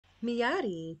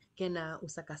Miyari, kena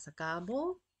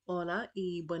usakasakabo. Hola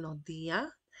y buenos días.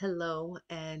 Hello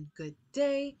and good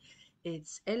day.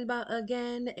 It's Elba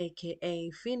again,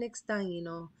 aka Phoenix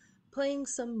Taino, playing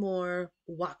some more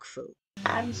Wakfu.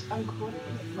 I'm quoting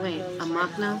Wait, Legos a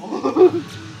right Machna? now.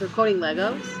 We're quoting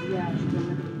Legos? Yes,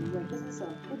 like this is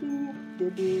some hippy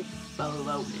dippy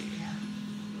baloney.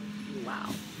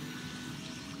 Wow.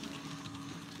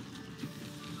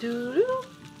 Doo-doo.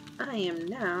 I am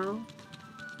now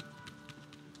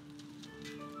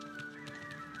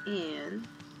in.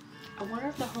 I wonder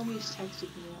if the homies texted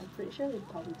me. I'm pretty sure they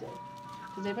probably did.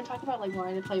 Because they've been talking about like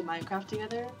wanting to play Minecraft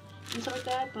together and stuff like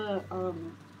that, but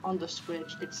on the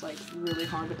Switch it's like really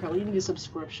hard. Apparently you need a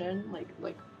subscription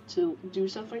like to do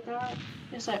stuff like that.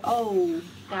 It's like, oh,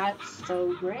 that's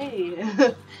so great.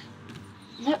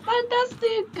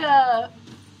 Fantastic!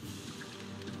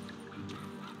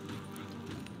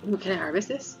 Can I harvest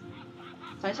this?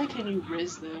 So I said, can you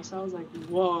riz this? I was like,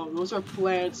 whoa, those are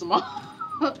plants, Mom.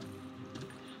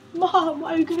 Mom,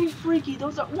 why are you getting freaky?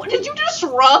 Those are. What did you just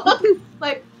run?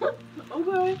 Like,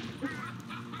 okay.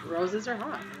 Roses are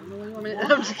hot. I don't know what you want me to.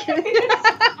 I'm just kidding.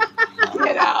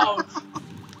 Get out.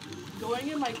 Going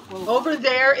in my cloak. Over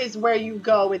there is where you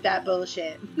go with that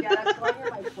bullshit. Yeah, that's going in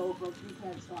my cloak. You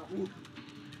can't stop me.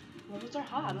 Roses are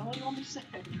hot. I don't know what you want me to say.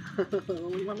 What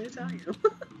do you want me to tell you?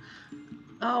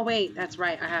 Oh wait, that's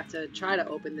right. I have to try to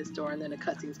open this door and then a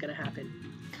cutscene's gonna happen.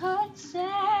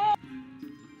 Cutscene.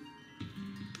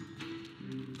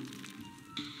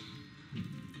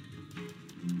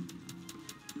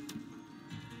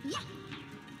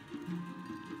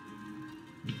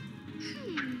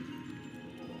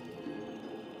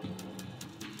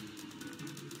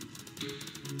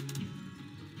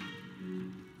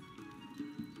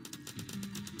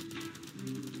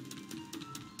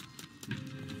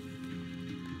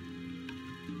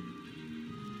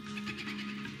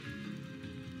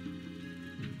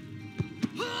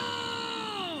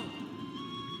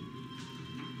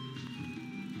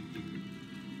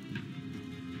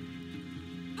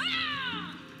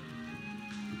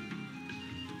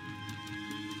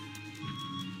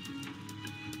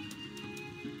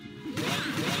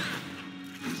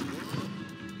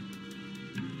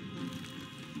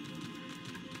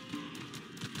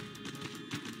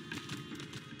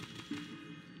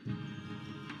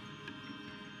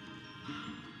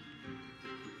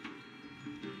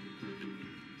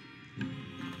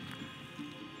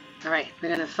 Alright, we're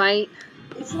gonna fight.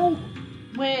 It's like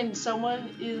when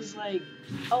someone is like,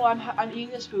 "Oh, I'm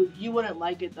eating this food. You wouldn't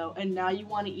like it though, and now you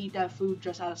want to eat that food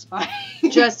just out of spite."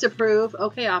 Just to prove,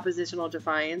 okay, oppositional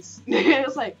defiance.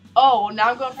 It's like, "Oh,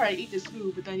 now I'm gonna try to eat this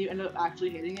food," but then you end up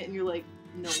actually hating it, and you're like,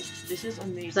 "No, this is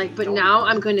amazing." It's like, but Don't now eat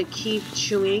I'm gonna keep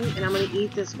chewing and I'm gonna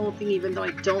eat this whole thing even though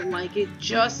I don't like it,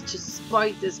 just to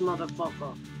spite this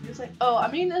motherfucker. it." It's like, "Oh,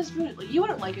 I'm eating this food. Like, you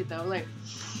wouldn't like it though." Like,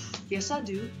 yes, I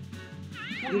do.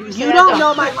 You don't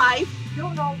know my life. You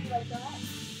don't know me like that.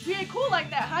 We ain't cool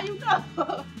like that. How you know?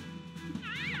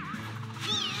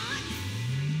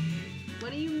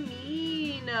 What do you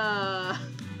mean? I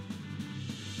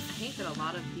hate that a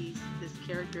lot of this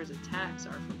character's attacks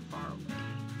are from far away,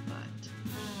 but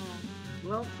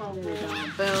well, there we go.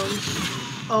 Boom.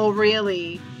 Oh,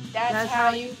 really? That's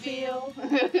how you feel.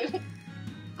 That's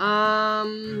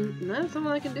something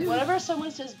I can do. Whenever someone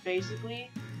says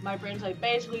basically, my brain's like,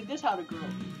 basically, this how to girl.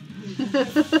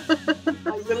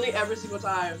 Like, literally every single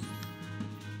time.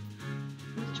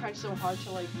 I try so hard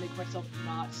to, like, make myself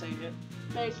not say it.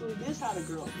 Basically, this how to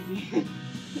girl.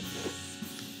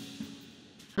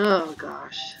 Oh,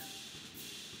 gosh.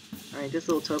 Alright, this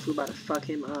little tofu about to fuck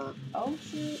him up. Oh,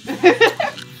 shit.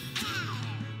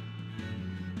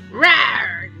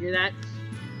 Rawr! Hear that?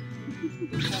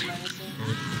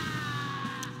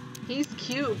 He's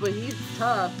cute, but he's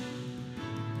tough.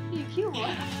 You cute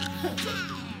one.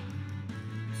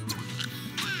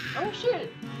 Oh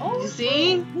shit! Oh, You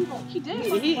see? He did.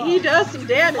 He does some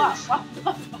damage.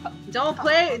 Don't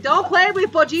play with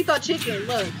Pochito Chicken.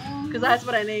 Look, because that's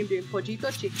what I named him,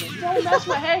 Pochito Chicken. Don't mess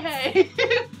with Hey Hey.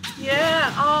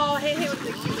 Yeah. Oh, Hey Hey was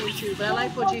the cute one too, but I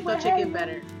like Pochito Chicken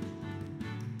better.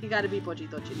 He got to be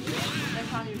Pochito Chicken. Next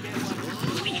time you get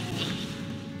one.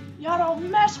 Y'all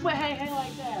don't mess with Hey Hey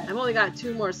like that. I've only got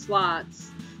 2 more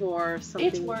slots for something.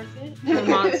 It's worth it. For a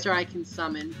monster I can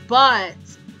summon, but.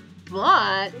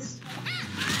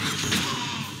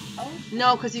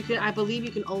 No, because you can. I believe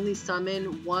you can only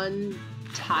summon one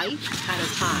type at a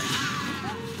time.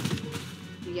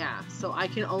 Yeah, so I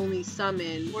can only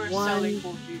summon We're one. selling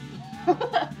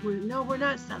Pochito. No, we're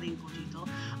not selling Pochito.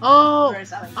 Oh, We're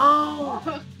selling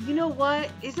oh. You know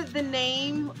what? Isn't the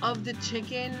name of the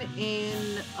chicken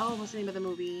in? Oh, what's the name of the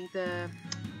movie?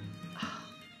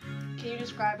 Can you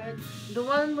describe it? The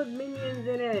one with minions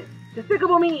in it.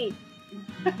 Despicable Me.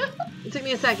 It took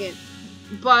me a second.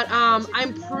 But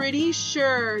I'm pretty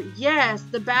sure, yes,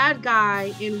 the bad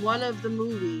guy in one of the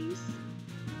movies,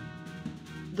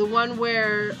 the one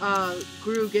where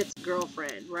Gru gets a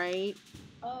girlfriend, right?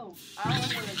 Oh, I don't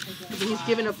know what it's thinking. He's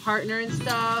given a partner and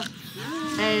stuff,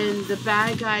 and the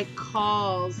bad guy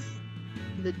calls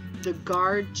the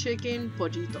guard chicken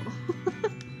Pollito.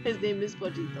 His name is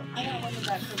Pollito. I know what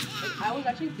that because like, I was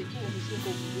actually thinking of a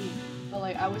single movie, but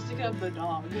like I was thinking of the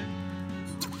dog.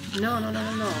 No.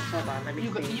 Hold on, let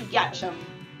me see. You got some.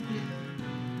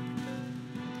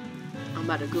 I'm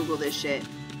about to Google this shit.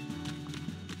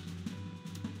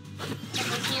 I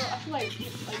feel like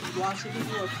watching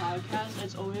people do a podcast,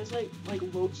 it's always like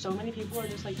so many people are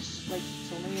just like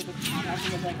so many of the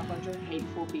podcasts are like a bunch of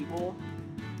hateful people.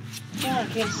 Yeah, I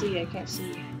can't see it.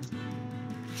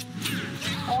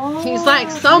 Oh, He's like,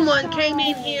 someone came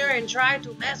in here and tried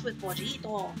to mess with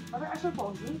Pollito.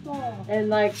 And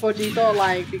like Pollito,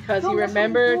 like because he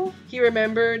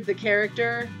remembered the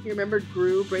character, he remembered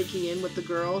Gru breaking in with the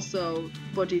girl, so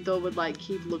Pollito would like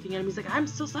keep looking at him. He's like, I'm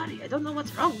so sorry, I don't know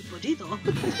what's wrong with Pollito.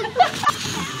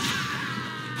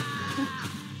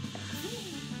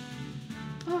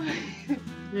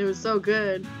 It was so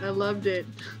good. I loved it.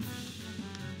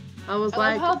 I was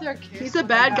like, he's a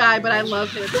bad guy, but I love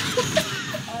him.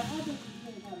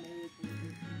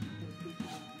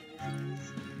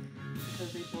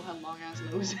 Because they both have long ass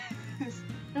noses.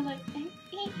 They're like,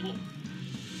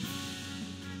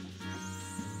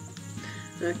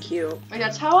 They're cute. Like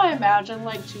that's how I imagine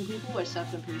like two people with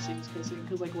septum piercings kissing.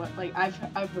 Cause like what like I've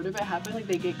heard of it happen. Like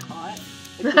they get caught.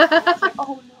 It's like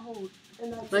oh no.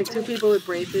 And like two people with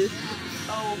braces.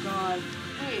 Oh god.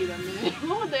 Wait a minute.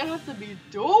 What would they have to be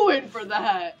doing for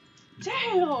that?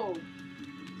 Damn.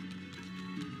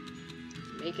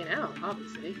 Making out,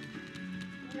 obviously.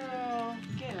 No,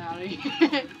 get out of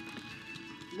here.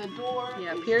 The door.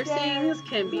 Yeah, is piercings dead.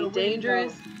 can be The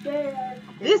dangerous. Dead.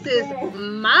 This is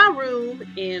my room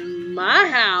in my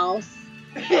house.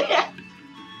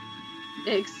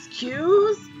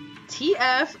 Excuse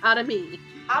TF out of me.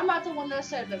 I'm not the one that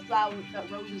said that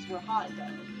roses were hot though.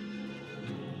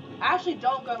 Actually,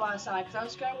 don't go outside because I'm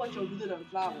scared what you'll do to them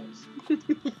flowers.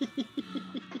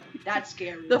 That's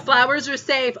scary. The flowers are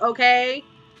safe, okay?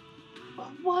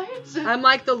 What? I'm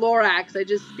like the Lorax. I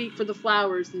just speak for the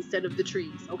flowers instead of the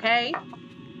trees, okay?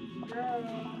 Girl.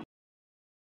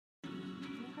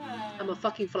 Okay. I'm a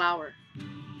fucking flower.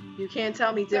 You can't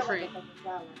tell me different.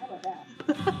 How about that?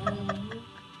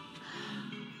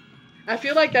 I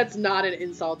feel like that's not an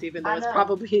insult, even though it's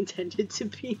probably intended to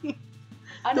be.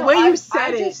 I know, the way you I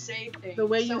said it. Just say things. The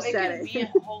way you said it. it. It can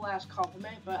be a whole ass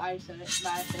compliment, but I say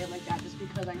it like that just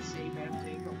because I say random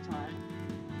things all the time.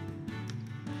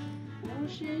 Oh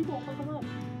shit, you gonna fuck him up.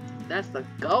 That's the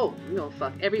goat. You gonna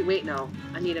fuck every. Wait, no.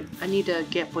 I need to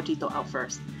get Pollito out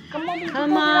first. Come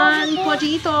on,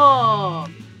 Pollito.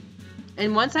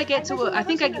 And once I get to I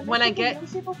think when I get.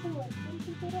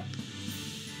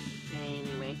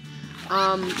 Anyway,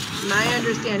 my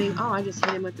understanding. Oh, I just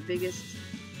hit him with the biggest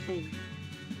thing.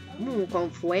 Con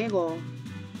fuego.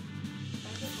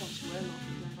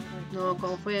 No,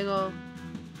 con fuego.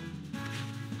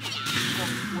 ¿Con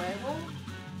fuego?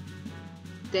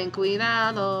 Ten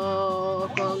cuidado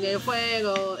con el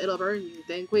fuego. It'll burn you.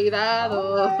 Ten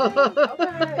cuidado.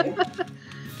 Okay.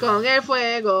 Con el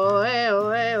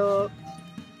fuego.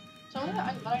 Something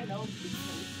that I know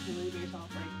is really based off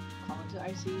like content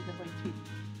I see that's like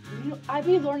I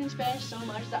be learning Spanish so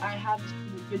much that I have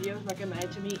videos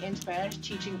recommended to me in Spanish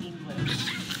teaching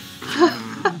English.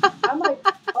 I'm like,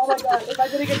 oh my god, am I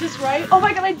gonna get this right? Oh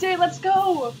my god, I did! Let's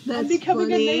go! I'm becoming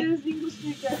funny. a native English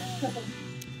speaker.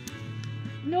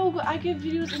 No, but I get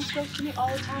videos instructed to me all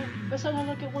the time. But sometimes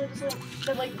I get one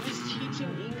that like is teaching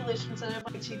English instead of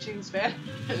like teaching Spanish.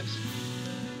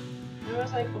 And I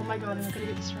was like, oh my god, am I gonna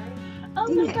get this right? Oh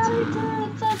my god, I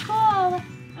did! It's so cool!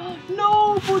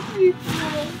 No,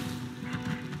 Pollito!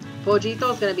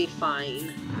 Pollito's gonna be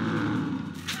fine.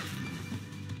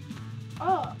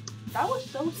 Oh, that was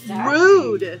so sassy.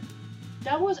 Rude!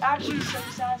 That was actually so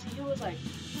sassy. He was like,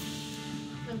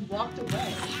 and walked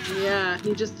away. Yeah,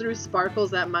 he just threw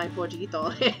sparkles at my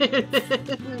Pollito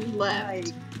and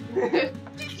left.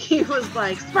 He was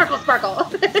like, sparkle, sparkle!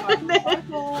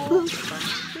 Sparkle.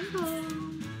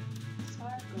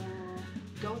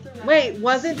 Go through. Wait,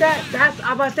 wasn't that's, I was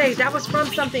about to say, that was from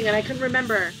something and I couldn't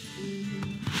remember.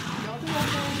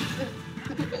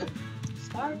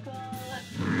 Sparkle.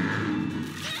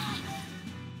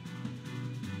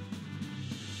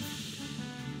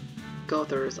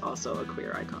 Gother is also a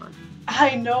queer icon.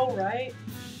 I know, right?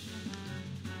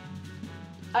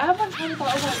 I haven't thought about,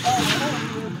 I was like, oh,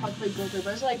 I don't want to cosplay Goku,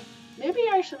 but it's like, maybe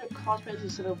I should have cosplayed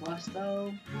instead of Lust,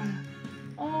 though.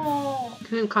 Oh.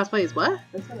 Couldn't cosplay as what?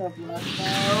 Instead of Lust,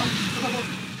 though.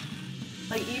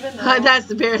 Like, even though...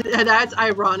 That's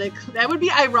ironic. That would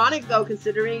be ironic, though,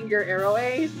 considering your arrow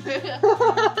ace. Well,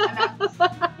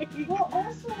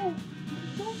 also,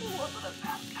 Goku wasn't a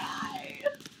bad guy.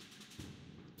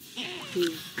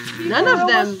 None of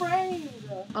them... Framed.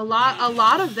 A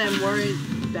lot of them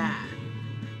weren't bad.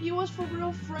 He was for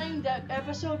real framed. That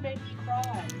episode made me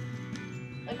cry.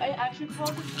 Like, I actually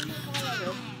called it for me.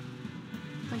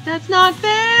 Like, that's not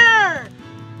fair!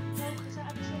 No, because that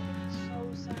episode was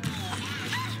so sad.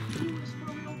 He was for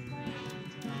real framed.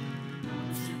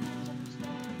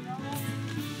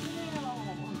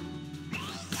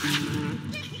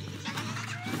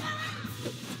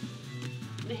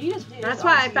 That's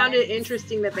why I found it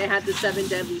interesting that they had the 7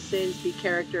 deadly sins be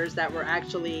characters that were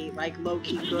actually like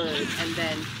low-key good, and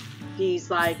then these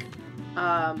like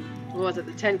what was it,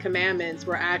 the 10 commandments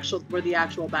were the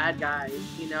actual bad guys,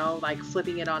 you know, like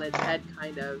flipping it on its head,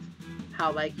 kind of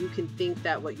how like you can think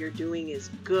that what you're doing is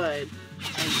good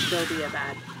and still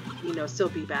be still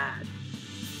be bad.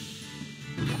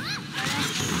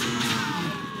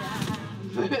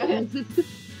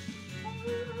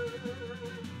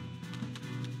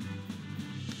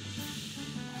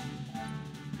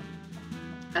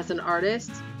 As an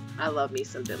artist, I love me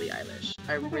some Billie Eilish.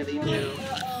 I really do.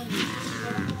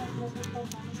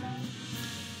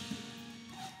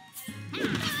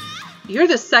 You're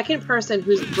the second person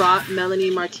who's brought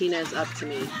Melanie Martinez up to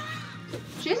me.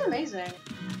 She's amazing.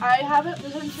 I haven't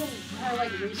listened to her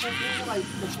like recently, like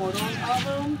the Portals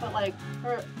album, but like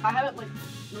I haven't like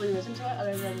really listened to it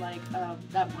other than like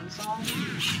that one song.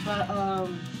 But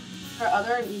her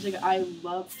other music I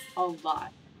love a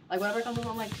lot. Like whenever it comes on,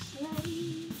 I'm like,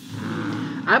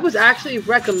 I was actually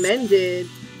recommended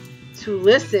to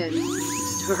listen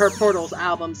to her Portals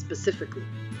album specifically.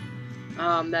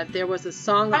 That there was a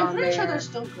song on there. I'm pretty sure they're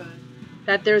still good.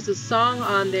 That there's a song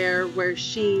on there where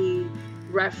she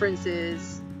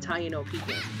references Taino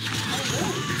people.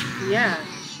 Oh, really? Yeah.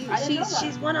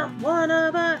 She's one of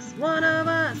us.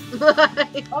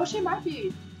 Oh, she might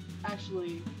be,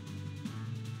 actually.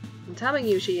 I'm telling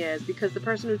you she is, because the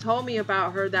person who told me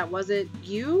about her that wasn't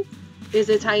you is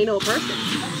a Taino person.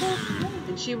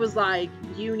 And she was like,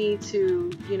 you need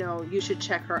to, you should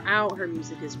check her out. Her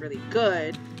music is really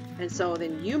good. And so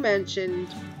then you mentioned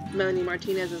Melanie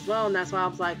Martinez as well, and that's why I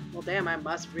was like, well, damn, I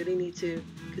must really need to,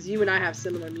 because you and I have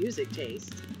similar music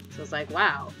taste. So it's like,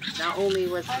 wow, not only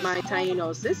was my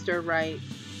Taino sister right,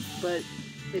 but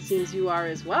it seems you are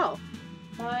as well.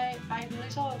 I really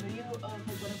saw a video of like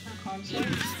one of her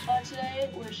concerts today,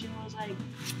 where she was like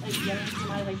getting to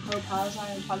my like pro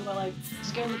Palestine and talking about like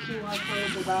scanning the QR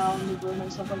codes around the room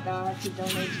and stuff like that to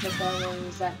donate to the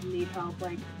families that need help,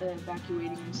 like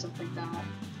evacuating and stuff like that.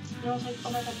 And I was like,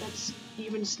 oh my god, that's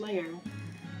even slayer.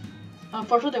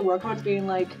 Unfortunately, there were comments being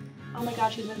like, oh my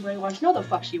god, she's been brainwashed. No, the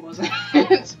fuck she wasn't.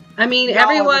 I mean,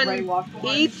 everyone,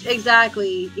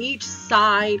 each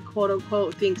side, quote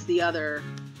unquote, thinks the other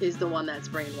is the one that's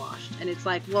brainwashed. And it's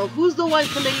like, well, who's the one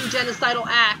committing genocidal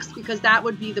acts? Because that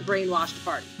would be the brainwashed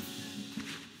party.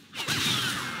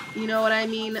 You know what I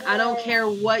mean? I don't care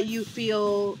what you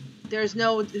feel. There's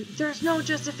no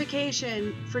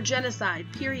justification for genocide,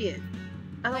 period.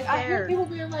 I don't care. I hear people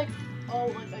being like, oh,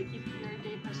 like if you're a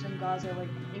gay person in Gaza, like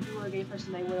if you were a gay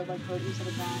person, they would have like hurt you instead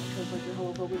of that because like you're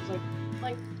homophobic. It's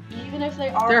like even if they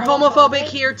are, they're homophobic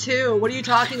here too. What are you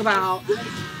talking about?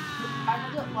 I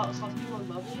know that lots of people are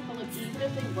lovely, but like even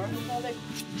if they were homophobic,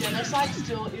 genocide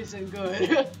still isn't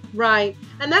good. Right,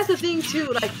 and that's the thing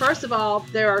too. Like, first of all,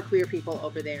 there are queer people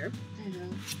over there.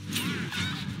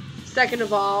 Second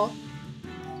of all,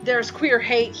 there's queer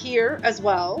hate here as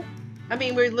well. I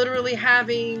mean, we're literally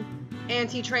having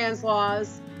anti-trans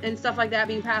laws and stuff like that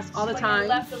being passed all the time.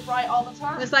 Left and right all the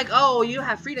time. It's like, oh, you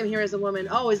have freedom here as a woman.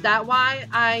 Oh, is that why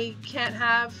I can't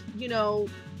have,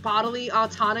 bodily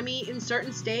autonomy in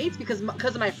certain states because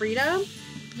of my freedom?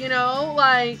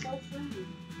 Like... So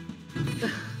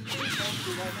free.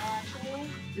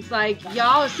 It's like,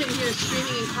 y'all are sitting here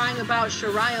screaming and crying about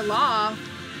Sharia law,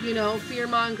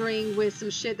 fear-mongering with some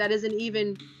shit that isn't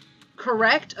even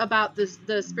correct about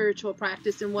the spiritual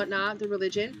practice and whatnot, the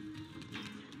religion.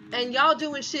 And y'all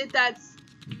doing shit that's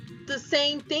the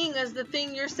same thing as the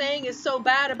thing you're saying is so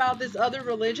bad about this other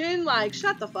religion. Like,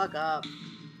 shut the fuck up.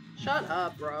 Shut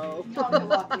up, bro.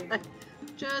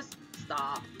 Just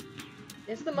stop.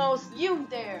 It's the most you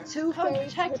there. Come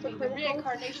protect me, the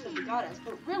reincarnation of the goddess,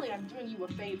 but really I'm doing you a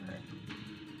favor.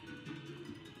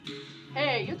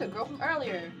 Hey, you're the girl from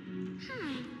earlier.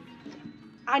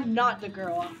 I'm not the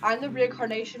girl. I'm the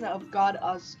reincarnation of God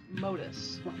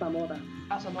Asmodeus.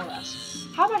 Asmodeus.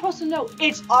 How am I supposed to know?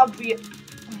 It's obvious.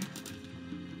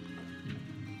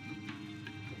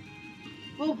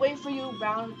 We'll wait for you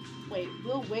around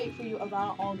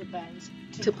all the bends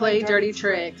To play dirty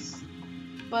tricks.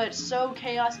 But sow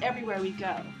chaos everywhere we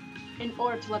go, in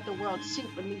order to let the world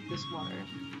sink beneath this water,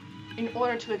 in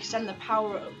order to extend the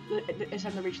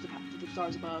reach of the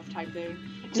stars above, type thing.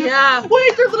 So, Yeah.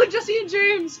 Wait, there's little Jesse and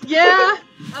James. Yeah.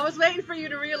 I was waiting for you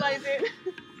to realize it.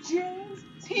 James,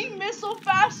 team missile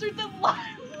faster than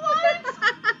light. What?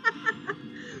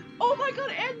 Oh my god,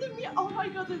 and oh my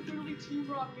god, they're literally Team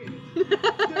Rocket.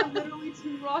 They're literally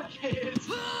Team Rocket.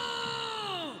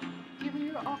 Give me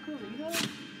your ocarina?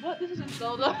 What? This isn't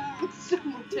Zelda.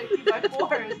 Someone take me by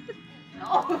force.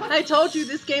 No. I told you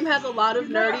this game has a lot of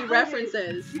nerdy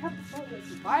references. You have to tell me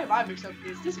why am I mixed up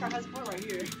this? This guy has a point right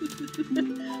here.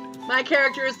 My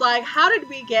character is like, how did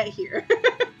we get here?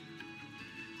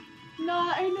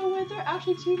 Nah, I know when they're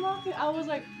actually Team Rocket. I was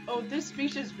like, oh, this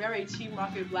speech is very Team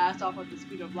Rocket blast off at the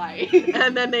speed of light.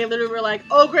 And then they literally were like,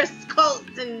 Ogress Cult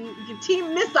and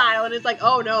Team Missile, and it's like,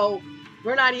 oh no,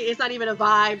 we're not. It's not even a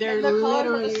vibe. They're and the colors are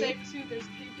literally the same too. There's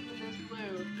pink and there's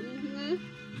blue.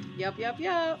 Yep.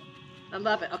 I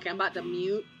love it. Okay, I'm about to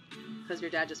mute because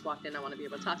your dad just walked in. I want to be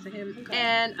able to talk to him, Okay.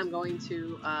 and I'm going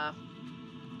to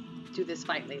do this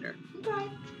fight later. Okay.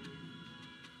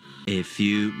 A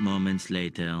few moments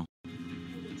later.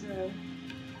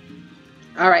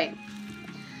 All right,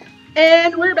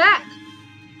 and we're back.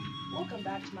 Welcome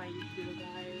back to my YouTube,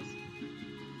 guys.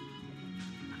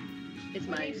 It's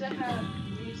We my need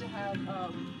to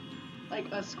have like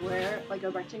a square, like a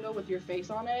rectangle with your face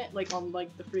on it, like on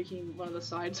like the freaking one of the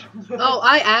sides. Oh,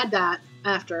 I add that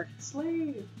after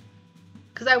slave.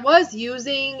 because I was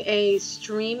using a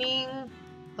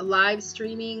live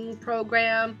streaming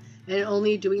program and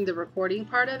only doing the recording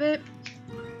part of it.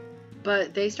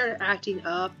 But they started acting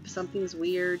up. Something's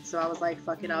weird. So I was like,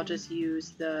 fuck it. I'll just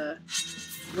use the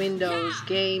Windows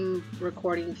game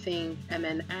recording thing and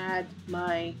then add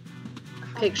my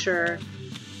picture.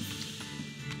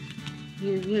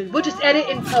 We'll just edit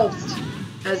in post,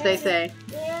 as they say.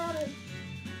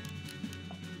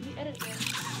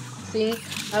 See?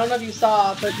 I don't know if you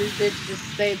saw, but this bitch just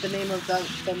said the name of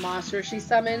the monster she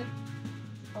summoned.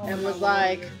 And was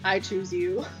like, I choose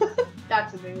you.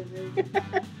 That's amazing.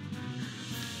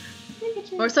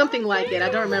 Or something like it. I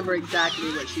don't remember exactly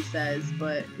what she says,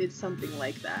 but it's something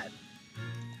like that.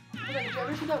 Did you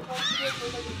ever see that one video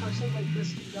where like the person, like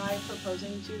this guy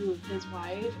proposing to his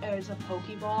wife, and it's a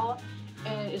Pokeball,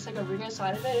 and it's like a ring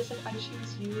inside of it. It's like I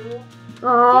choose you.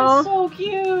 Aww. That's so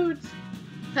cute.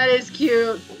 That is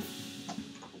cute.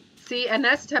 See, and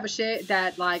that's the type of shit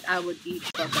that like I would eat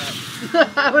the fuck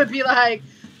up. I would be like,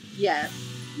 yes.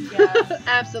 Yes.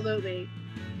 Absolutely.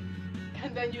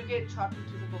 And then you get chopped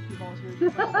into the Pokeball too.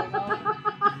 Because,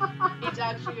 like, it's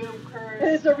actually a curse.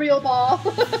 It's a real ball.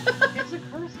 It's a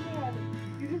curse, man.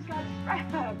 You just got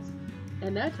trapped.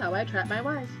 And that's how I trap my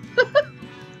wife.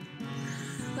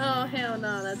 Oh, hell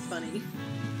no, that's funny.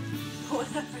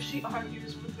 Whenever she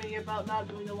argues with me about not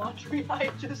doing the laundry,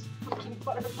 I just fucking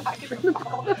put her back in the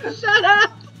ball. Shut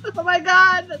up! Oh my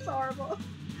god, that's horrible.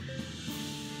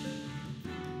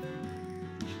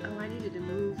 Oh, I needed to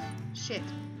move. Shit.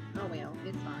 Oh well,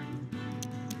 it's fine.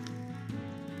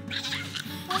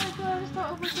 Oh my god, I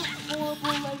start over the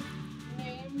horrible like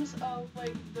names of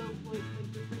like the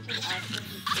freaking actors.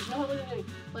 No,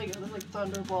 like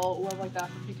Thunderbolt or like that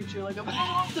for Pikachu. Like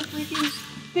about the freaking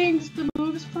things, the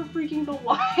moves for freaking the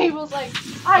wife. Was like,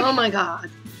 Oh my god.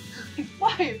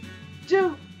 Wife,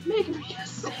 do make me a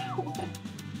sandwich.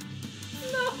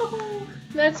 No,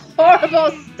 That's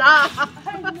horrible. Stop.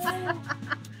 I know.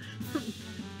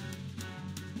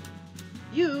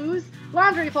 Use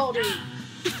laundry folding.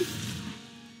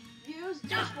 Use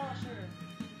dishwasher.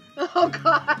 Oh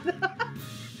god.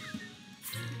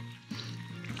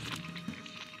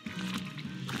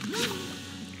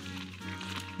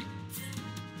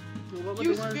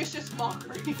 Use vicious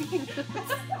mockery.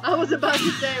 I was about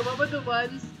to say, what would the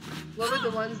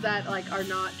ones that like are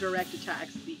not direct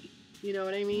attacks be? You know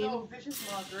what I mean? No, vicious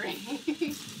mockery.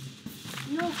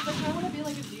 No, because like, I want to be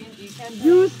like a D&D campaign.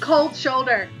 Use cold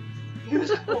shoulder.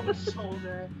 Use cold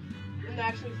shoulder. And it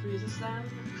actually freezes them.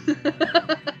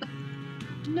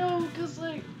 No, because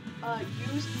like,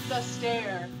 use the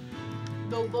stare.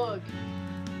 The look.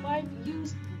 Why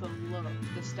use the look?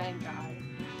 The stank eye.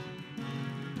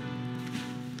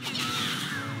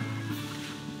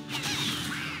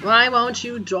 Why won't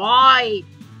you die?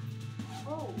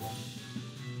 Oh.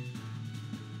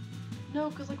 No,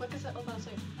 because like I said, I was about to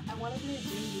say, I want to do a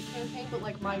D&D campaign, but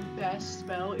like my best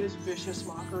spell is Vicious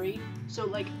Mockery. So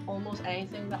like almost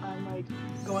anything that I'm like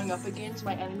going up against,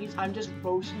 my enemies, I'm just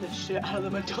roasting the shit out of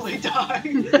them until they die.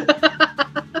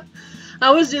 I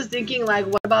was just thinking, like,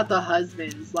 what about the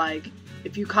husbands? Like,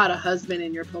 if you caught a husband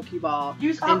in your Pokeball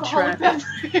Use and alcoholic trapped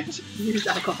beverage. use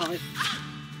alcoholic.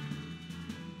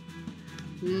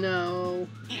 No.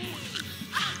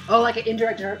 Oh, like an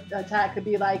indirect attack could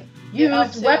be like, use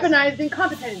weaponized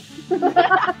incompetence. If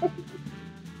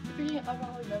you get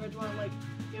alcoholic beverage one, like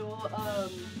it will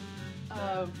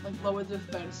like lower the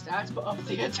defense stats but up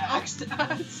the attack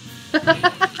stats.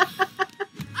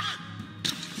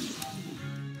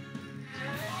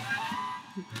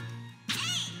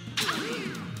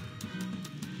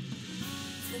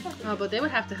 Oh, but they would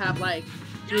have to have, like,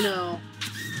 you know,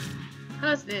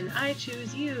 husband, I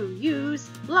choose you, use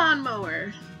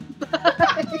lawnmower.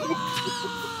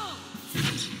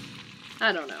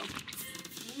 I don't know.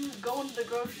 Going to the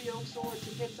grocery store to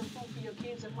get some food for your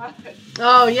kids and wife.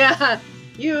 Oh, yeah.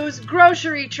 Use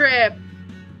grocery trip.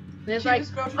 And it's like,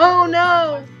 oh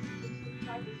no.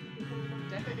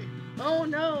 Oh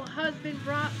no, husband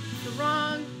brought the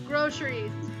wrong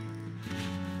groceries.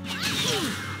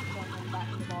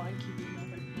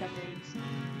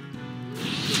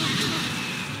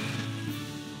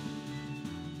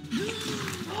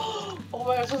 Oh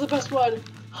my gosh, that's the best one.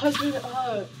 Husband,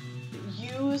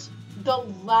 use the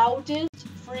loudest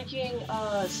freaking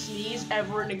sneeze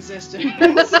ever in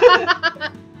existence.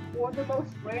 Or the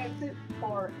most rancid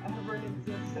fart ever in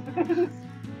existence.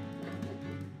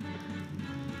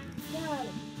 Dad,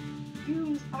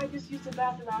 I just used the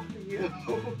bathroom after you.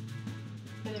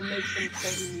 And it makes them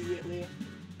quit immediately.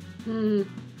 Hmm.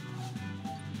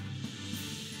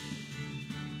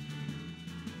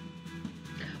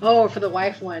 Oh, for the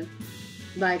wife one.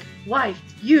 Like, wife,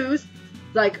 use,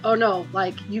 like, oh no,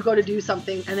 like, you go to do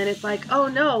something, and then it's like, oh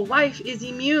no, wife is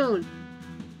immune.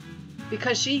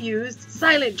 Because she used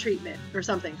silent treatment, or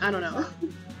something. I don't know.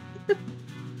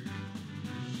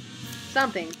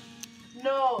 Something.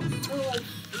 No, like,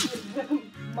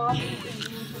 mom is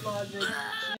immune to logic.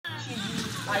 She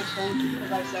used I told you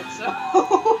because I said so.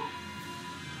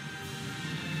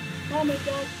 Oh my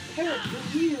god, parents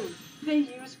immune. They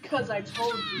use cause I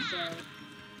told you so.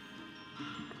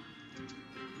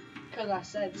 Cause I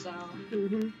said so.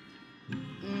 Mm-hmm.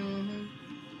 Mm-hmm.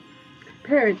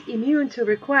 Parents immune to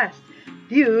request.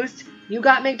 Used, you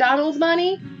got McDonald's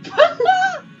money?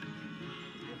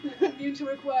 Immune to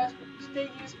request. They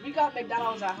use. We got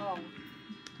McDonald's at home.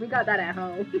 We got that at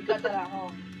home. We got that at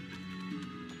home.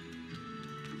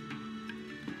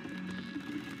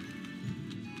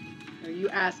 Or you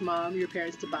ask mom, your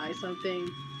parents, to buy something.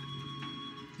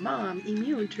 Mom,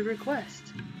 immune to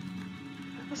request.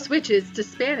 Switches to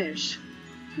Spanish.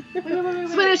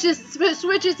 Wait.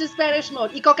 Switches to Spanish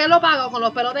mode. ¿Y con qué lo pago? ¿Con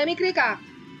los pelos de mi crica?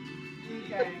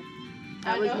 Okay.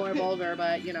 That was more vulgar,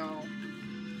 but you know.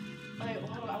 Wait,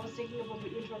 hold on. I was thinking of when we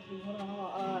interrupted me. Hold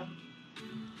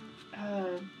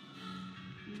on.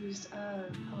 Used,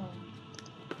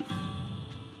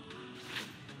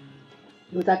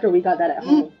 It was after we got that at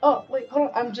home. Oh, wait, hold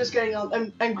on. I'm just getting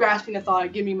I'm grasping a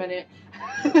thought. Give me a minute.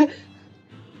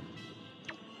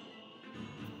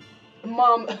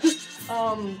 Mom,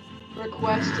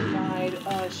 request denied.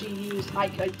 She used, I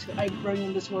bring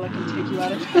in this world, I can take you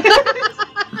out of it.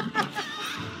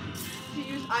 She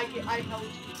used, I helped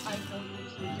you,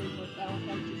 but I don't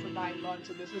help you for 9 months,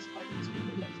 and this is fucking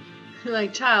stupid.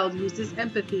 Like, child uses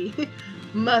empathy.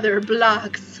 Mother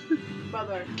blocks.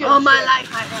 Mother, All guilt my trip. life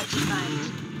I have to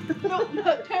fight.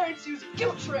 No, parents use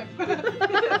guilt trip.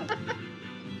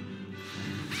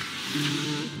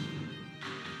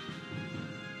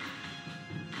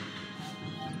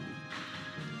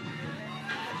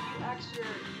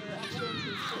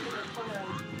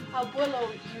 Abuelo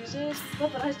uses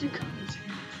weaponized incompetence.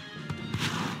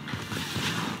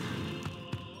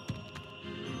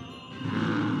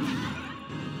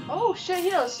 Oh shit, he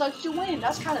done sucked you in.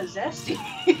 That's kind of zesty.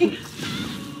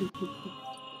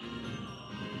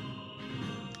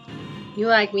 You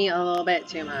like me a little bit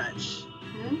too much.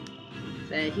 Hmm?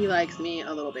 Said he likes me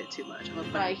a little bit too much. I'm gonna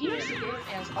put Right, it he here. used to get his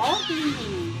hands off you.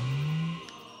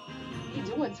 He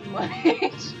doing too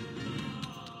much.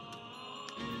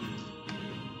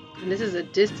 And this is a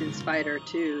distance fighter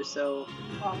too, so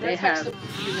they have. Their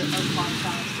text unit of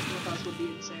podcast with us would be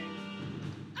insane.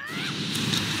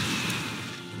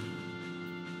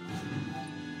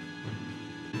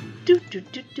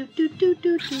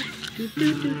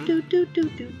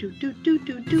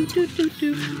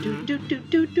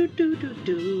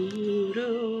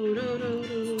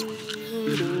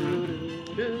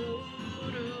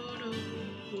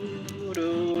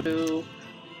 Wakfu.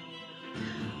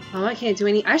 Oh, I can't do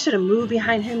any. I should have moved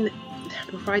behind him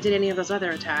before I did any of those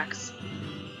other attacks.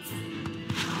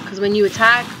 Because when you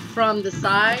attack from the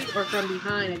side or from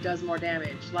behind, it does more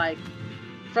damage. Like,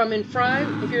 from in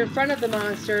front, if you're in front of the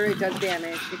monster, it does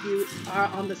damage. If you are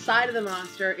on the side of the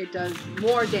monster, it does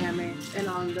more damage. And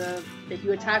on the, if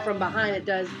you attack from behind, it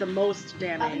does the most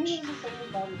damage. I think it's the same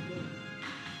with Bobby too.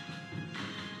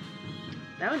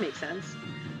 That would make sense.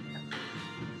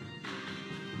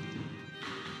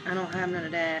 I don't have none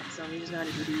of that, so we just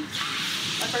gotta do these.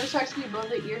 My friend attacks me above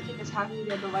the ear thing is happening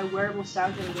again, but my wearable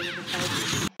sound generator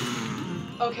is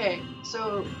okay,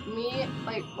 so me,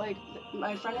 like,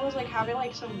 my friend was, like, having,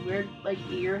 like, some weird, like,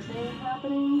 ear thing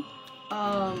happening,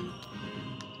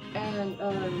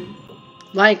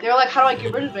 Like, they were like, how do I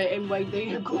get rid of it? And, like, they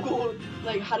Googled,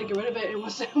 like, how to get rid of it, and it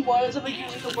was one of like,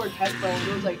 using the word headphones.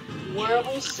 It was, like,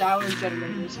 wearable sound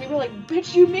generators. So we were like,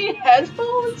 bitch, you mean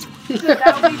headphones? So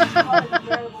now we just call it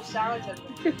wearable sound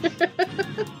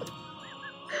generators.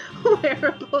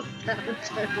 wearable sound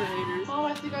generators. Mom,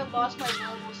 I think I lost my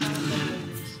wearable sound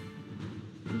generators.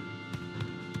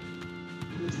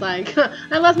 It's like,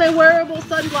 I lost my wearable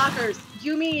sun blockers.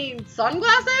 You mean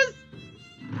sunglasses?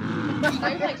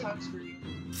 I like sunscreen.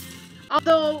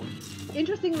 Although,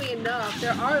 interestingly enough,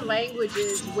 there are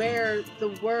languages where the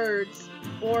word's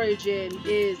origin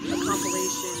is a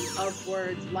compilation of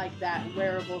words like that,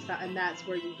 wearable sound, and that's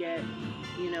where you get,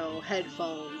 you know,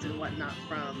 headphones and whatnot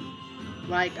from.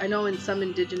 Like, I know in some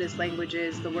indigenous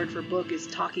languages, the word for book is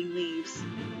talking leaves.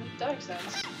 That makes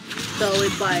sense. So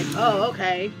it's like, oh,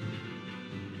 okay.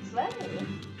 Slay.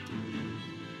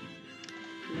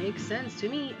 Makes sense to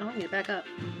me. Oh, I need to back up.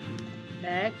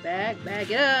 Back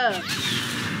it up.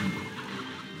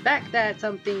 Back that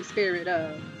something spirit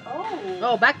up. Oh.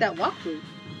 Oh, back that Wakfu.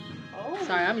 Oh.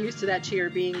 Sorry, I'm used to that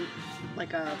cheer being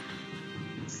like a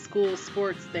school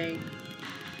sports thing.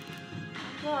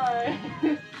 Sorry.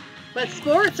 But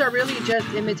sports are really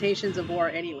just imitations of war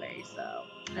anyway, so.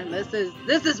 And this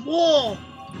is war.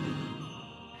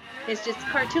 It's just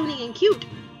cartoony and cute,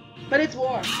 but it's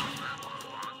war.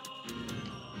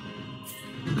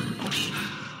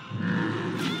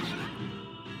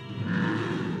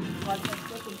 Like,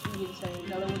 insane.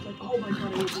 Another one's like, oh my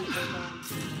god, it would be so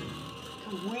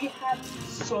fun. We have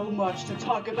so much to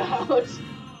talk about.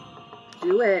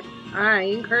 Do it. I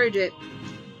encourage it.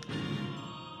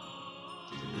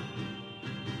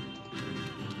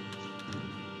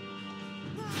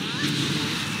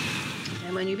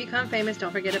 And when you become famous,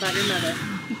 don't forget about your mother.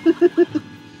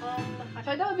 I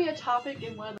thought that would be a topic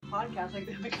in one of the podcasts. Like,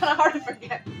 it'd be kind of hard to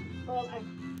forget. But I was like,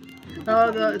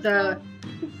 oh, the.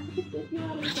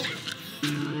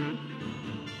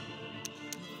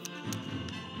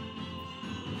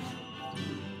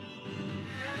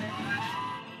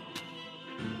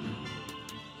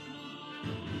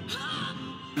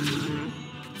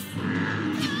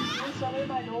 there's so many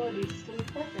minorities. It's gonna be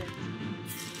perfect.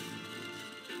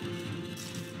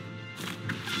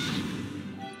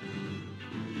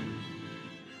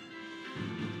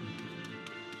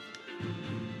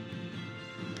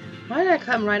 Why did I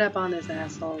come right up on this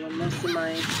asshole when most of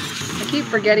my... I keep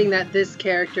forgetting that this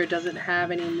character doesn't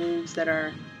have any moves that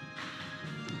are...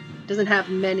 Doesn't have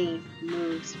many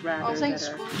moves, rather, I was saying that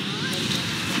are...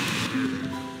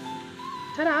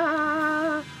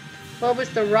 Ta-da! What was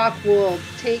the Rock Wolves?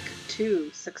 Take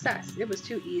 2. Success. It was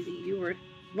too easy. You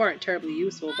weren't terribly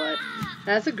useful, but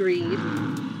that's agreed.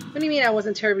 What do you mean I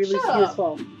wasn't terribly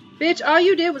useful? Bitch, all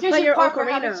you did was play your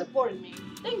ocarina. Supported me.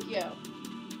 Thank you.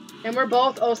 And we're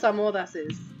both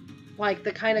Osamodases. Like,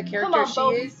 the kind of character she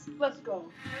is. Let's go.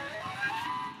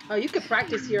 Oh, you could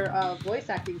practice your voice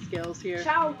acting skills here.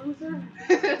 Ciao, loser.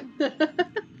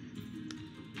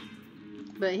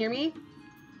 But hear me?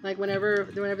 Like, whenever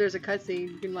there's a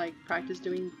cutscene, you can, like, practice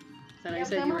doing... Yeah, I'm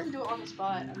gonna have to do it on the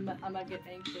spot. I might get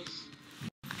anxious.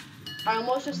 I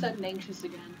almost just said anxious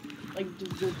again. Like,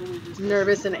 just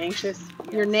nervous and anxious.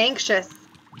 Yes. You're anxious.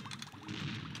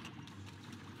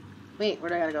 Wait, where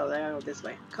do I gotta go? I gotta go this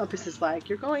way. Compass is like,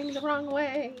 you're going the wrong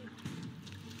way.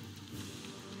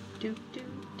 Do do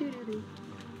do do do.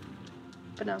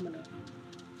 Phenomenal.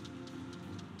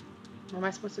 Where am I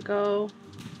supposed to go?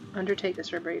 Undertake the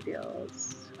strawberry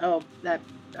fields. Oh, that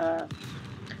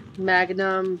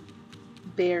Magnum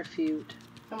Bearfoot.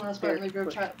 Someone else put in the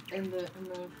group chat in the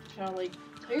channel like,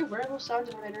 tell your wearable sound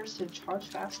generators to charge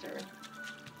faster.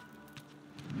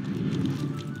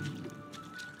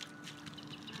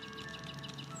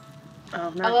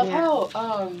 Oh, I love yet. how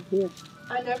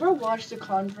I never watched The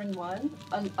Conjuring 1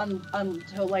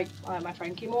 until like my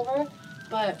friend came over,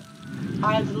 but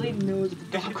I literally knew the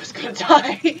dog was gonna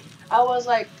die. I was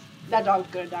like, that dog's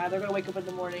gonna die. They're gonna wake up in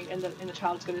the morning and the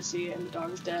child's gonna see it and the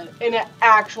dog's dead. And it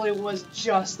actually was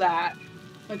just that.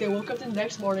 Like they woke up the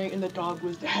next morning and the dog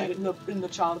was dead and the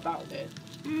child found it.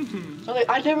 Mm-hmm. So like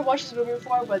I never watched this movie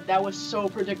before, but that was so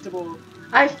predictable.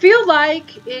 I feel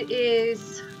like it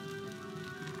is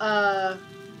a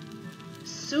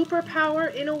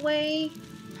superpower in a way,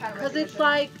 because it's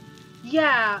like,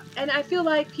 yeah, and I feel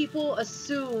like people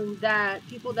assume that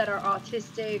people that are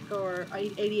autistic or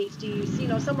ADHD, you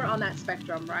know, somewhere on that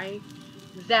spectrum, right?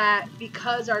 That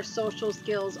because our social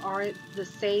skills aren't the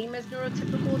same as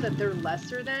neurotypical, that they're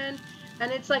lesser than.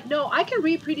 And it's like, no, I can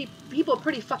read people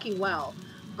pretty fucking well.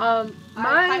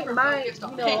 My, you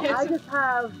know, I just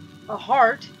have a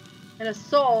heart and a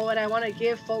soul, and I want to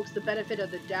give folks the benefit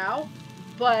of the doubt.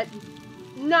 But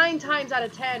 9 times out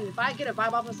of 10, if I get a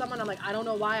vibe off of someone, I'm like, I don't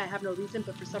know why, I have no reason,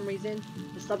 but for some reason,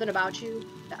 there's something about you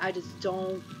that I just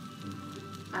don't.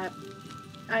 I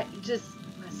just,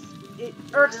 it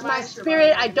irks my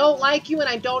spirit. I don't like you, and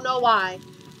I don't know why.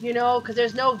 You know, because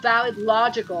there's no valid,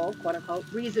 logical, quote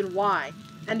unquote, reason why.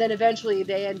 And then eventually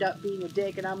they end up being a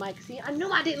dick, and I'm like, see, I knew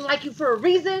I didn't like you for a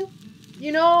reason,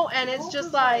 you know? And it's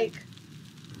just like.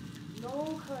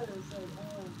 No, because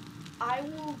I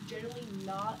will generally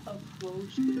not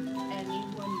approach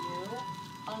anyone new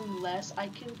unless I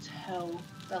can tell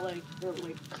that like they're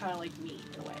like kind of like me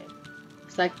in a way.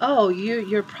 It's like, oh,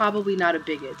 you're probably not a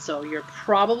bigot, so you're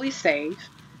probably safe,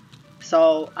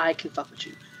 so I can fuck with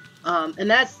you. And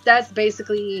that's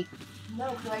basically. No,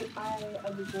 because I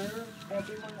observe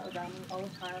everyone around me all the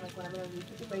time. Like when I'm in a new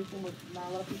situation with not a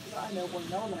lot of people that I know or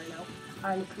no one that I know,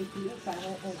 I'm completely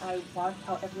silent and I watch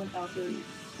how everyone else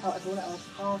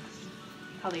talks,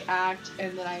 how they act,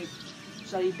 and then I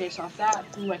study based off that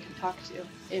who I can talk to,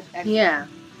 if anyone. Yeah.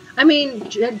 I mean,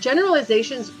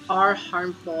 generalizations are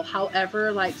harmful.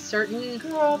 However, like certain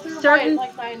right,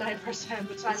 like 99%,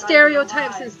 but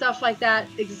stereotypes and stuff like that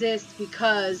exist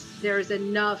because there's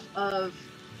enough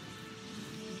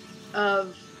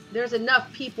there's enough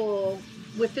people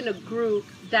within a group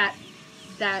that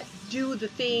do the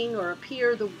thing or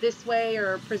appear this way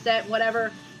or present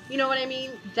whatever, you know what I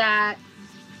mean, that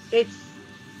it's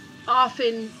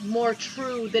often more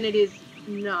true than it is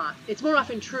not. It's more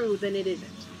often true than it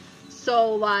isn't.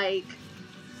 So like,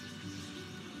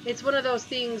 it's one of those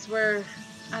things where,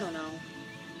 I don't know,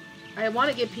 I want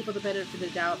to give people the benefit of the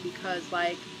doubt because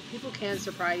like, people can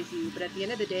surprise you, but at the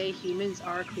end of the day, humans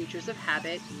are creatures of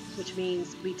habit, which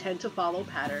means we tend to follow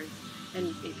patterns. And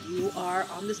if you are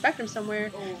on the spectrum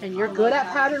somewhere and you're good at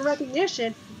pattern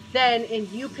recognition, then and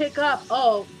you pick up,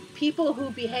 oh, people who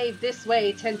behave this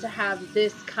way tend to have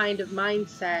this kind of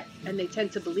mindset and they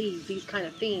tend to believe these kind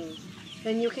of things,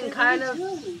 then you can kind of,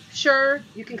 sure,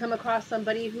 you can come across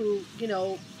somebody who, you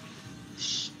know,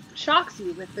 shocks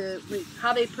you with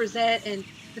how they present and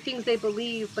the things they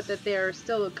believe, but that they're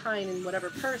still a kind and whatever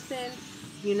person,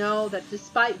 you know, that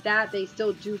despite that they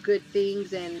still do good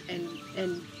things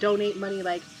and donate money.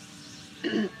 Like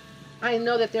I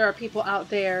know that there are people out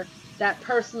there that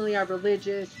personally are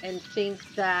religious and think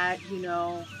that, you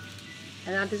know,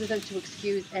 and this isn't to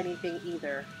excuse anything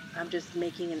either, I'm just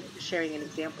sharing an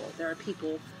example. There are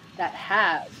people that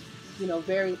have, you know,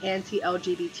 very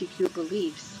anti-LGBTQ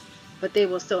beliefs, but they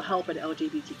will still help an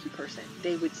LGBTQ person.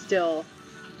 They would still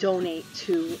donate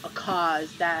to a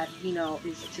cause that, you know,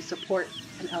 is to support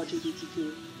an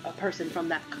LGBTQ a person from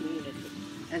that community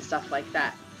and stuff like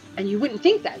that. And you wouldn't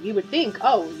think that. You would think,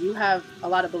 oh, you have a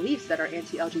lot of beliefs that are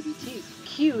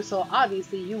anti-LGBTQ, so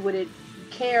obviously you wouldn't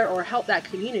care or help that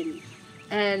community.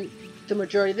 And the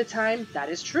majority of the time, that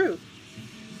is true.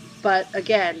 But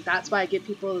again, that's why I give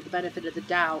people the benefit of the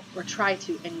doubt, or try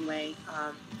to anyway.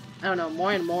 I don't know,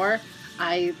 more and more,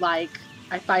 I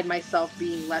find myself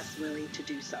being less willing to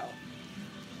do so.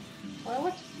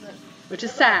 Which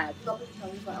is sad. I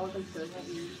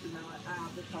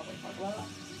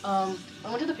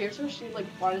went to the piercer. She like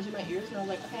wanted to see my ears, and I was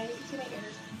like, okay, you can see my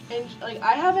ears. And like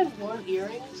I haven't worn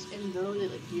earrings in literally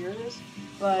like years,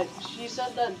 but she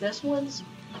said that this one's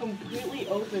completely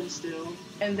open still,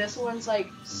 and this one's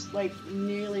like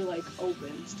nearly like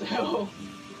open still.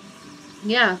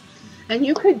 Yeah, and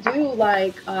you could do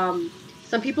like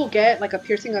some people get like a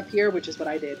piercing up here, which is what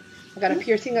I did. I got a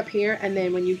piercing up here, and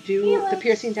then when you do the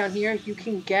piercing down here, you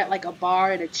can get like a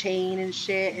bar and a chain and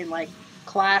shit and like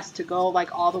clasp to go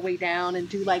like all the way down and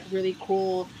do like really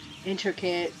cool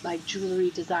intricate like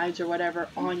jewelry designs or whatever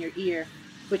on your ear,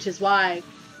 which is why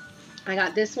I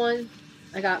got this one.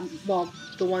 I got, well,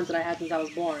 the ones that I had since I was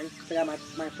born, because I got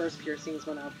my first piercings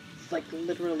when I was like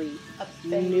literally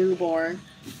newborn.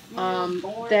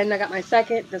 Then I got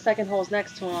the second hole's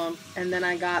next to them, and then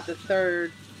I got the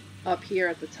third up here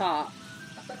at the top.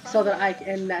 So that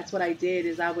and that's what I did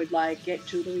is I would like get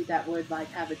jewelry that would like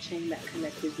have a chain that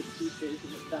connected the pieces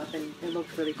and stuff, and it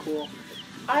looked really cool.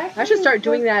 I should start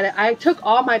doing that. I took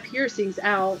all my piercings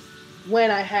out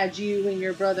when I had you and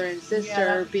your brother and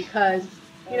sister because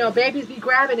you know babies be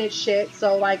grabbing at shit.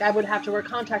 So like I would have to wear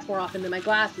contacts more often than my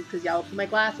glasses because y'all would put my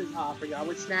glasses off or y'all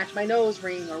would snatch my nose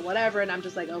ring or whatever, and I'm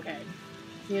just like okay,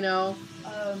 you know.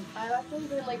 I've actually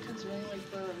been like considering like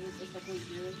for a couple of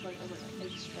years like I would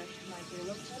like stretch my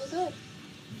earlobes a little bit.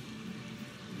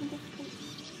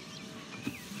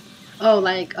 Oh,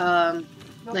 like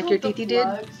your titi did?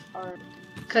 Are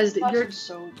because you're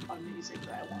so amazing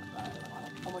that I want that.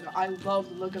 Oh my god, I love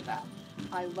the look of that.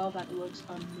 I love that. It looks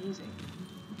amazing.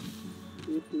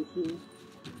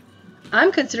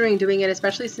 I'm considering doing it,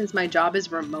 especially since my job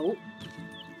is remote.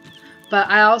 But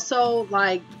I also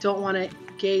like don't want to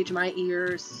gauge my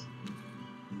ears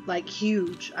like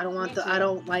huge. I don't want I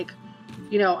don't like,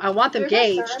 you know, I want them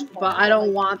gauged, but I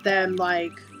don't want them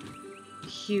like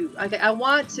huge. Okay, I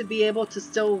want to be able to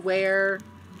still wear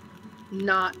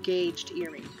not gauged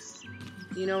earrings.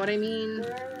 You know what I mean?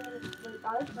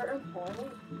 At a certain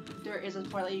point, there is a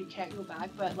point that you can't go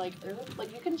back, but like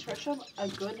you can stretch them a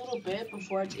good little bit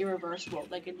before it's irreversible.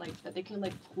 Like that they can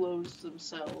like close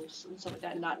themselves and stuff like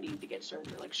that, and not need to get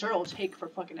surgery. Like sure, it'll take for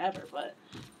fucking ever, but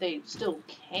they still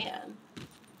can.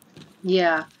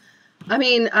 Yeah, I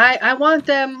mean, I want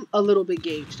them a little bit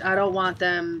gauged. I don't want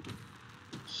them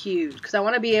huge because I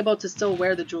want to be able to still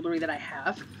wear the jewelry that I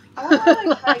have. I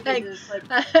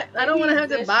don't want to have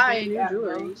to buy new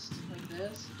jewelry. Like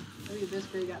this, maybe this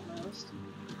big at most.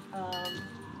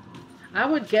 I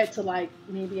would get to like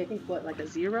maybe I think what like a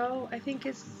 0. I think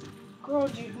is. Girl,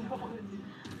 do you know?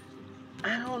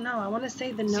 I don't know. I want to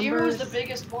say the number. 0 is the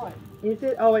biggest one. Is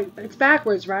it? Oh, it's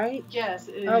backwards, right? Yes,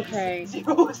 it is. Okay.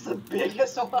 0 is the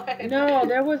biggest one. No,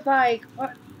 there was like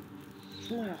what?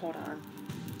 Oh, hold on.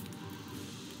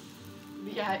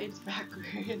 Yeah, it's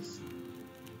backwards.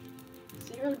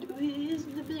 0 is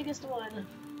the biggest one.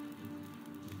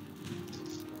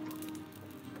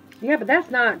 Yeah, but that's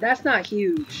not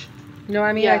huge. You know what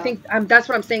I mean? Yeah. I think that's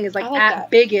what I'm saying is like at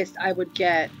biggest I would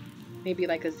get maybe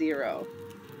like a 0.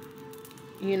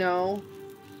 You know?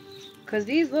 Because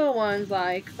these little ones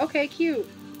like, okay, cute.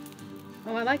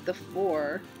 Oh, I like the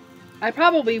 4. I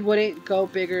probably wouldn't go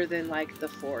bigger than like the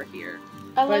 4 here.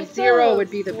 But 0 would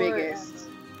be the biggest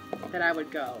that I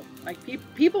would go. Like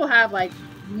people have like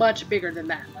much bigger than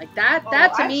that. Like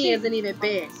that to me isn't even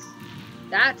big.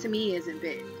 That to me isn't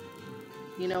big.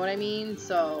 You know what I mean?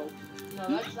 So. No,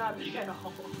 that's not big at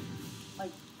all.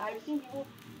 Like I've seen people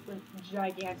with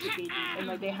gigantic babies, and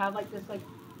like they have like this like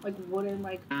wooden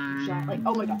like giant, like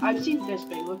oh my god, I've seen this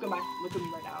big. Look at me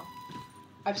right now.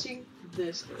 I've seen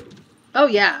this big. Oh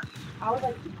yeah. I was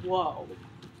like, whoa.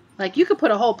 Like you could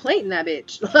put a whole plate in that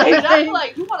bitch. Exactly.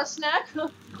 Like you want a snack, girl?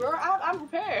 I'm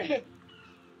prepared.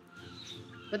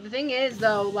 But the thing is,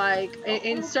 though, like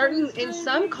in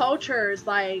some cultures,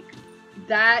 like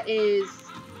that is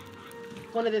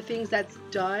one of the things that's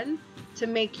done to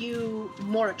make you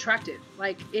more attractive.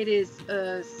 Like it is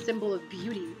a symbol of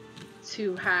beauty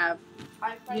to have,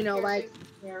 you know, like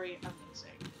very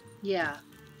amazing. Yeah,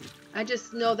 I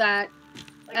just know that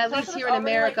at least here in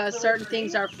America, like, certain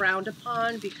things are frowned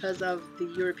upon because of the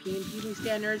European beauty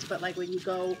standards. But like when you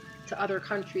go to other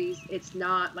countries, it's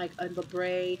not like a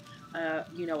labrae,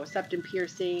 you know, a septum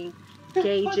piercing,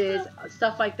 gauges,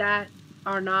 stuff like that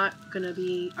are not gonna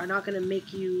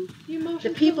make you.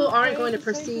 The people aren't going to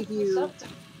perceive you.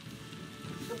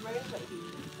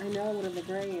 I know what a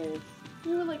labrae is.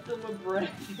 You were like the labrae.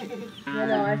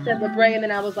 No, I said labrae and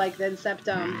then I was like, then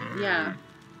septum. Yeah.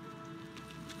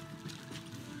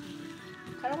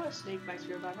 I kind of want a snake bite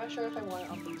here, but I'm not sure if I want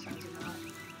it on both sides or not.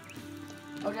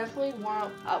 I definitely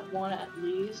want one at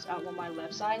least on my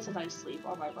left side since I sleep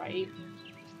on my right.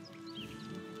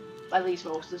 At least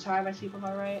most of the time I sleep on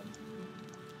my right.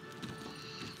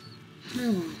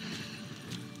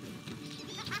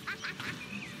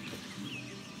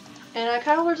 And I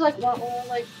kind of just like want one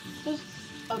like just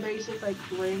a basic like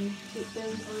ring thing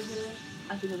over here.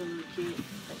 I think it's really cute.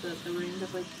 Like the ring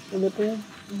that's like the nipple,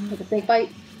 like a snake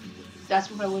bite. That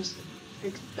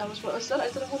was what I said. I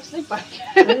said I want a snake bite.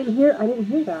 I didn't hear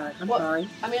that. I'm sorry.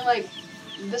 I mean, like,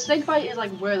 the snake bite is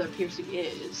like where the piercing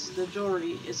is. The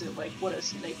jewelry isn't like what a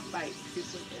snake bite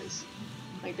piercing is.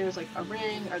 Like, there's like a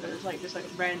ring, or there's like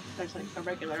a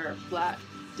regular flat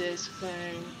disc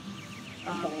thing.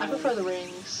 I prefer the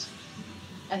rings.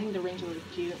 I think the rings are really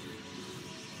cute.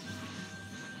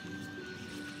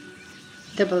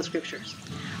 Temple of Scriptures.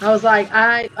 I was like,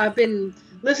 I've been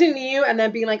listening to you and then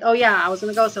being like, oh yeah, I was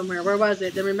gonna go somewhere. Where was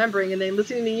it? Then remembering and then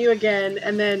listening to you again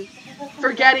and then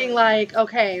forgetting, like,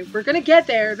 okay, we're gonna get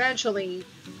there eventually.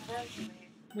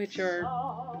 With your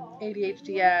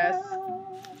ADHD ass.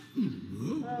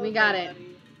 We got it.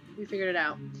 We figured it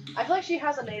out. I feel like she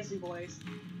has a nasally voice.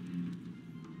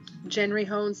 Jenry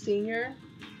Hone Sr.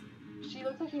 She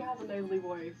looks like she has a nasally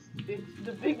voice. It's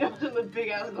the big nose and the big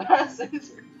ass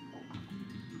glasses.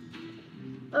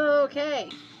 Okay.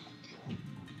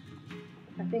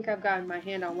 I think I've gotten my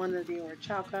hand on one of the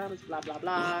chow crumbs, blah, blah,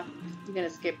 blah. I'm gonna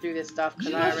skip through this stuff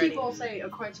because I already... people say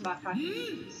according to my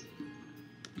packages.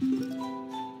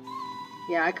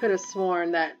 Yeah, I could have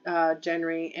sworn that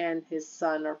Jenry and his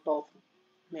son are both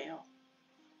male.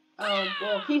 Oh,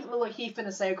 well, he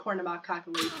finna say according to my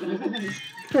calculations.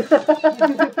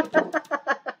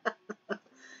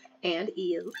 And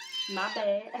is. My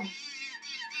bad.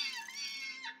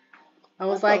 I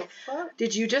was like,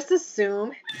 did you just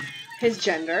assume his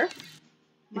gender?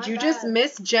 Did you just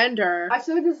misgender? I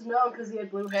should have just known because he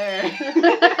had blue hair.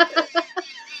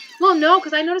 Well, no,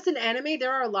 because I noticed in anime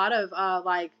there are a lot of,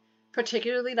 like,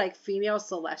 particularly, like, female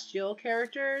celestial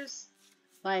characters.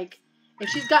 Like, if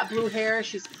she's got blue hair,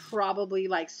 she's probably,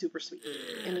 like, super sweet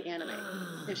in the anime.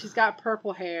 If she's got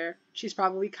purple hair, she's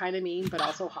probably kind of mean, but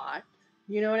also hot.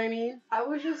 You know what I mean? I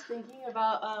was just thinking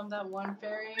about that one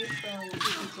fairy from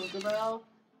Tinkerbell,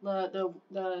 the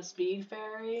speed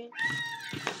fairy.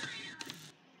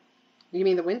 You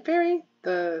mean the wind fairy?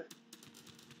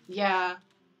 Yeah.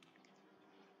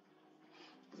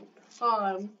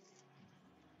 Because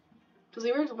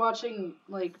we were watching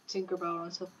like Tinkerbell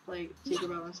and stuff like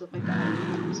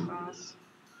that in this class.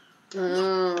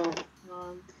 Oh.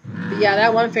 But yeah,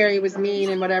 that one fairy was mean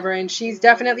and whatever, and she's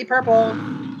definitely purple.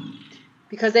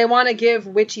 Because they want to give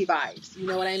witchy vibes, you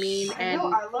know what I mean? I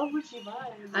know, I love witchy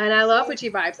vibes. And I love witchy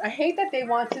vibes. I hate that they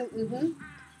want to,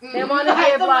 They want to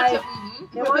give like,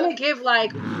 they want to give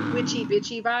like witchy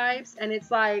bitchy vibes, and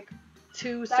it's like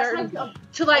to certain,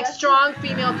 to like strong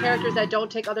female characters that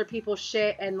don't take other people's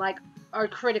shit and like are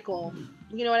critical.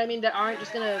 You know what I mean? That aren't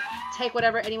just gonna take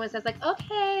whatever anyone says. Like,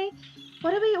 okay,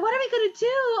 what are we gonna do?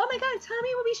 Oh my god, tell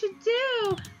me what we should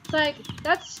do. It's like,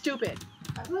 that's stupid.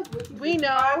 I feel like we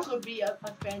know would be a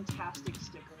fantastic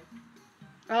sticker.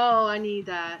 Oh, I need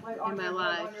that like in my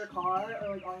life. Like on your car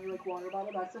or like on your like water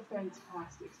bottle. That's a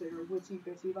fantastic sticker. Witchy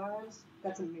bitchy vibes.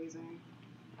 That's amazing.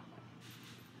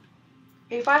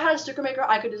 If I had a sticker maker,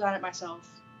 I could design it myself.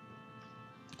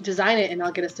 Design it and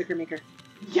I'll get a sticker maker.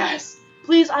 Yes!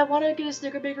 Please, I want to get a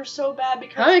sticker maker so bad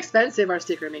because... How expensive are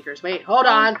sticker makers? Wait, hold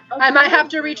on. I might have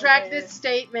to retract this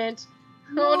statement.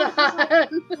 Hold on.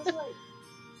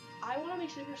 I want to make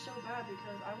stickers so bad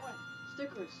because I want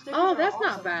stickers. Oh, that's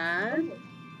not bad.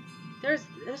 There's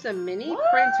a mini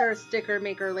printer sticker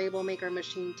maker, label maker,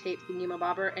 machine tape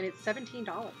thingy-mabobber, and it's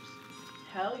 $17.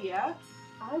 Hell yeah.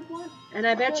 I want... And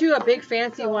I bet you a big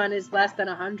fancy one is less than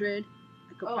 $100. I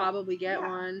could probably get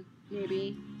one,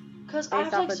 maybe. Because I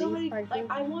have like so many, like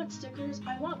I want stickers,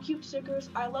 I want cute stickers,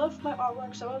 I love my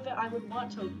artwork, some of it I would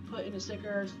want to put into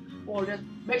stickers, or just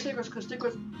make stickers because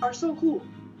stickers are so cool.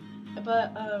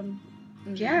 But,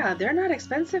 yeah, they're not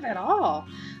expensive at all.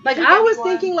 Like, I was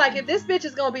thinking, like, if this bitch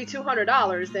is gonna be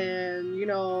 $200, then, you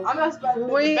know, I'm not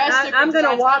spending I'm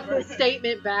gonna walk this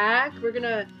statement back. We're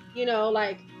gonna, you know,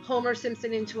 like, Homer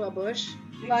Simpson into a bush.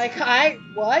 Like,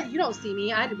 what? You don't see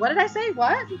me. What did I say?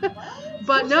 What?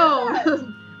 But no.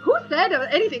 Who said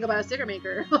anything about a sticker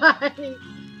maker? Like,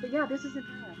 but yeah, this isn't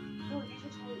bad. Oh,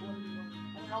 you should totally order me one.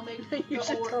 And I'll make You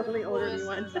should totally order me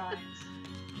one.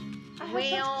 I have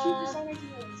such cute design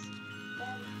ideas.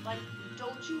 And, like,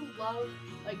 don't you love,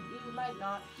 like, you might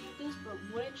not keep this, but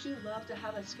wouldn't you love to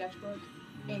have a sketchbook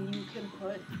and you can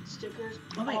put stickers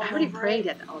Oh wait, I already prayed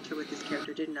at the altar with this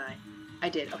character, didn't I? I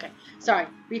did, okay. Sorry,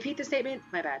 repeat the statement,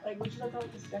 my bad. Like, would you like a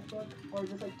sketchbook, or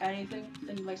just, like, anything,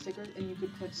 and you like stickers, and you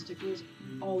could put stickers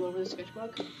all over the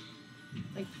sketchbook?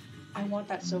 Like, I want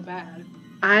that so bad.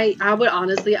 I would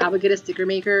honestly, I would get a sticker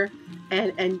maker,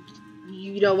 and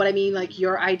you know what I mean, like,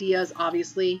 your ideas,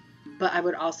 obviously, but I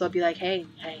would also be like, hey,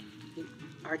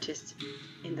 artist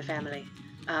in the family,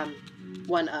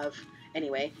 one of,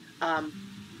 anyway,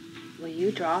 will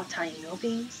you draw tiny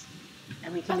things?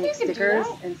 And we can make stickers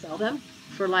and sell them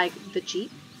for, like, the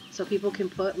cheap. So people can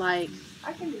put, like...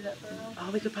 I can do that for them. Oh,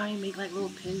 we could probably make, like, little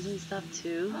pins and stuff,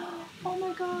 too. Oh,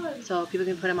 my God. So people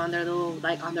can put them on their little,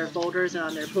 like, on their folders and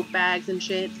on their book bags and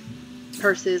shit.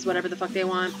 Purses, whatever the fuck they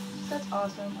want. That's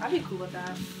awesome. I'd be cool with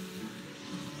that.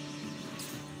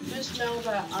 Just know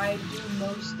that I do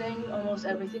most things, almost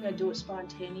everything, I do it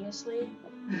spontaneously.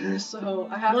 So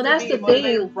I have to be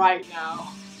motivated right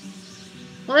now.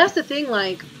 Well, that's the thing,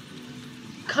 like...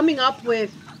 coming up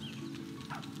with,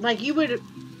 like, you would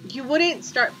you wouldn't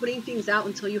start putting things out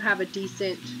until you have a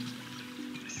decent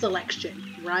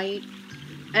selection, right?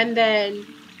 And then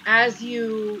as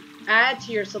you add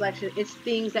to your selection, it's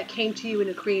things that came to you in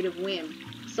a creative whim.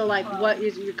 So like what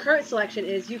is your current selection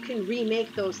is you can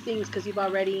remake those things because you've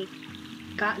already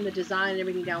gotten the design and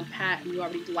everything down pat and you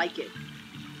already like it.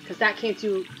 Because that came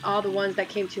to all the ones that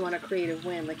came to you on a creative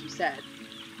whim, like you said.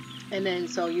 And then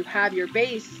so you have your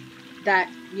base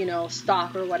that, you know,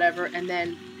 stock or whatever, and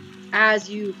then as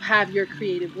you have your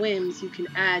creative whims, you can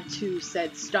add to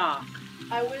said stock.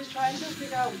 I was trying to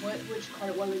figure out which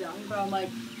card it was talking about. I'm like,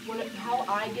 how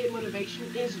I get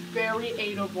motivation is very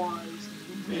Eight of Wands.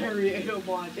 Very Eight of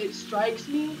Wands. It strikes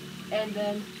me, and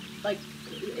then, like,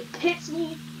 it hits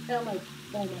me, and I'm like,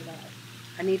 oh my god.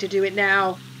 I need to do it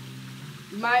now.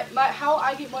 How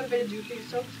I get motivated to do things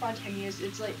so spontaneous,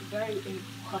 it's like very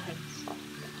intense.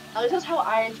 At least that's how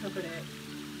I interpret it.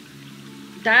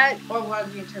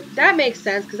 That makes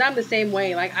sense because I'm the same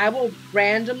way. Like I will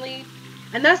randomly,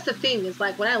 and that's the thing is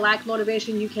like when I lack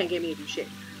motivation, you can't get me to do shit.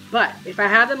 But if I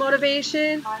have the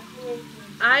motivation,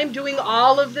 I'm doing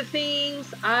all of the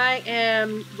things. I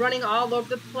am running all over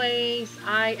the place.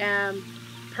 I am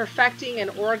perfecting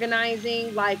and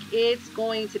organizing. Like it's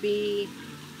going to be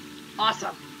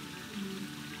awesome.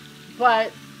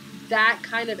 But that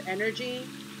kind of energy,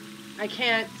 I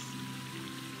can't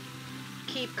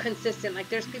keep consistent. Like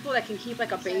there's people that can keep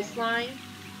like a baseline,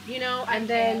 you know, and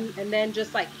then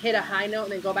just like hit a high note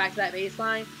and then go back to that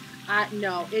baseline.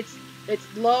 No, it's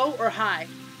low or high.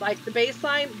 Like the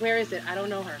baseline, where is it? I don't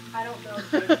know her. I don't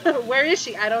know. Where is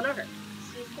she? I don't know her.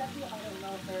 She's definitely, I don't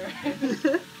know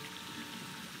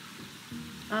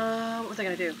her. What was I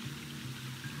gonna do?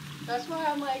 That's why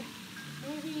I'm like,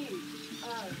 maybe.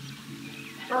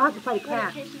 I'll have to fight a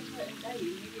cat.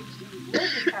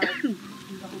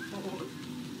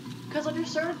 Because like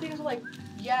there's certain things like,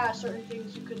 yeah, certain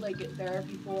things you could like get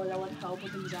therapy for that would help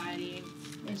with anxiety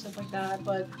and stuff like that.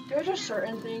 But there's just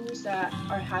certain things that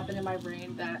are happening in my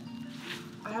brain that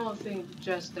I don't think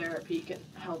just therapy can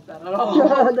help that at all.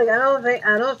 Like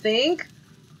I don't think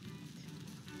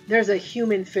there's a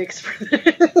human fix for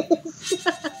this.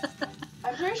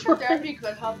 I'm pretty sure therapy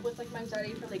could help with like my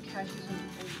anxiety for like cashiers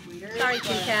and waiters. Sorry,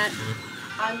 Kit Kat.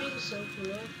 I'm being so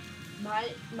cruel.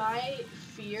 My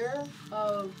fear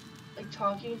of like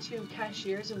talking to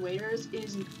cashiers and waiters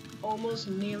is almost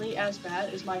nearly as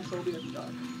bad as my phobia of the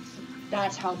dark.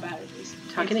 That's how bad it is.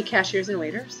 Talking to cashiers and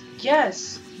waiters?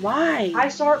 Yes. Why? I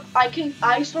start crying.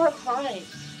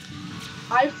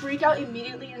 I freak out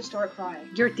immediately and start crying.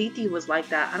 Your titi was like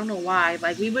that. I don't know why.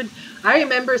 Like I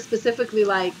remember specifically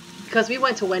like, because we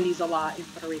went to Wendy's a lot in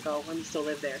Puerto Rico when we still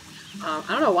lived there. I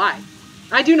don't know why.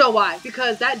 I do know why,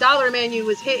 because that dollar menu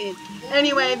was hitting.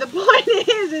 Anyway, the point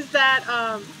is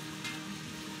that,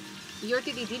 your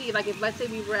titi, like if let's say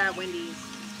we were at Wendy's,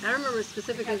 I remember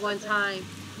specifically one time,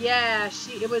 yeah,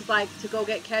 it was like to go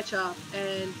get ketchup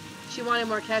and she wanted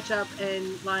more ketchup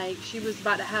and like she was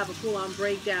about to have a full-on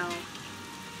breakdown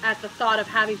at the thought of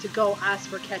having to go ask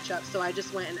for ketchup. So I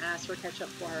just went and asked for ketchup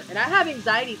for her. And I have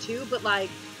anxiety too, but like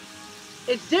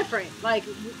it's different. Like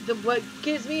what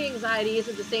gives me anxiety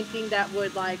isn't the same thing that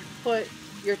would like put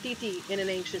your titi in an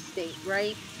anxious state,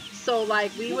 right? So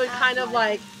like we would kind of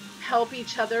like help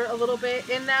each other a little bit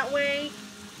in that way.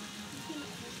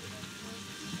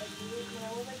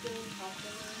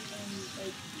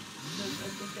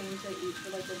 Things I eat for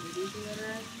like the movie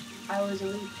theater, I was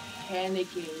really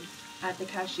panicking at the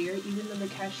cashier, even though the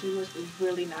cashier was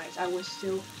really nice. I was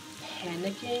still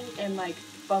panicking and like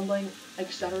fumbling,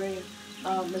 like stuttering.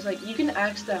 It's like you can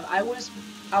ask them. I was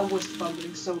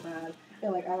fumbling so bad,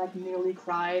 and like I like nearly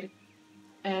cried.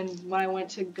 And when I went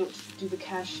to go do the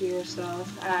cashier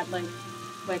stuff at like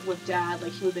with Dad,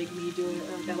 like he would make me do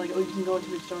it, or like, oh, you can go into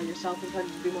the store yourself and try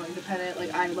to be more independent.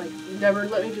 Like I like never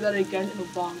let me do that again in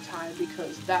a long time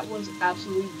because that was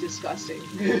absolutely disgusting.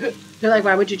 You're like,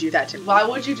 why would you do that to me? Why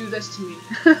would you do this to me?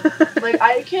 Like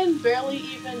I can barely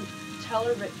even tell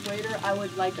a waiter I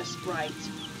would like a Sprite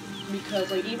because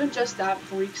like even just that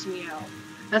freaks me out.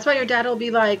 That's why your dad will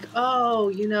be like, oh,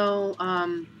 you know,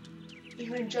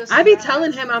 even just I be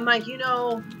telling him, I'm like, you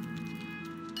know,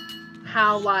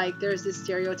 how like there's this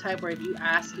stereotype where if you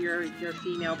ask your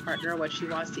female partner what she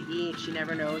wants to eat, she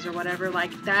never knows or whatever,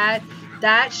 like that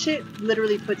shit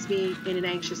literally puts me in an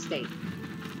anxious state.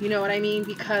 You know what I mean?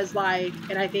 Because like,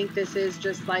 and I think this is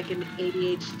just like an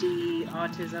ADHD,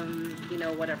 autism, you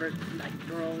know, whatever, like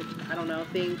neural, I don't know,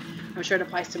 thing. I'm sure it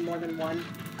applies to more than one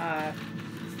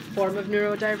form of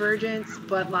neurodivergence,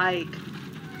 but like,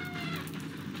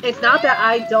 it's not that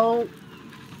I don't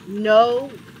know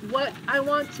what I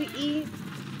want to eat,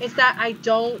 it's that I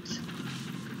don't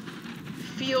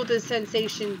feel the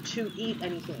sensation to eat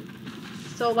anything.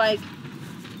 So like,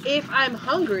 if I'm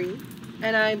hungry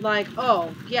and I'm like,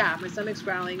 oh yeah, my stomach's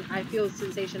growling, I feel the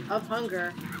sensation of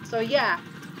hunger. So yeah,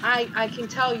 I can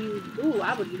tell you, ooh,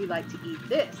 I would really like to eat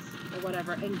this or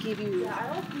whatever, and give you Yeah,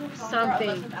 I don't feel hunger something.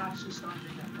 unless I'm actually starving.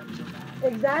 That hurts so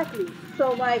bad. Exactly.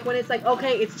 So like when it's like,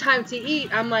 okay, it's time to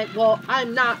eat, I'm like, well,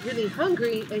 I'm not really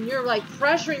hungry, and you're like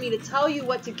pressuring me to tell you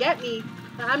what to get me,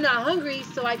 but I'm not hungry,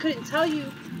 so I couldn't tell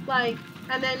you. Like,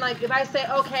 and then like if I say,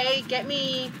 okay, get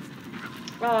me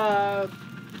fucking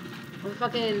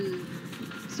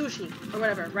sushi or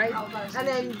whatever, right? And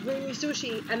then bring me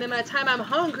sushi, and then by the time I'm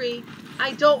hungry,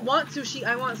 I don't want sushi,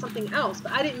 I want something else.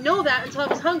 But I didn't know that until I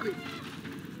was hungry.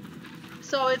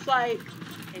 So it's like,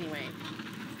 anyway.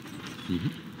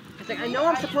 It's like, I know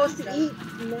I'm supposed to eat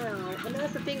now, and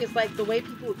that's the thing, is like the way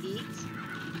people eat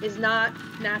is not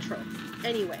natural.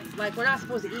 Anyway, like we're not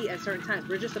supposed to eat at certain times.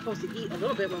 We're just supposed to eat a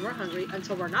little bit when we're hungry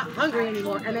until we're not hungry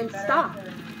anymore, and then stop.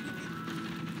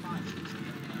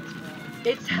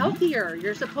 It's healthier.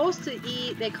 You're supposed to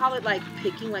eat, they call it like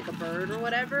picking like a bird or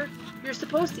whatever. You're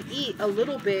supposed to eat a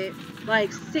little bit,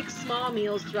 like 6 small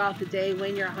meals throughout the day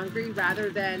when you're hungry, rather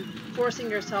than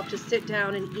forcing yourself to sit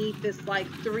down and eat this like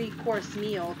 3-course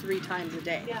meal 3 times a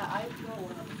day. Yeah, I know.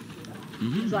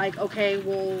 It's like, okay,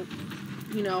 well,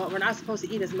 you know, we're not supposed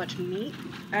to eat as much meat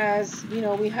as, you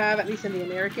know, we have, at least in the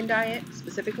American diet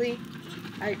specifically.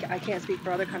 I can't speak for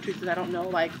other countries because I don't know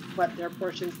like what their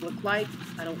portions look like.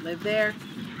 I don't live there,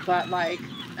 but like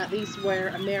at least where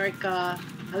America,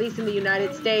 at least in the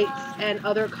United States and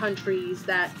other countries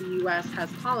that the U.S. has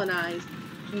colonized,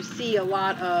 you see a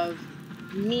lot of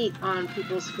meat on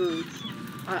people's foods,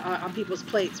 on people's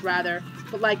plates rather.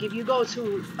 But like if you go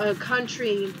to a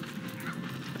country,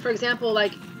 for example,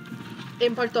 like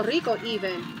in Puerto Rico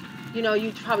even, you know,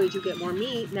 you probably do get more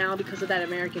meat now because of that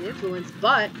American influence,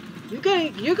 but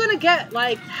you're gonna get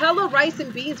like hella rice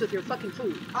and beans with your fucking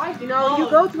food. You know, you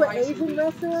go to an Asian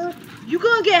restaurant, you're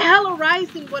gonna get hella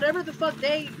rice and whatever the fuck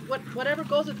whatever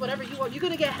goes with whatever you want. You're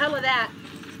gonna get hella that,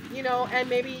 you know, and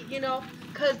maybe, you know,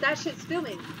 cause that shit's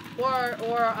filling. Or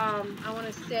I want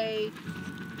to say,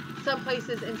 some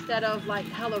places instead of like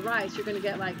hella rice, you're gonna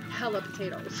get like hella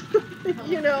potatoes.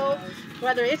 You know,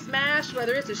 whether it's mashed,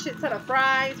 whether it's a shit ton of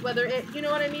fries, whether it, you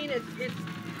know what I mean? It's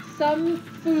some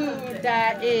food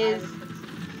that is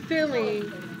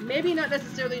filling, maybe not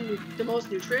necessarily the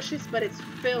most nutritious, but it's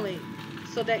filling,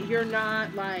 so that you're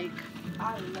not like.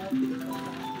 I love it,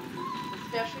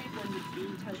 especially when the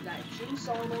beans has that juice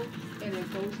on it, and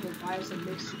it goes in the rice and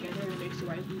mixed together, and it makes the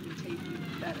rice even taste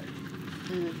even better.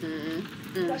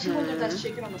 Especially when there's that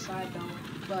chicken on the side though,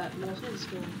 but mostly the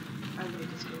skin. I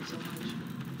love the skin so much.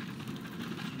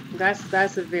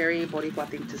 That's a very Boricua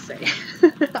thing to say.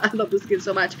 I love the skin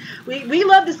so much. We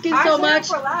love the skin so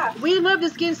much. We love the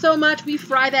skin so much. We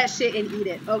fry that shit and eat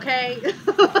it. Okay.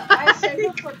 I saved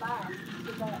it for last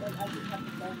because I didn't have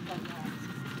the best part last.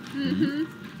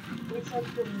 It's like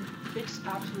it's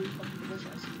absolutely fucking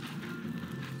delicious.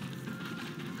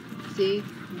 See,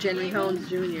 Jenny Holmes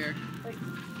Jr. Like,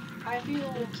 I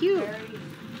feel cute. Very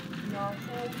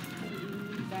nauseous when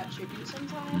eating that chicken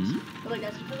sometimes, but like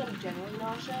that's because I'm generally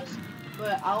nauseous.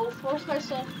 But I'll force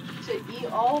myself to eat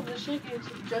all of the chicken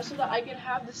just so that I can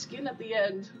have the skin at the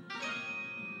end.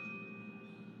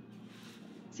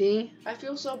 See? I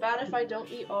feel so bad if I don't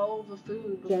eat all of the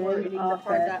food before eating the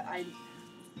part that I.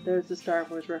 There's the Star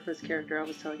Wars reference character I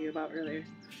was telling you about earlier.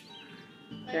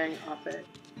 Dang, Offit.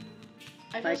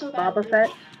 I feel like so bad. Boba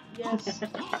Fett? Yes. It's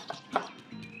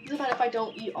bad if I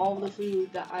don't eat all the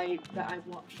food that I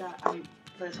want,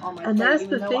 that's on my plate. And that's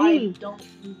even the though thing.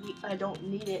 I don't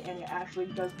need it, and it actually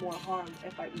does more harm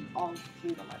if I eat all the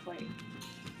food on my plate.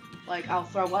 Like, I'll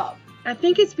throw up. I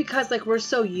think it's because like we're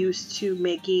so used to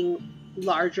making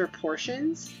larger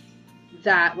portions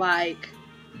that like,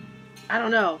 I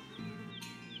don't know.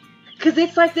 Because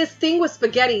it's like this thing with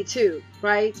spaghetti too,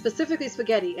 right? Specifically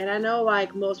spaghetti. And I know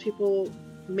like most people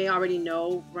may already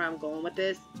know where I'm going with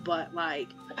this, but like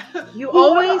you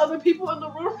always. Are the other people in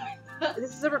the room?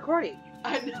 This is a recording.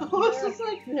 I know. It's just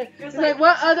like, it's like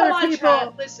what other people?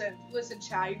 Chat. Listen,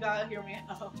 chat. You gotta hear me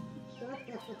out.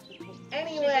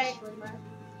 Anyway,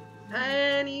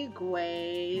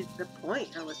 the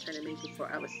point I was trying to make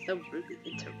before I was so rudely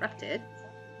interrupted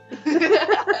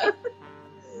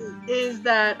is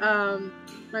that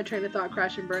my train of thought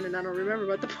crashed and burned, and I don't remember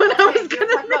what the point I was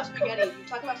gonna. Talk about spaghetti. You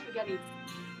talk about spaghetti.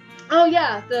 Oh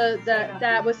yeah,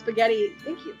 that was spaghetti.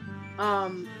 Thank you.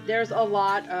 There's a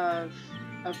lot of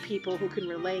people who can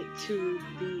relate to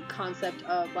the concept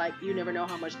of like you never know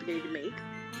how much spaghetti to make,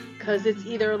 because it's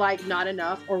either like not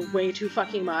enough or way too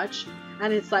fucking much.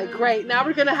 And it's like, great, now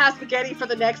we're gonna have spaghetti for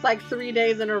the next like 3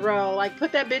 days in a row. Like,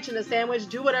 put that bitch in a sandwich,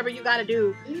 do whatever you gotta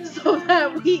do so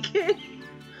that we can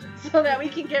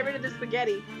get rid of the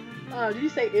spaghetti. Oh, did you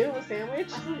say ew, a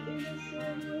sandwich? I said in a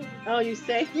sandwich. Oh, you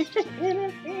say in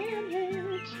a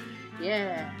sandwich.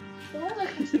 Yeah. Sometimes I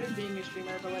consider being a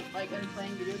streamer, but like I'm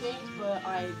playing video games, but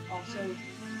I also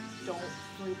don't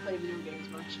really play video games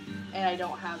much, and I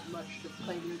don't have much to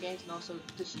play video games and also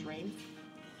to stream.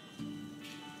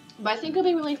 But I think it'll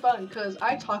be really fun because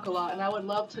I talk a lot, and I would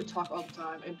love to talk all the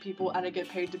time, and I get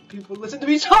paid to people listen to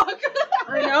me talk.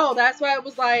 I know, that's why it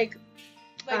was like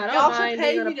I don't y'all should mind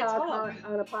pay being me to talk.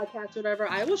 on a podcast or whatever.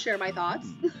 I will share my thoughts.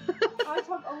 I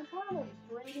talk all the time, like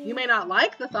reading. You may not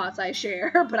like the thoughts I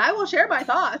share, but I will share my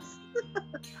thoughts.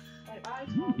 Like, I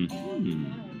talk all the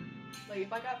time. Like,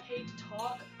 if I got paid to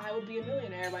talk, I would be a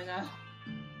millionaire by now.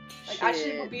 Like, Shit.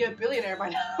 actually, would be a billionaire by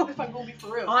now if I'm gonna be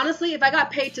for real. Honestly, if I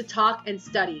got paid to talk and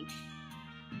study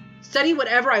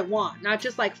whatever I want, not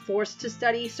just like forced to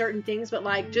study certain things, but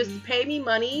like just pay me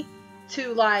money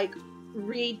to like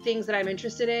read things that I'm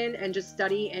interested in and just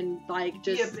study and like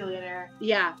just be a billionaire.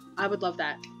 Yeah, I would love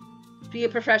that. Be a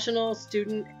professional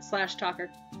student / talker.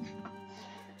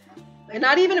 And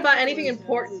not even about anything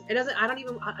important. I don't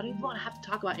even want to have to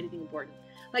talk about anything important.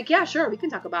 Like, yeah, sure, we can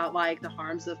talk about like the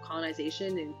harms of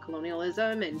colonization and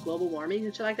colonialism and global warming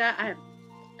and shit like that.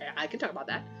 I can talk about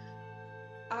that.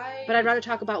 But I'd rather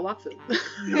talk about Wakfu.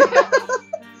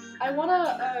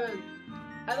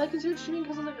 I like consider streaming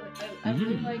because I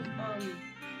really like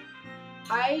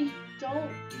I don't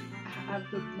have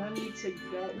the money to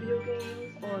get video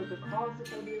games or the cost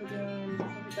to play video games and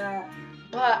stuff like that.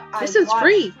 But this is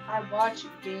free. I watch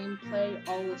gameplay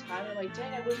all the time. I'm like,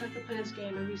 dang, I wish I could play this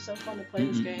game. It'd be so fun to play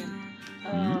this game.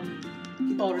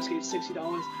 Baldur's Gate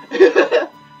 $60.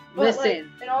 Listen, like,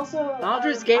 and also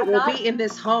Baldur's Gate will be in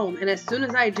this home, and as soon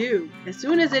as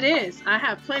it is, I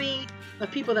have plenty of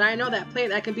people that I know that play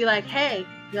that can be like, hey,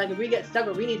 like if we get stuck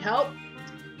or we need help,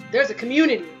 there's a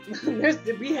community.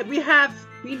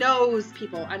 We knows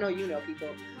people. I know you know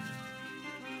people.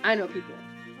 I know people.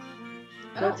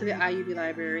 Go to the IUB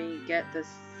library, get the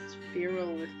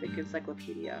Spherolithic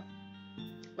Encyclopedia.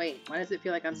 Wait, why does it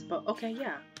feel like I'm supposed? Okay,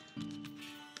 yeah.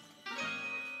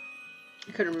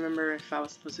 I couldn't remember if I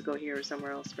was supposed to go here or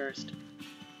somewhere else first.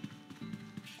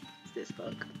 It's this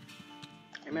book.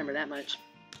 I remember that much.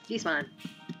 He's fine.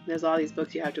 There's all these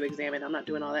books you have to examine. I'm not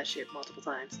doing all that shit multiple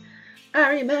times.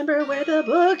 I remember where the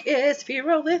book is.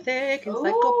 Spherolithic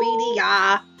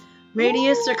Encyclopedia.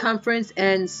 Radius, circumference,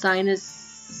 and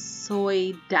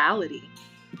sinusoidality.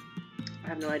 I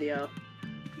have no idea.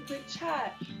 But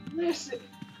chat, listen,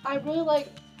 I really like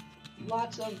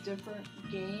lots of different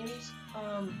games.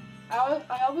 I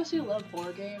obviously love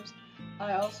horror games.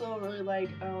 I also really like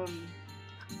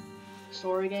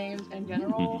story games in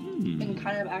general and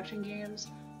kind of action games.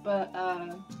 But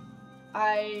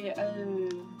I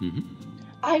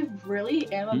really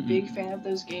am a big fan of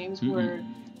those games where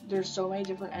there's so many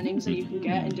different endings that you can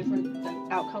get and different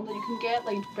outcomes that you can get,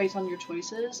 like based on your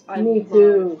choices. Me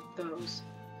too. Those.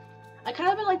 I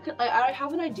kind of like I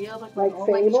have an idea of like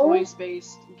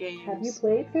choice-based games. Have you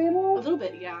played Fable? A little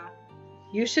bit, yeah.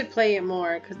 You should play it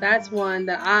more, because that's one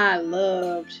that I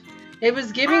loved. It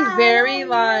was giving very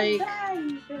like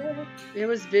it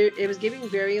was giving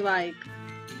very like,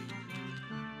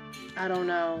 I don't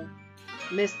know,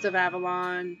 Mists of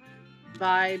Avalon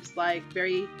vibes, like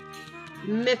very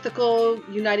mythical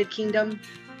United Kingdom,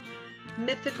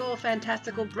 mythical,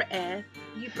 fantastical British.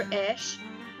 Is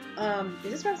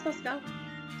this where I'm supposed to go?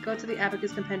 Go to the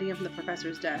Abacus Compendium from the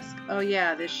professor's desk. Oh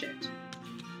yeah, this shit.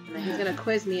 And then he's gonna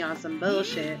quiz me on some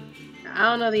bullshit I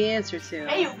don't know the answer to.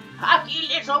 Hey, you cocky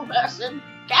little person!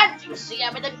 Can't you see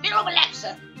I'm in the middle of a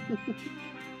lecture?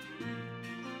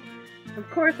 Of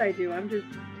course I do. I'm just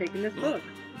taking this book.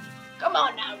 Come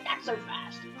on now, not so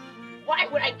fast. Why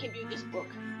would I give you this book?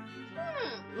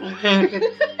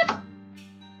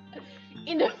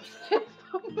 In a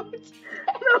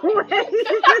No way!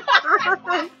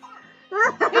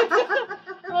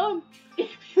 If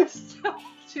you stop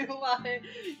to lie,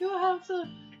 you'll have to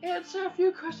answer a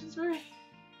few questions for me.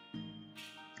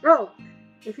 Oh,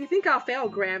 if you think I'll fail,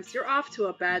 Gramps, you're off to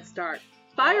a bad start.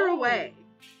 Fire away.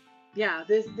 Yeah,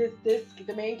 this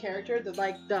the main character, the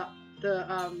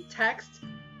text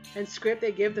and script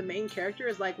they give the main character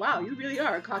is like, wow, you really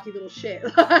are a cocky little shit.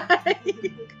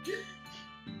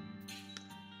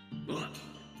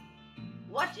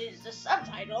 What is the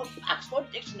subtitle? Oxford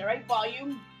Dictionary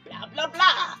Volume blah blah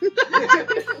blah.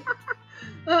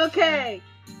 Okay.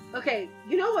 Okay,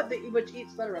 you know what which each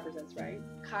letter represents, right?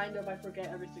 Kind of. I forget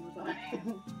every single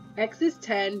time. X is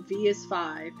 10, V is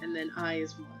 5, and then I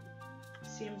is 1.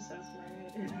 Seems so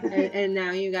right. And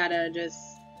now you gotta just...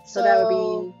 So that would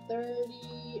be...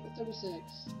 30, 36.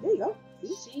 There you go.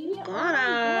 See?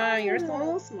 Bonta, you're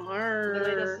so smart. The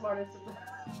latest, smartest,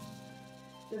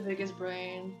 the biggest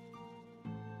brain.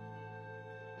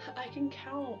 I can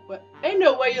count, but ain't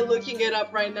no way you're looking it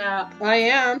up right now. I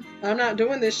am. I'm not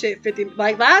doing this shit 50...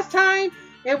 Like last time,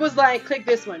 it was like, click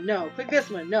this one, no. Click this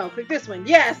one, no. Click this one,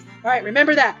 yes. All right,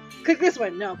 remember that. Click this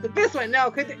one, no. Click this one,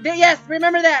 no. Yes,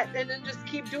 remember that. And then just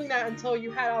keep doing that until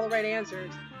you had all the right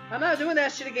answers. I'm not doing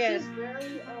that shit again. This is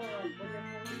very,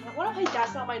 I want to play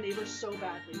That's Not My Neighbor so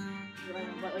badly.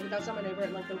 But like That's Not My Neighbor,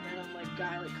 like the random like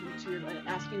guy like comes to you like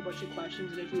asking you a bunch of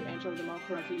questions, and if you answer them all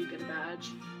correctly, you get a badge.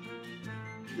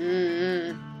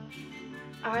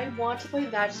 I want to play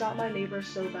That's Not My Neighbor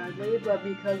so badly, but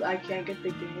because I can't get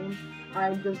the game,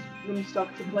 I'm just been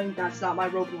stuck to playing That's Not My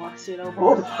Roblox, you know,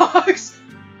 Roblox.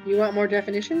 You want more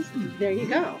definitions? There you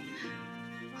go.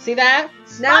 See that?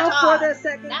 Now for the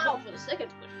second. Now for the second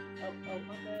question. Oh,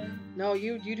 okay. No,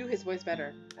 you do his voice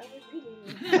better. I was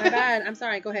reading. My bad. I'm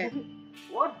sorry. Go ahead.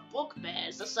 What book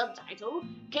bears the subtitle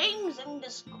Kings in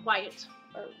Disquiet?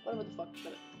 Or whatever the fuck.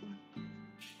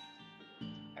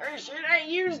 Or should I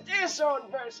use this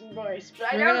old person voice?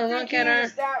 But I We're don't gonna think look at her.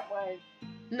 it's that way.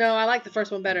 No, I like the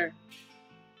first one better.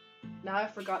 Now I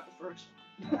forgot the first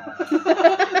one.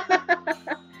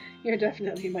 You're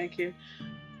definitely Mike here.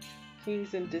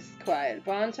 Kings in Disquiet.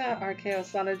 Bonta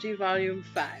Archaeology Volume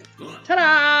 5.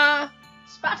 Ta-da!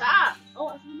 Sparta! Oh,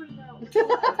 I remember now.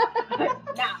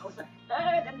 Now, the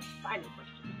third and final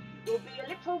question will be a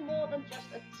little more than just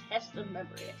a test of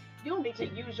memory. You'll need to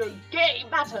use your gay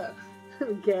matter.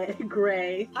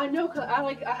 Gray. I know, cause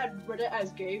I had read it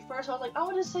as gay first. I was like, I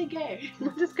want to say gay.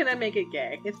 I'm just gonna make it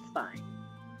gay. It's fine.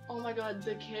 Oh my god,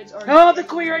 the kids are. Oh, gay. the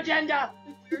queer agenda!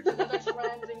 The queer agenda that's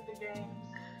ranting the games.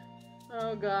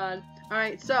 Oh god.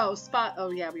 Alright, so spot.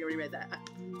 Oh yeah, we already read that.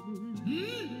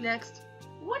 Next.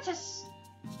 What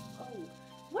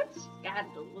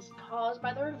scandal was caused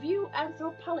by the review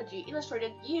Anthropology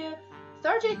Illustrated year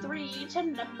 33 to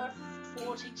number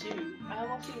 42? I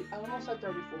almost said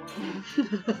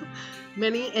 34.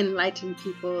 Many enlightened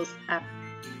peoples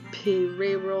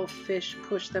Pirero fish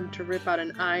pushed them to rip out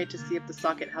an eye to see if the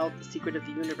socket held the secret of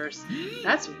the universe.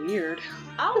 That's weird.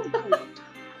 Oh, good.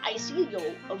 I see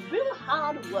you're a real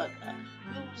hard worker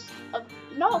who's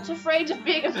not afraid of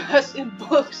being immersed in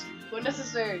books when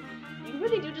necessary. You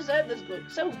really do deserve this book,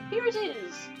 so here it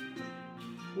is.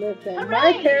 Listen, Hooray!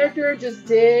 my character just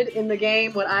did in the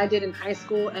game what I did in high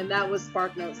school, and that was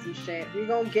spark notes and shit. We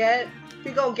gonna get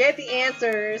the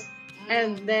answers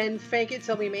and then fake it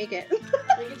till we make it.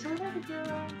 Make it till we make it,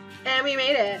 girl. And we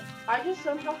made it. I just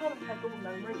somehow have impeccable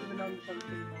memory, even though I'm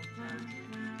something else.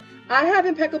 I have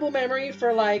impeccable memory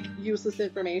for like useless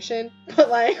information, but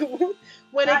like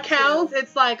when That it counts, too.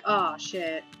 it's like, oh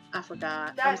shit, I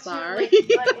forgot. I'm That's sorry. like in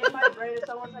my brain, if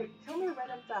someone's like, tell me a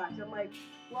random fact. I'm like,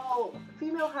 well,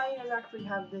 female hyenas actually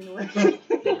have dingling. That's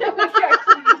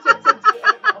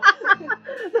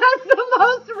the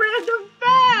most random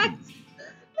fact.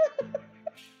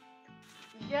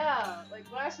 Yeah, like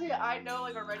when I say I know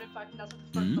like a random fact and that's what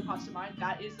the first that pops to mind,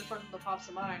 that is the first that pops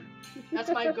to mind. That's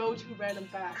my go-to random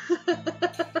fact.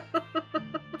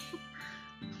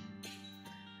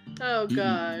 Oh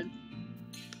god.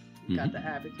 Got the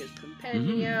Abacus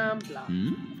Compendium, blah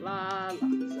blah blah, lots of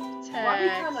Well,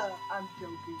 text. I'm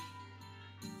joking.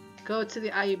 Go to the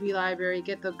IUB library,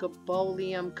 get the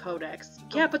Gabolium Codex.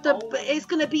 Yeah, but it's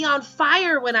gonna be on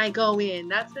fire when I go in.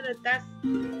 That's Chat,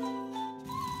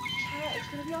 it's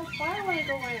gonna be on fire when I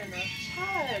go in.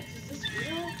 Chat, is this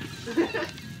real?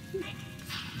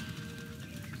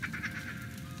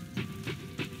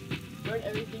 Learn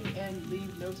everything and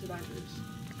leave no survivors.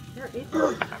 there is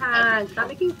time. Stop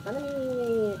making fun of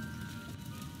me.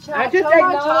 Chat, I'm just tell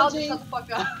my child to acknowledging- shut the fuck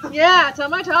up. Yeah, tell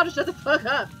my child to shut the fuck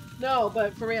up. No,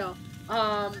 but for real.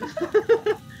 I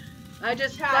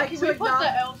just Chat, like can to we put the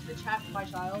acknowledge. L to the chat for my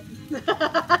child?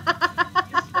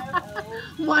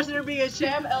 Watch there be a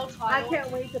Spam L I tile. can't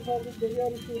wait to post this video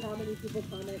to see how many people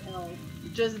comment L.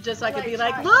 Just so I can Like, be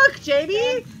like, chat. look,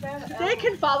 JB, Spam they L.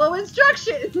 can follow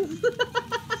instructions.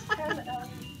 Spam L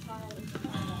tile.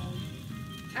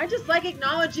 I just like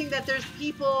acknowledging that there's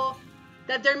people,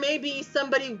 that there may be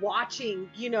somebody watching,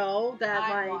 you know, that I'm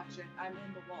like. watching. I'm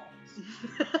in the walls.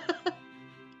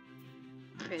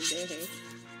 Pendeje.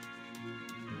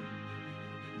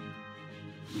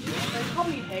 They call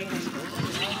me Hay in school. I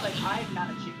was like, I'm not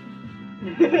a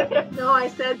chicken. No, I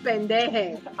said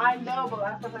pendeje. I know, but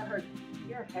last time I heard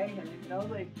you're hey, and I was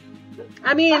like,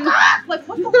 I mean, like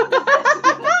what the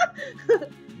fuck is this?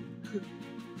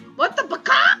 what the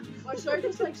baka? Or should I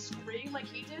just like scream like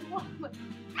he did one? Like,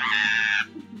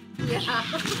 Yeah.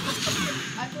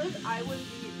 I feel like I would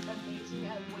be amazing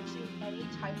at voicing any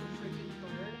type of freaking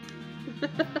bird.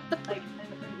 Like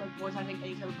voice acting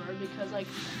any type of bird, because like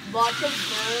lots of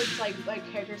birds,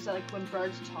 like characters that like when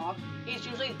birds talk, it's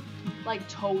usually like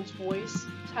Toad's voice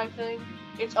type thing.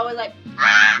 It's always like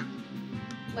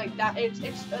like that. It's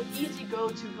an easy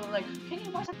go-to for like, can you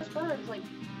voice act this bird? It's like,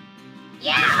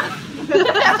 yeah.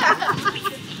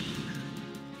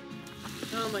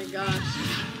 Oh my gosh.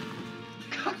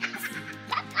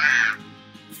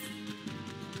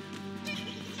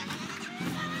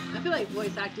 I feel like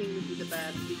voice acting would be the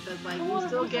best because like you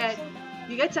still get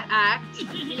to act,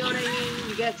 you know what I mean?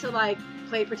 You get to like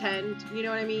play pretend, you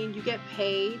know what I mean? You get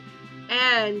paid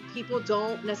and people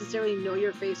don't necessarily know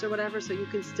your face or whatever, so you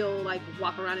can still like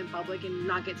walk around in public and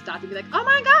not get stopped and be like, oh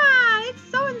my god, it's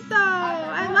so and so,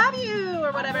 I love you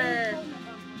or whatever.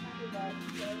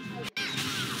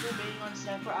 Being on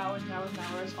set for hours and hours and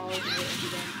hours all day, every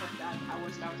day, like that,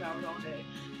 hours all day.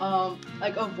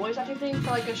 Like a voice acting thing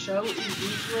for like a show is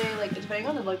usually like, depending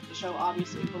on the show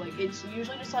obviously, but like it's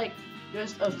usually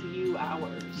just a few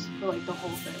hours for like the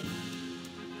whole thing.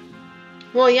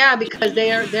 Well, yeah, because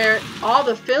they're all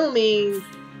the filming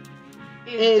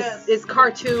is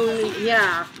cartoon.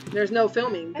 Yeah, there's no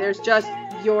filming. There's just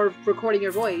you're recording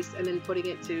your voice and then putting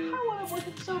it to. I want to work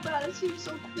it so bad. It seems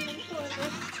so cool.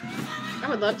 I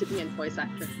would love to be a voice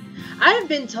actor. I have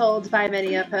been told by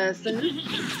many a person,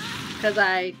 because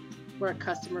I work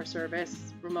customer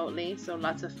service remotely, so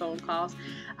lots of phone calls.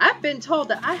 I've been told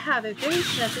that I have a very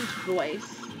pleasant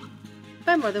voice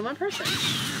by more than one person.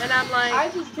 And I'm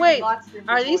like, wait,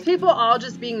 are these people all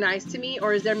just being nice to me,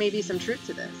 or is there maybe some truth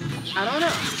to this? I don't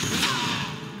know.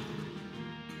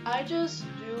 I just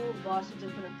do lots of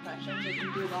different impressions. I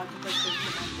can do lots of different things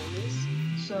with my voice,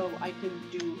 so I can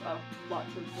do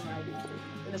lots of variety.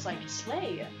 And it's like,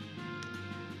 slay.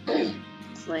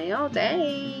 Slay all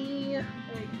day.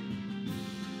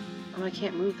 Oh, I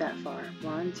can't move that far.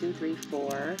 1, 2, 3,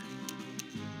 4,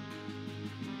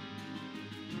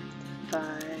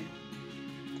 5.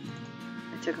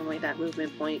 I took away that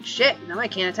movement point. Shit! Now I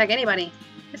can't attack anybody.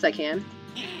 Yes, I can.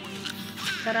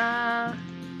 Ta-da!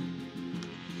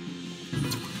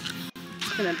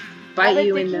 I'm gonna bite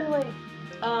you in the. Like,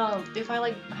 if I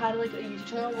like had like a YouTube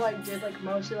channel where I did like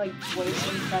mostly like voice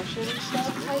impression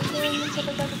stuff type thing and stuff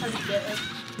like that, if I could get like,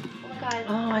 oh my god.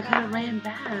 Oh, I kind of ran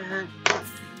back.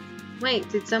 Wait,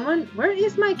 did someone? Where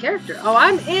is my character? Oh,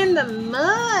 I'm in the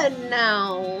mud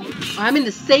now. Oh, I'm in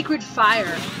the sacred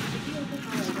fire.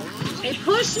 They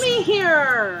pushed me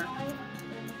here.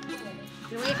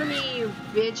 Get away from me, you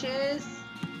bitches.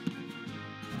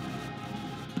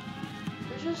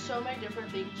 There's just so many different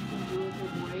things you can do with your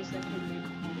voice that can make a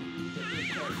whole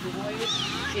different character voice.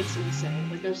 It's insane.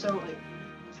 Like there's so like.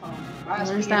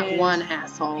 Where's that one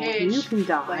asshole? Pitch, You can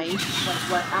die. Like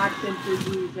what accent you're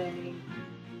using.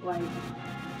 Like.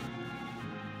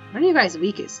 What are you guys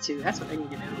weakest to? That's what I need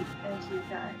to know.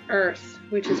 Earth,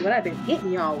 which is what I've been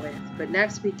hitting y'all with. But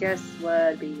next weakest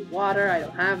would be water. I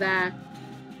don't have that.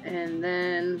 And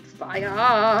then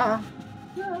fire.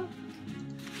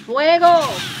 Fuego.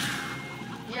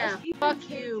 Yeah, fuck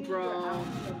you, bro.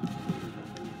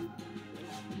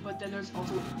 But then there's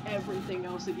also everything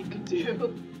else that you can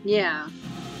do. Yeah.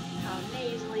 How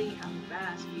nasally, how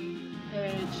raspy,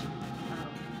 pitch,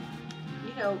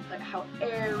 you know, like how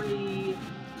airy,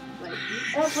 like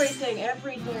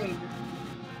everything.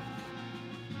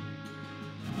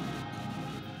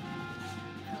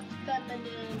 How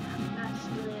feminine, how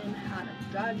masculine, how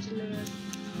androgynous.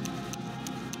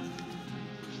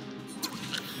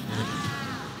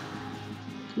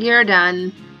 You're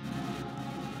done.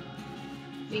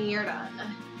 You're done.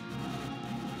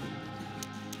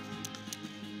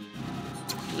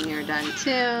 You're done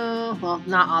too. Well,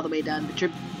 not all the way done, but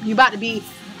you about to be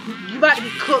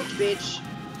cooked, bitch.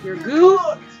 Your goose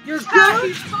is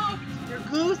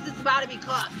about to be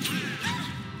cooked.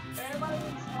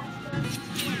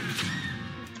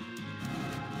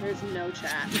 There's no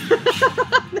chat.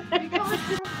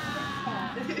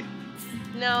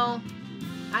 No,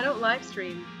 I don't live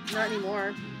stream. Not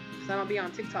anymore. Because I don't be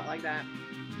on TikTok like that.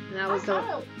 And that was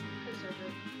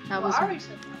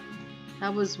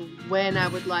that was when I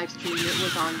would live stream. It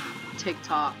was on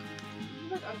TikTok.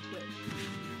 Like on Twitch.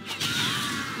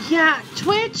 Yeah,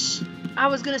 Twitch I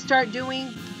was gonna start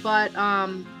doing, but I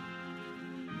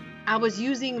was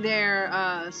using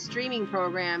their streaming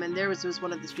program, and theirs was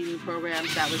one of the streaming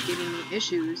programs that was giving me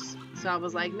issues. So I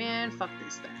was like, man, fuck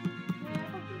this then.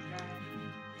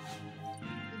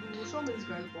 some of these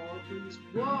guys' balls, please.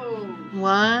 Whoa.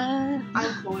 What?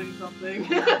 I'm pulling something.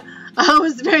 I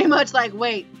was very much like,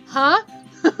 wait, huh?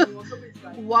 Well, some of these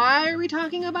guys. Why are we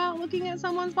talking about looking at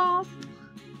someone's balls?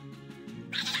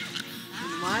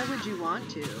 And why would you want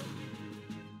to?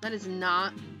 That is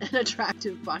not an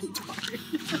attractive body part.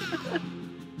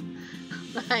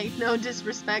 Like, no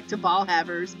disrespect to ball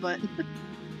havers, but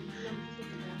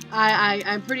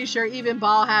I'm pretty sure even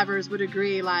ball havers would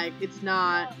agree, like, it's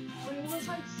not. When it was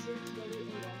like 6:30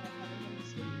 a.m.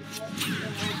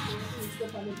 I used to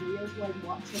find the videos like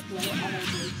watch the play on our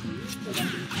sleep so that we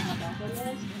can have back on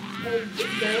this. And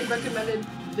they recommended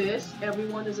this.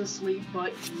 Everyone is asleep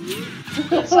but you.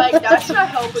 It's like that's not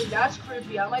helping. That's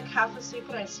creepy. I'm like half asleep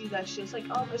when I see that shit. It's like,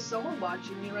 oh, there's someone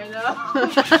watching me right now.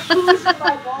 Who's in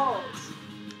my balls?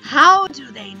 How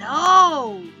do they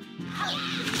know?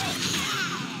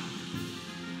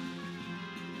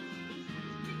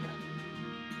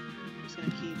 I'm just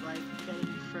gonna keep like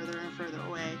getting further and further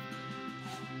away.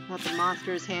 Let the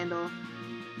monsters handle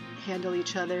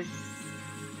each other.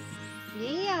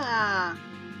 Yeah.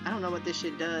 I don't know what this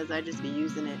shit does. I just be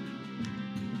using it.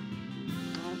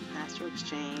 Oh, astral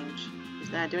exchange. Does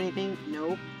that do anything?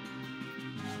 Nope.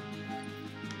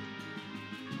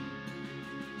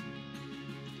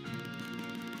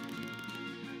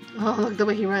 Oh, look the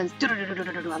way he runs. I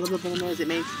love the little noise it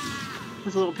makes.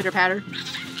 His little pitter patter.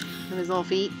 And his little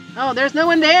feet. Oh, there's no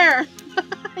one there!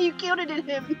 You killed it in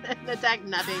him and attacked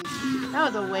nothing. That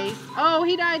was a waste. Oh,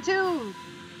 he died too!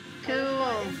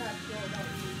 Cool.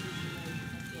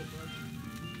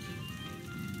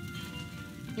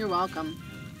 You're welcome.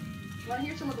 Want to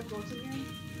hear some of the quotes again?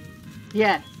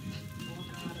 Yes. Oh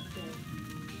god, okay.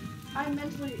 I'm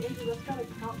mentally injured. That's gotta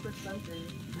count for something.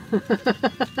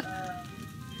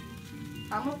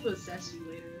 I'm gonna possess you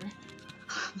later.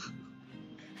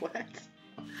 What?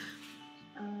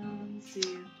 Let's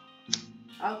see.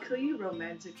 I'll kill you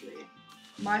romantically.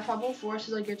 My Fable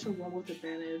forces I get to roll with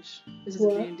advantage. This is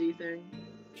a D&D thing.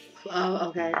 Oh,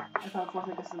 okay. I thought force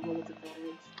I get to roll with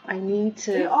advantage. I need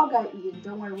They to. all got eaten.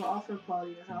 Don't worry, we're all for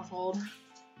equality in this household.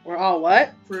 We're all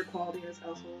what? For equality in this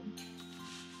household.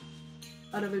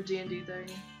 Another D&D thing.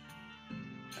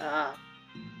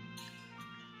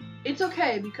 It's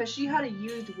okay because she had a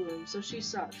used womb, so she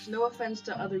sucks. No offense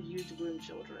to other used womb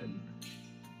children.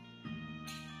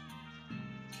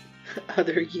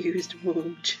 Other used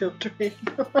womb children.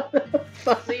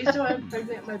 Please don't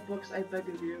impregnate my books, I beg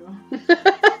of you.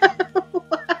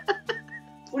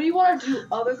 What do you want to do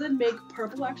other than make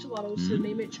purple axolotls to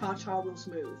name it Cha Cha Real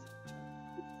Smooth?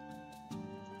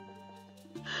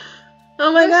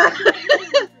 Oh my god!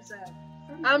 30%.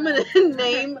 I'm gonna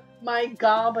name my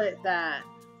goblet that.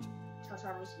 Cha Cha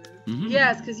Real Smooth. Mhm.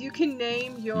 Yes, because you can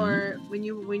name your when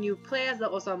you play as the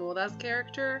Osamuda's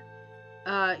character,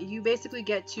 you basically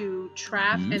get to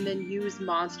trap and then use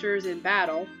monsters in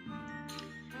battle,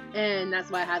 and that's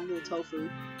why I had little tofu.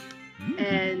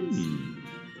 And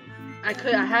I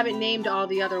haven't named all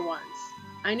the other ones.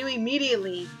 I knew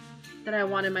immediately that I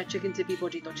wanted my chicken to be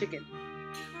Bojito chicken,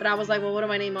 but I was like, well, what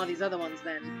do I name all these other ones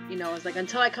then? You know, it's like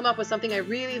until I come up with something I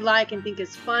really like and think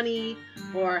is funny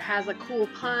or has a cool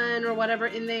pun or whatever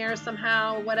in there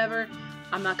somehow, whatever,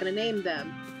 I'm not gonna name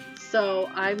them. So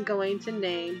I'm going to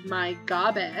name my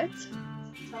goblet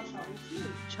Cha Cha Real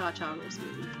Smooth. Cha Cha Real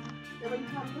Smooth. Yeah, but you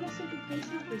have what else did you place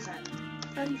in percent?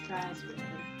 Pretty fast,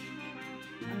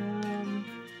 man.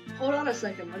 Hold on a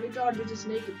second. Let me draw Digits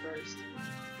naked first.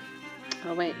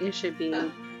 Oh wait, it should be.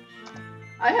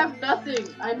 I have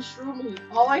nothing. I'm shroomy.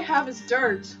 All I have is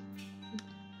dirt.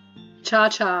 Cha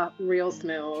Cha Real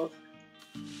Smooth.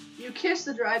 You kiss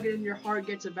the dragon and your heart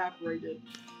gets evaporated.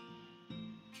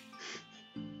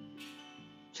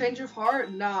 Change of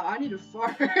heart? Nah, I need a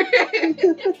fart.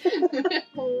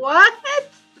 What?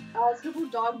 I'll triple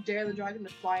dog dare the dragon to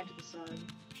fly into the sun.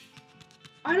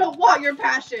 I don't want your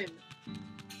passion!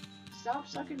 Stop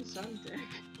sucking sun dick.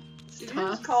 Did you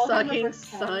just call him a sucking pretend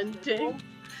sun nipple?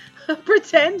 dick?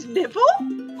 Pretend nipple?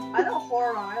 I don't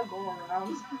whore around, I go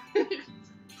around.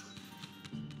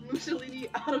 Mussolini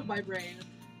out of my brain.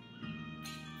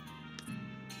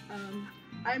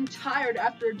 I'm tired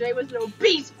after a day with an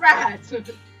obese rat!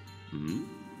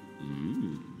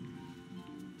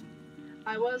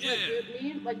 I was like,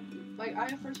 dude, like I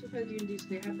have first with D&D's,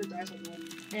 they have the dice on them,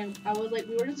 and I was like,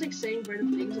 we were just like saying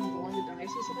random things and rolling the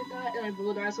dice and stuff like that, and I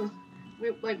rolled the dice, so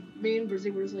me and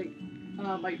Brizzy were just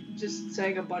like just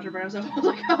saying a bunch of random stuff. I was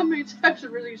like, how many times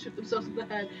should Brizzy shoot themselves in the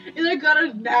head? And I got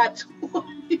a nat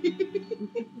 20.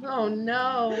 Oh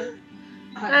no.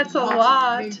 I'm That's a not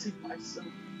lot. making myself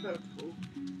hurtful.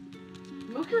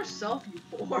 Milk yourself, you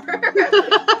whore.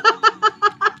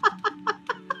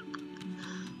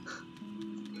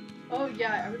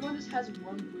 Yeah, everyone just has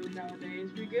one food nowadays.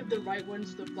 We give the right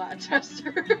ones to the flat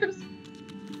testers.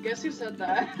 Guess who said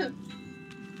that?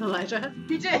 Elijah?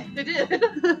 He did. They did.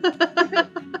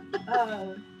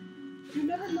 You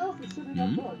never know if you're sitting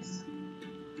on books.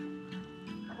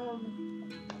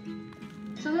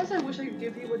 Sometimes I wish I could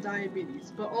give people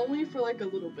diabetes, but only for like a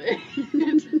little bit.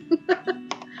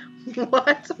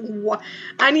 What?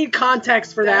 I need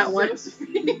context for that one. So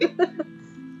sweet.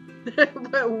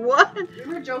 But what?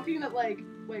 We were joking that like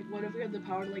what if we had the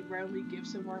power to like randomly give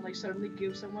someone, like suddenly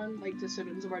give someone like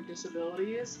descendants of our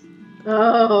disabilities,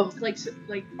 Oh. like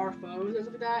our foes and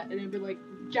stuff like that, and it'd be like,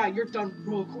 yeah, you're done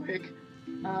real quick.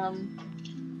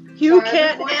 You Sorry,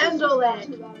 can't the voice is handle just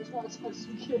it. too loud. I just want to touch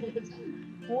some kids.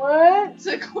 What?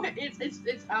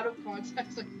 It's out of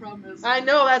context, I promise. I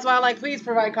know, that's why I'm like, please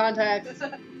provide context.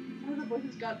 The voice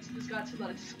has got too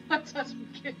loud. I just want to touch some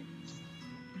kids.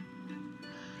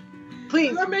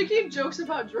 Please. We were making jokes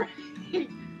about Drake.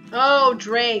 Oh,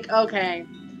 Drake. Okay.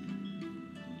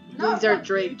 Not These are fuck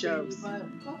Drake you, jokes. But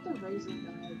fuck the raisin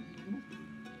guy.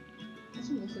 That's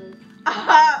what I say.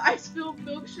 Ah, I spilled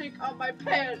milkshake on my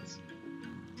pants.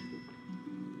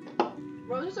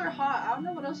 Roses are hot. I don't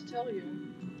know what else to tell you.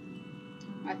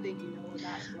 I think you know what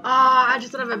that's from. I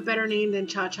just thought of a better name than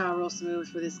Cha Cha Real Smooth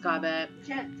for this Scabbat.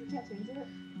 You can't change it?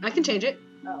 I can change it.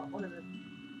 Oh, whatever.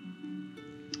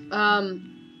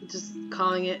 Just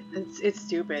calling it. It's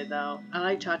stupid though. I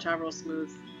like Cha Cha Real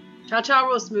Smooth. Cha Cha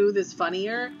Real Smooth is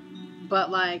funnier, but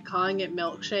like calling it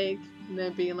milkshake and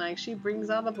then being like, she brings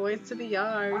all the boys to the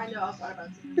yard. I know. I thought about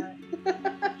saying that.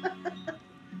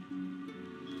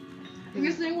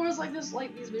 His thing was like this,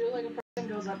 like these videos, like a person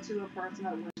goes up to a person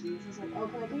at Wendy's and is like, "Oh,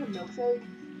 can I get a milkshake?"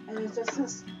 And it's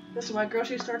just this white girl.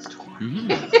 She starts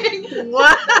twerking.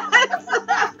 What?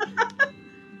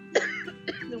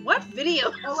 What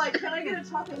video? Oh, like, can I get a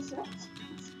taco set?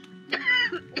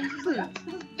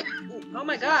 Oh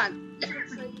my god.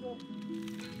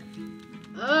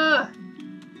 Ugh.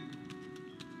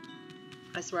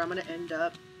 I swear I'm gonna end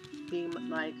up being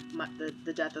like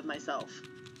the death of myself.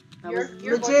 I was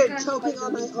Your legit voice choking sounds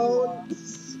on like my own.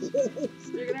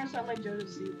 You're gonna sound like Jojo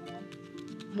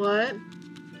Siwa. What?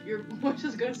 Your voice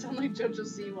is gonna sound like Jojo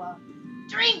Siwa.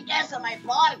 Drink this on my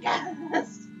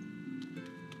podcast.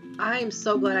 I am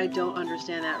so glad I don't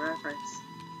understand that reference.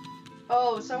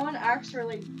 Oh, someone asked her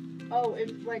like, oh,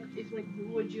 if who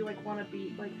would you like want to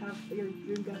be like have your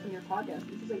dream guest on your podcast?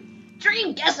 And she's like,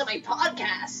 Dream guest on my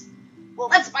podcast. Well,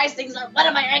 let's spice things up. One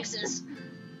of my exes.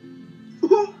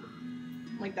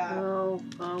 like that. Oh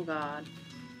god.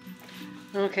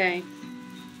 Okay.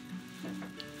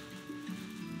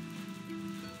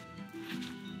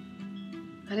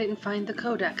 I didn't find the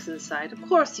codex inside. Of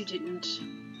course you didn't.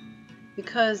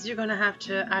 Because you're gonna have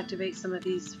to activate some of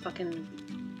these fucking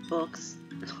books.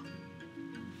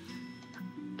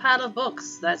 Pile of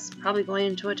books that's probably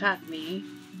going to attack me.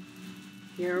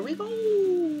 Here we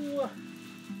go.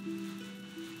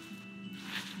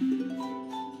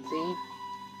 See?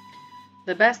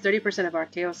 The best 30% of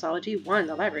Archaeology won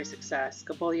the library success.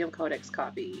 Gabolium Codex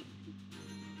copy.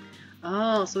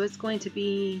 Oh, so it's going to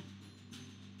be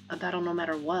a battle no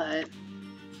matter what.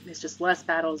 It's just less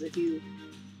battles if you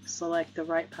select the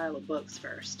right pile of books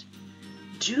first.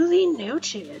 Duly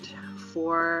noted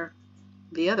for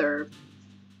the other,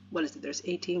 what is it? There's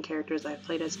 18 characters. I've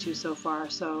played as 2 so far,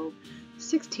 so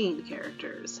 16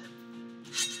 characters.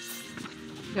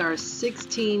 There are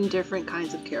 16 different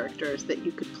kinds of characters that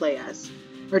you could play as,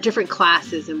 or different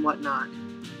classes and whatnot.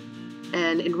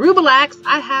 And in Rubelax,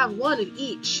 I have one of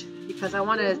each because I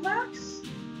want to. Rubelax?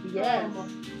 Yes.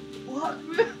 What?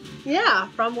 Yeah,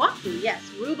 from Wakfu. Yes,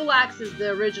 Rubelax is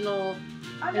the original.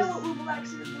 I know what Rubelax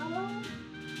is.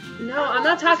 No, I'm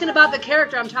not talking about the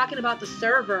character. I'm talking about the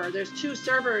server. There's 2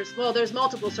 servers. Well, there's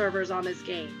multiple servers on this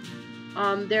game.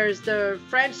 There's the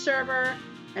French server,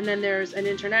 and then there's an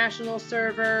international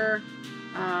server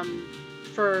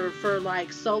for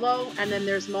like solo, and then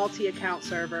there's multi-account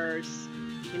servers,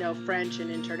 you know, French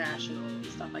and international and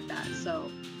stuff like that.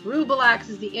 So Rubelax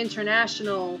is the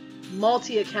international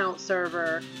multi-account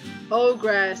server.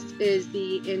 Ogrest is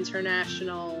the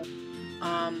international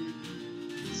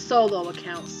solo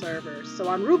account server. So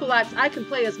on Rubelax, I can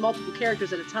play as multiple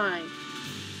characters at a time.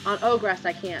 On Ogrest,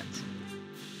 I can't.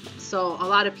 So a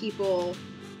lot of people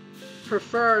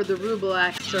prefer the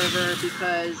Rubelax server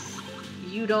because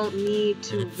you don't need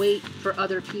to wait for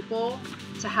other people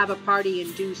to have a party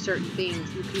and do certain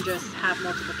things. You can just have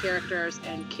multiple characters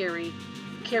and carry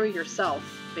yourself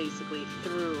basically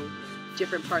through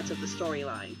different parts of the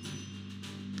storyline.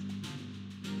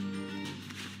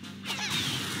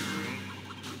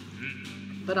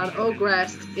 But on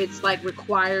Ogrest, it's like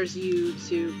requires you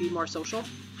to be more social.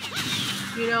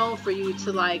 You know, for you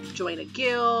to like join a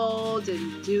guild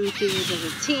and do things as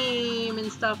a team and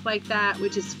stuff like that,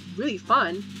 which is really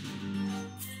fun.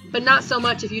 But not so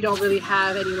much if you don't really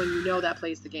have anyone you know that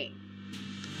plays the game.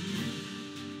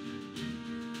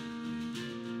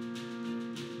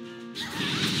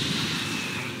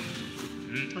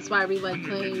 That's why I really like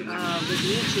playing with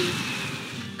Michi,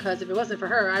 because if it wasn't for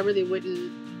her, I really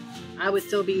wouldn't. I would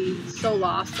still be so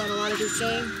lost on a lot of this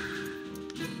game.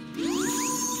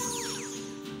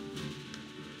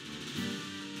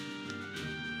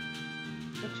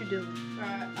 What you doing? I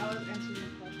was answering your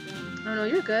question. Oh no,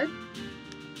 you're good.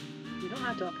 You don't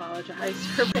have to apologize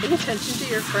for paying attention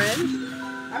to your friends.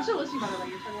 I'm still listening, by the way.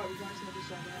 You're talking about rejoicing with the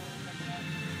song.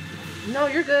 I don't No,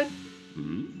 you're good.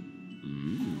 Mm.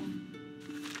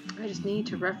 I just need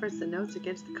to reference the notes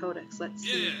against the codex. Let's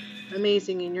see.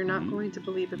 Amazing, and you're not going to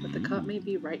believe it, but the cup may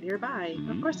be right nearby.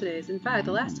 Of course it is. In fact,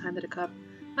 the last time that a cup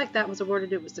like that was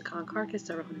awarded, it was to Khan Carcass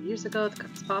several hundred years ago. The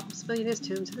cup's possibly in his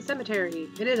tomb to the cemetery.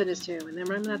 It is in his tomb, and then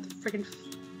I'm gonna have to freaking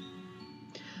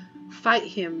fight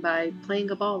him by playing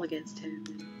a ball against him.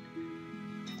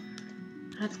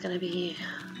 That's gonna be...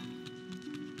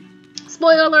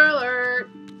 Spoiler alert!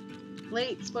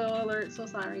 Late spoiler alert, so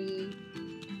sorry.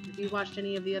 If you watched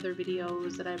any of the other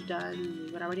videos that I've done,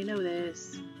 you would already know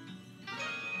this.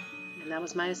 And that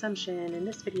was my assumption in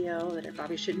this video that I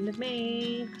probably shouldn't have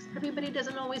made, because everybody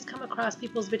doesn't always come across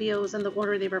people's videos in the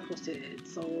order they were posted.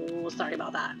 So sorry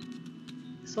about that.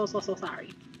 So sorry.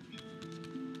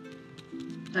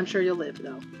 I'm sure you'll live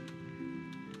though.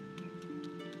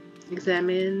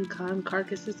 Examine Khan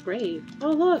Carcass's grave.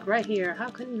 Oh look, right here. How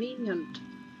convenient.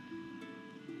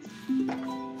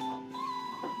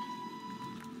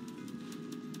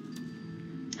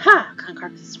 Ha! Khan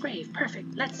Carcass's grave.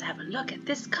 Perfect. Let's have a look at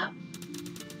this cup.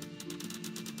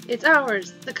 It's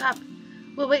ours. The cup.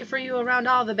 We'll wait for you around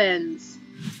all the bends.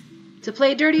 To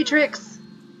play dirty tricks.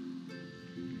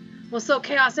 We'll sow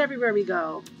chaos everywhere we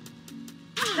go.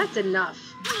 That's enough.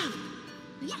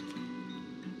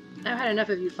 I've had enough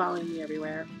of you following me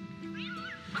everywhere.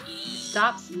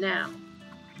 Stops now.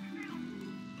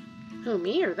 Who,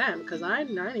 me or them? Because I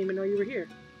didn't even know you were here.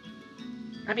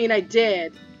 I mean, I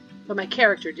did, but my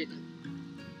character didn't.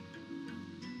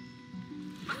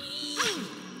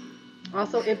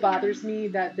 Also, it bothers me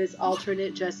that this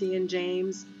alternate Jesse and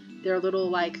James, their little,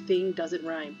 like, thing doesn't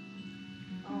rhyme.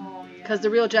 Oh, yeah. Because the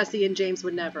real Jesse and James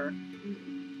would never.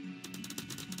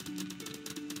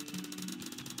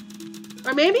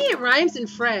 Or maybe it rhymes in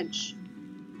French.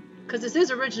 Because this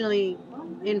is originally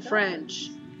in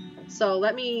French. So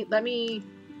let me,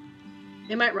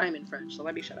 it might rhyme in French, so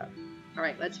let me shut up.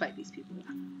 Alright, let's fight these people.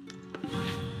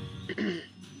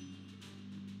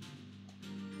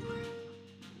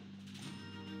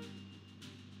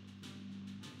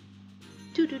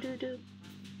 Do do do do.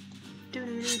 Do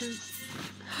do do do.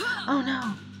 Oh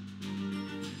no.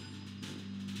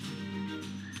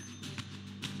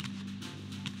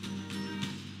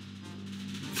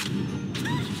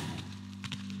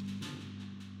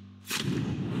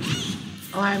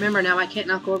 Oh, I remember now. I can't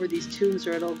knock over these tombs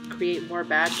or it'll create more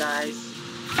bad guys.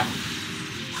 I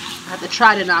have to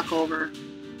try to knock over.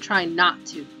 Try not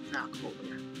to knock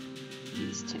over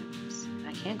these tombs.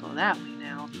 I can't go that way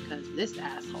now because this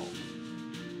asshole.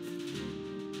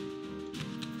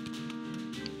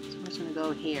 So we're just gonna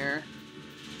go here.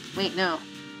 Wait, no.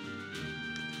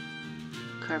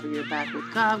 Cover your back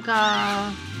with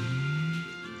Gaga.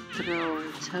 Throw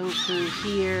tofu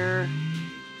here.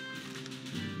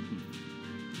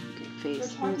 We're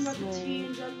Face talking this about the way. tea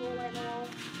in general right now.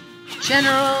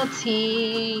 General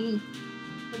tea.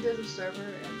 But there's a server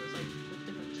and there's like the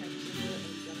different types of it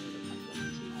and generally they talk about the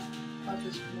tea. About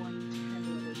this one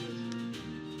tender tea.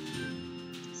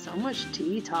 So much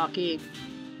tea talking.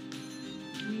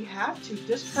 We have to.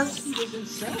 This person was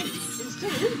insane. It still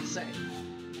is insane.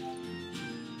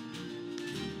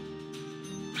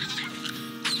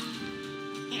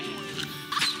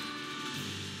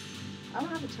 I'm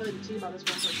gonna have to tell you the tea about this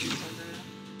one person someday.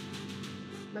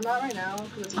 But not right now,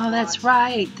 because it's Oh, that's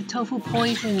right. The tofu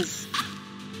poisons.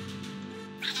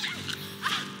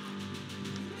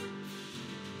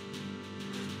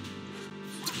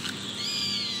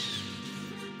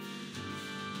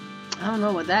 I don't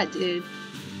know what that did.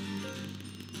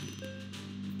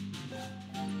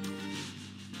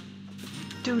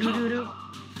 Do do do do.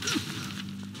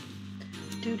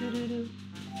 Do do do do.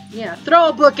 Yeah, throw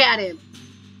a book at him.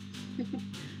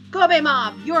 Kobe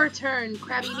Mob, your turn,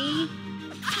 Krabby Me.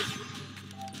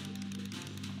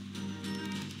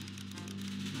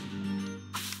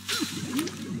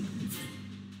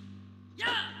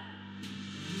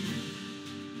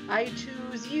 I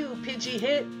choose you, Pidgey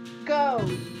Hit. Go.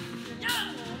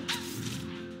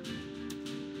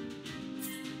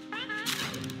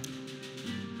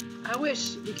 I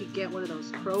wish we could get one of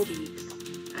those Crobies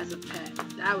as a pet.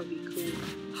 That would be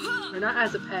cool. Or not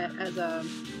as a pet, as a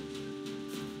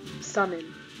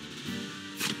summon.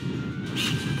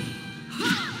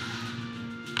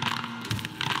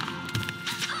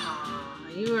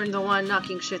 You are the one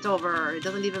knocking shit over. It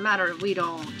doesn't even matter if we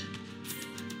don't.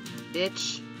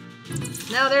 Bitch.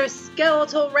 Now there's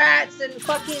skeletal rats and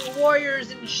fucking warriors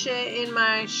and shit in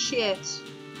my shit.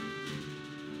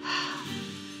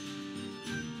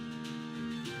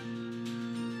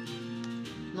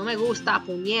 No me gusta,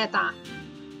 puñeta.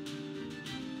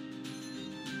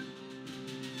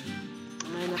 I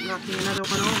might end up knocking another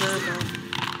one over,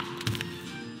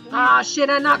 but... Ah, shit,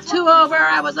 I knocked 2 over.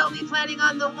 I was only planning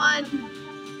on the 1.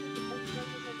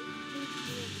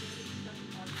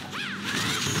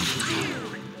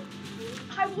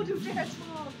 I will do dance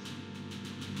moves.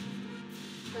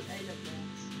 But I don't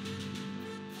dance.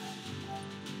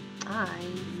 I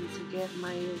need to get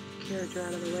my character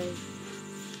out of the way.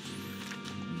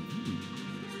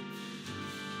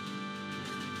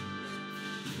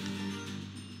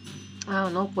 Ah,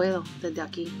 no puedo desde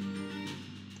aquí.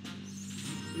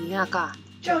 Ni acá.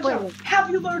 No Jojo, puedo. have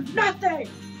you learned nothing?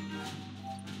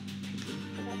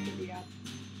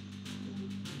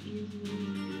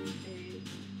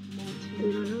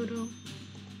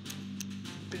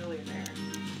 Billionaire.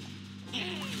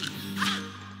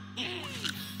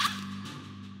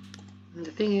 And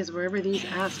the thing is, wherever these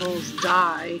assholes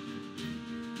die,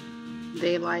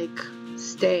 they like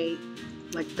stay.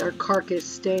 Like their carcass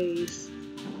stays.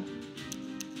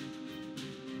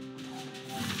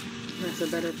 That's a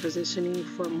better positioning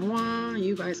for moi.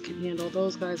 You guys can handle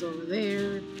those guys over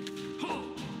there.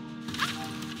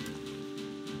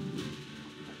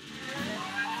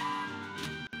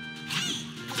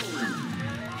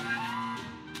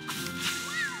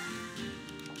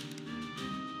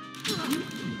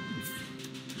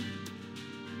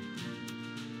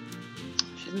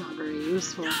 She's not very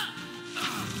useful.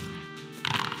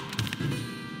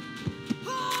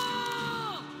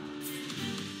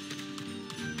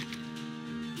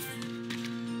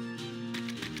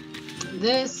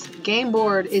 This game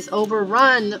board is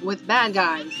overrun with bad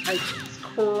guys. Like, it's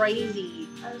crazy.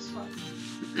 That was fun.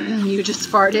 You just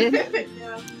farted?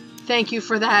 Yeah. Thank you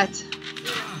for that.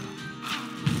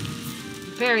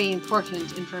 Very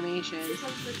important information. It's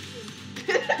like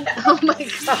 13. Oh my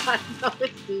god, no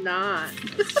it's not.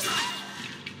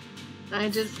 I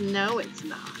just know it's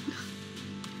not.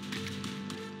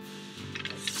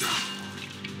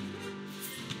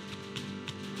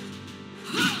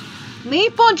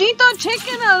 Leave Pollito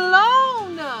Chicken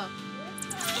alone!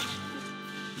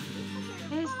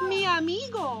 Es mi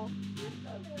amigo.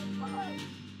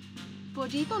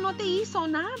 Pollito no te hizo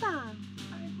nada.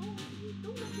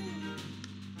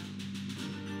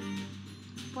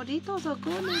 Pollito's a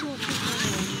good little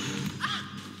chicken.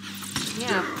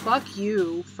 Yeah, fuck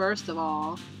you, first of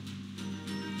all.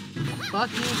 Fuck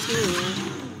you too.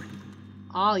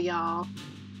 All y'all.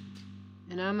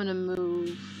 And I'm gonna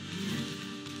move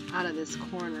out of this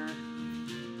corner.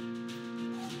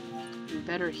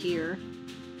 Better here.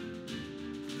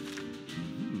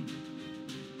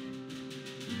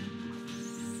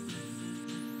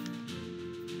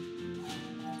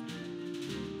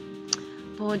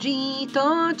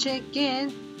 Pollito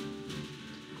chicken.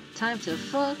 Time to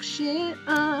fuck shit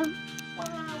up.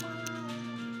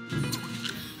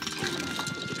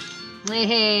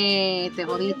 Hey, te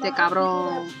jodiste,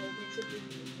 cabrón.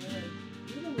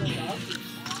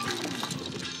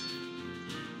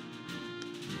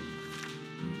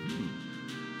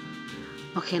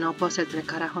 Okay, no puedo hacer 3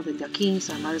 carajos desde aquí,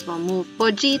 so I might as well move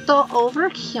Pollito over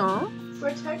here.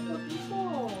 Protect the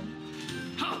people.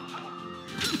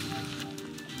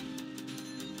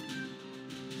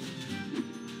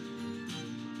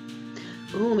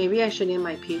 Ooh, maybe I should name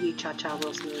my Pee-wee Cha-Cha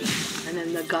real smooth. And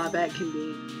then the goblet can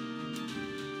be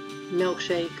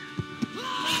milkshake.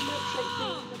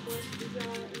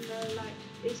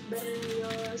 It's better than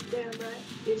yours, damn right.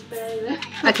 It's better than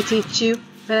I could teach you,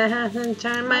 but I haven't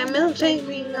tried my milkshake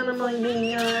being on a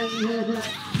morning.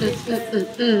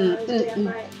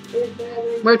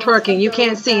 We're twerking. You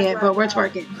can't see it, but we're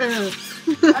twerking.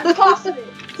 I'm tossing it.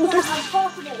 I'm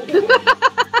tossing it.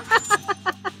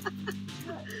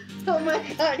 Oh my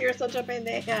god, you're such a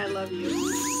pendeja. I love you.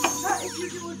 If you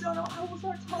do a donut, I will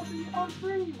start tossing it on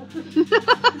stream.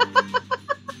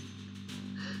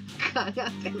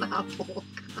 Cállate la boca.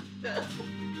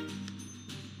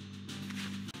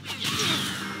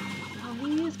 Oh,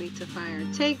 he is weak to fire.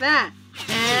 Take that.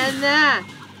 And that.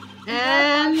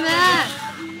 And that.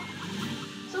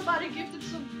 Somebody gifted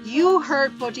some. You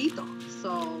heard Pochito,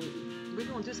 so we're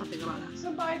gonna do something about that.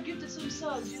 Somebody gifted some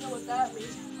subs. You know what that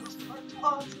means? Start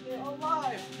tossing it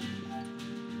alive.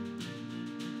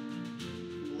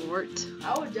 Lord.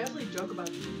 I would definitely joke about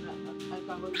doing that. If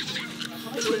I would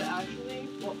do it actually.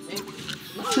 Well, maybe.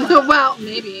 Well,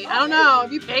 maybe. I don't know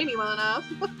if you pay me well enough.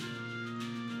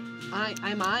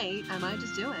 I might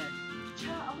just do it.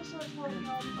 Chat, I'm gonna start telling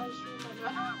y'all on stream like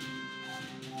that.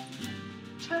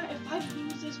 Chat, if I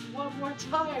lose this one more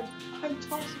time, I'm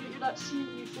tossing it. You're not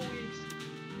seeing me for weeks.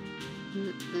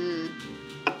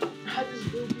 I just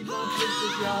will be my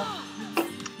bitches, y'all.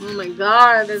 Oh my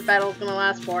god, this battle's gonna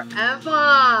last forever.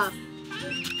 I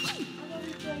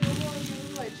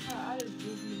don't like chat. I just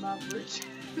will be my bitches.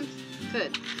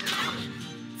 Good.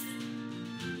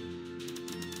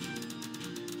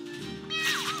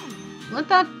 Look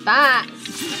at that.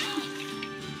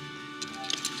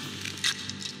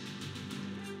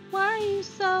 Why are you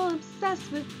so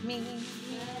obsessed with me?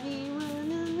 I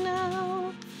wanna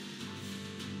know.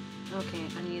 Okay,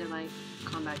 I need to like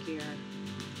come back here.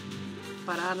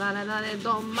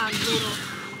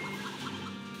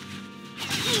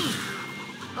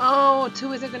 Oh,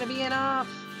 2 isn't gonna be enough.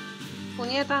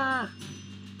 Puñeta.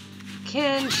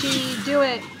 Can she do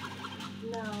it?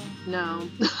 No. No.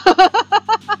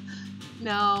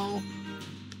 No.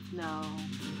 No.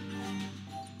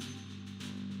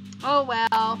 Oh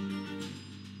well.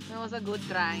 That was a good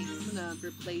try. I'm gonna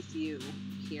replace you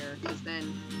here, because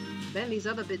then these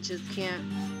other bitches can't,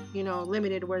 you know,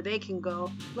 limited where they can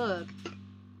go. Look.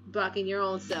 Blocking your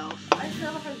own self. I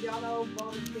feel like y'all know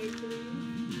volunteered for me.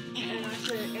 And I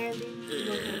said, Andy, you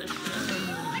don't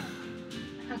want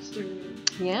to That's the reason.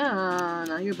 Yeah,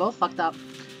 now you're both fucked up.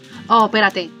 Oh,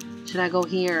 espérate. Should I go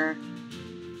here?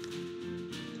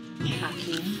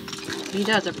 Aquí. He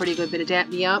does a pretty good bit of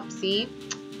damage. Yup, see?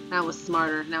 That was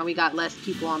smarter. Now we got less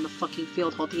people on the fucking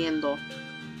field jodiendo.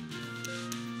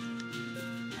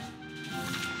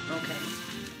 Okay.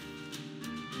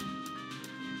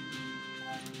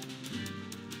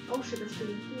 Oh shit, it's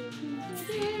too.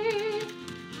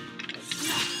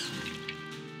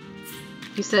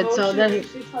 You said so then.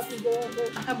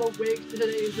 I'm awake. Today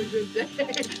is a good day.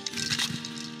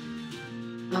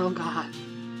 Oh god.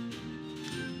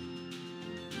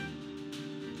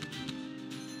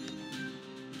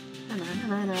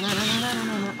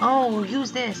 Oh,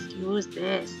 use this. Use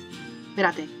this.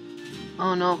 Espérate.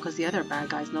 Oh no, because the other bad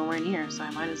guy's nowhere near, so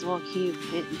I might as well keep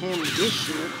hitting him with this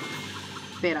shit.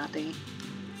 Espérate.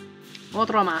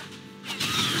 Otro más.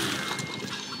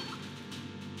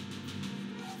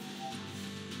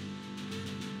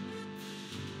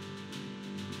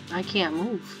 I can't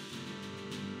move.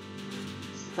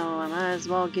 So I might as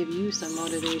well give you some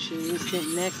motivation. You sit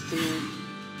next to me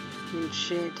and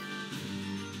shit.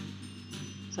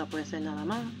 So puede ser nada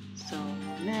más. So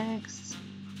next.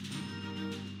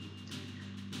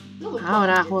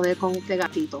 Ahora joder con este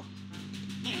gatito.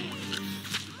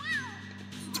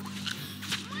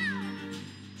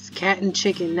 It's cat and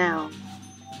chicken now.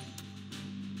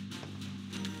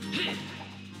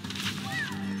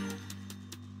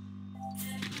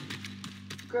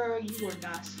 Girl, you are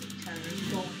not sweet, Tanner.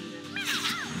 You don't even.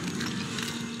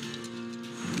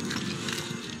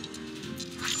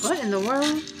 What in the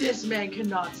world? This man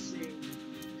cannot sing.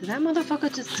 Did that motherfucker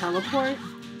just teleport?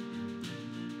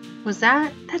 Was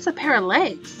that? That's a pair of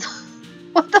legs.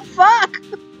 What the fuck?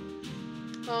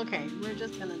 Okay, we're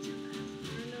just gonna do this.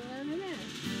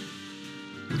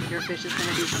 Your fish is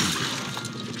gonna do something.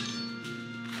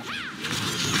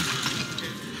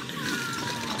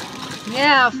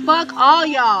 Yeah, fuck all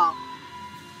y'all.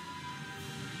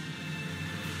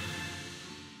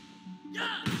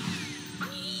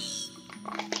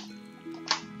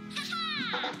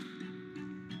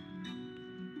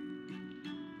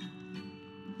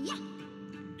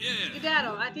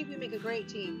 Skedaddle, I think we make a great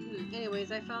team.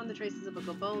 Anyways, I found the traces of a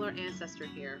Gabolar ancestor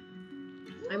here.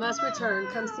 I must return.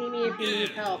 Come see me if you need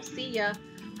help. See ya.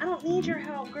 I don't need your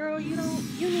help, girl. You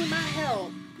need my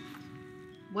help.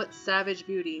 What savage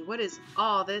beauty. What is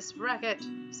all this racket?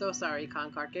 So sorry,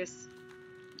 Concarcus.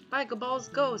 By Gabal's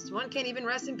ghost, one can't even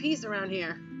rest in peace around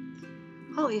here.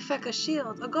 Holy feck, a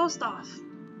shield. A ghost off.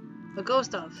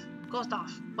 Ghost off.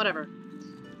 Whatever.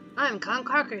 I'm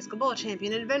Concarcus, Gabal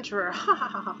champion adventurer. Ha ha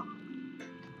ha ha.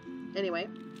 Anyway.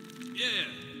 Yeah.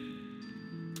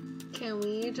 Can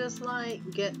we just, like,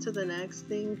 get to the next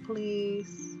thing,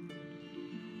 please?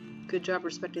 Good job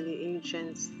respecting the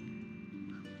ancients.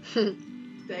 The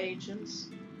ancients.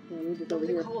 Yeah, we just Don't over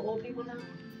they here. call old people now?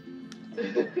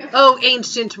 Oh,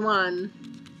 ancient one.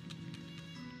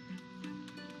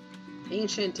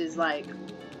 Ancient is like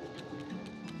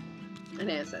an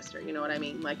ancestor. You know what I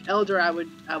mean? Like elder, I would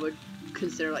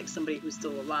consider like somebody who's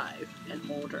still alive and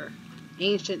older.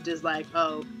 Ancient is like,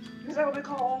 oh, Is that what they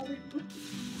call old?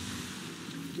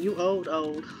 you old.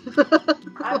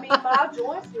 I mean, my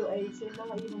joints feel 18.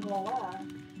 Not even gonna lie.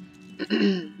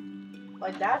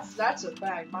 Like that's a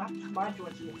fact. My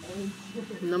joints feel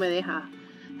 18. No me deja.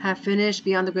 Have finished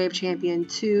Beyond the Grave Champion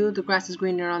 2, the grass is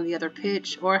greener on the other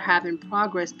pitch, or have in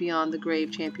progress Beyond the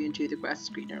Grave Champion 2, the grass is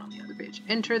greener on the other pitch.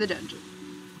 Enter the dungeon.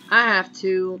 I have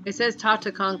to. It says talk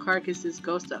to Khan Carcass's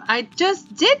ghost. I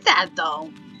just did that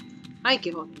though. I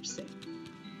give up your say.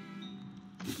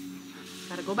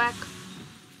 Gotta go back.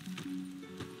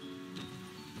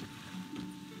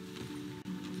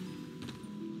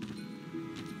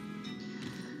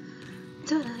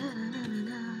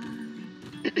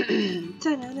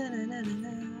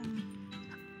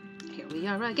 Here we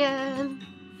are again.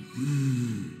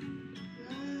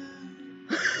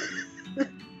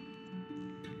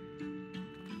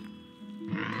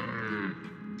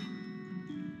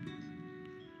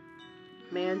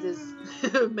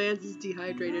 Mans is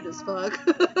dehydrated as fuck.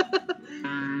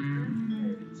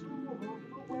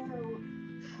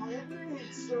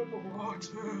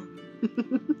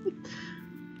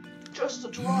 Just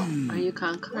a drop. Are you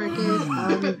Khan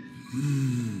Carcass?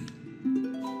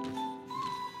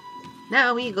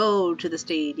 Now we go to the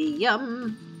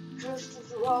stadium. Just a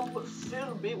drop, but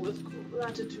fill me with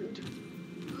gratitude.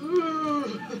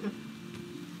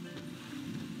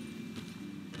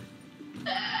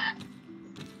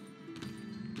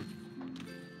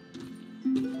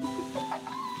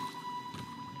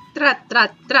 Tra tra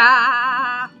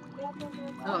tra.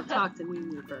 Oh, talk to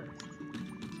me first.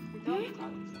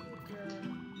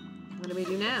 What do we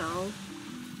do now?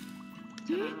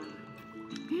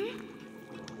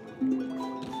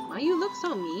 Why you look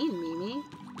so mean, Mimi?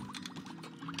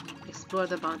 Explore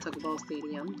the Bonta Ball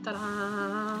Stadium.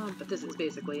 Ta-da! But this is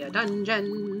basically a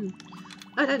dungeon.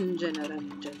 A dungeon, a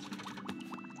dungeon.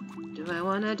 Do I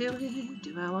wanna do it?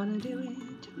 Do I wanna do it?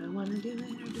 Do I wanna do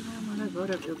it? Or do I wanna go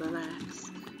to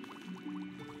relax?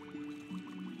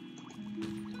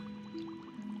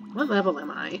 What level am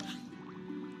I?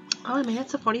 Oh, I mean,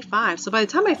 it's a 45. So by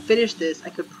the time I finish this, I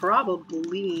could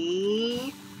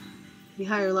probably be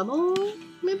higher level,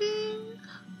 maybe?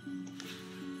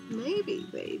 Maybe,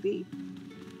 baby.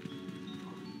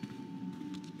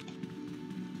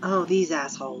 Oh, these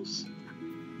assholes.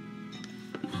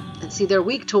 And see, they're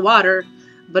weak to water,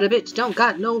 but a bitch don't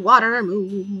got no water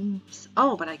moves.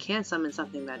 Oh, but I can summon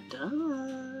something that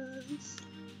does.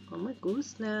 Oh my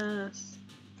goodness.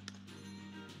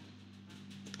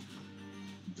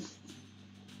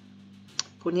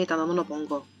 Puñeta, no me lo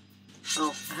pongo.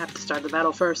 Oh, I have to start the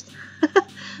battle first.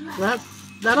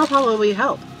 That'll probably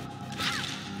help.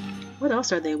 What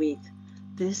else are they weak?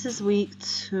 This is weak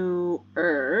to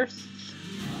earth.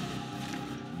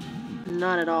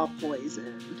 Not at all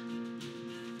poison.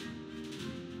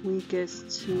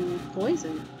 Weakest to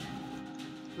poison.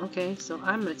 Okay, so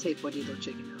I'm gonna take Pochito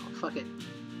Chicken now. Fuck it.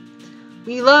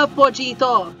 We love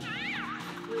Pochito!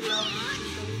 We love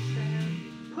Pochito,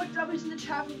 Stan. Put W's in the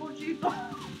chat for Pochito.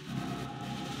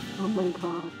 Oh my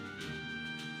god.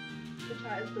 The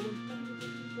chat is doing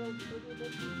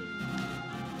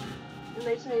and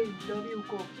they say W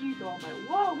Coquito. I'm like,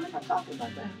 whoa, we're not talking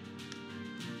about that.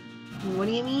 What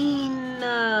do you mean?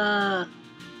 Oh,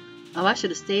 I should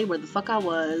have stayed where the fuck I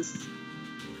was.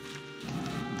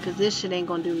 Cause this shit ain't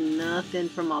gonna do nothing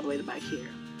from all the way to back here.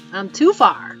 I'm too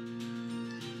far.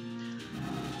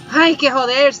 Hay que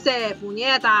joderse,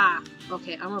 puñeta!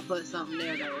 Okay, I'm gonna put something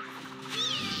there though.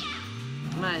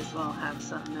 Might as well have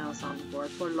something else on the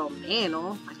board. Por lo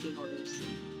menos, aquí joderse.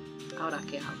 Ahora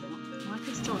que hago? Well, I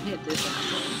can still hit this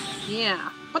asshole.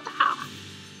 Yeah. What the hell?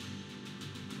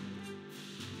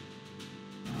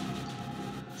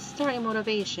 Story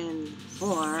motivation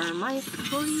for my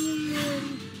career.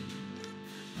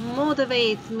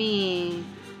 Motivates me.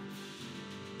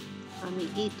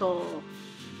 Amiguito.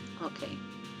 Okay.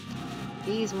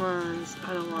 These ones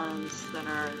are the ones that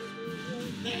are...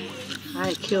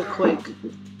 I kill quick.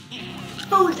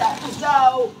 Who's that?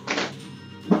 So.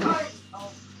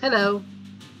 Hello.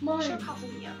 Mine.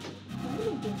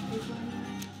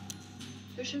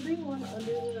 There should be one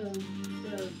under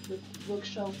the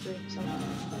bookshelf thing somewhere.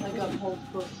 Like a whole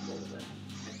book full of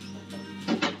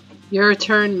it. Your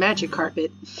turn, magic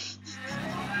carpet.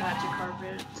 Magic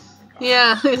carpet.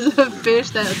 Yeah, it's a fish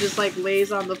that just like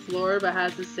lays on the floor but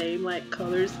has the same like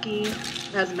color scheme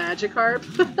as Magikarp.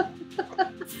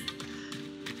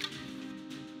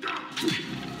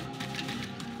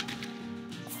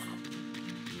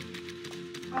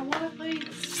 I want to play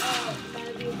Night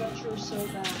of the Adventure so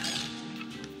bad.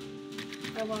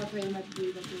 I want to play Metro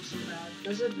Adventure so bad.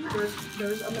 There's a Metro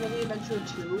Adventure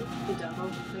 2, the demo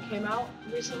that came out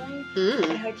recently,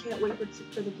 and I can't wait for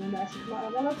the game to actually come out. I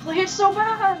want to play it so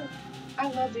bad. I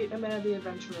love the Metro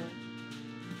Adventure.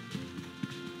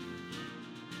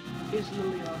 It's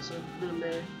really awesome,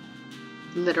 really.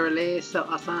 Literally so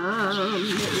awesome.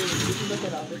 You should look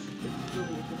it up. It's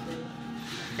really interesting.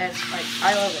 And it's like,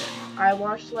 I love it. I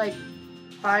watched like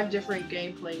 5 different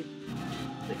playthroughs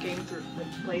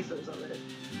of it.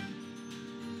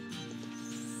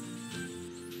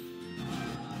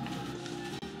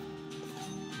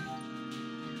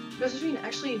 Josephine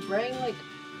actually bring like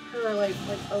her like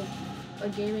a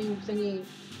gaming thingy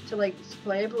to like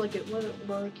play, but like it wasn't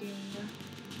working.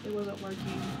 It wasn't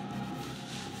working.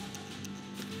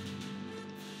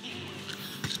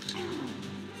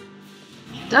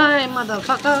 Die,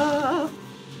 motherfucker!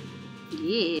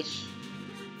 Yeesh.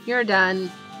 You're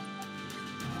done.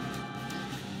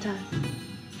 Done.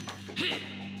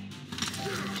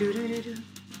 Do-do-do-do.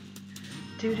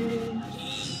 Do-do-do-do.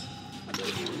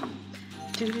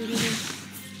 Do-do-do-do.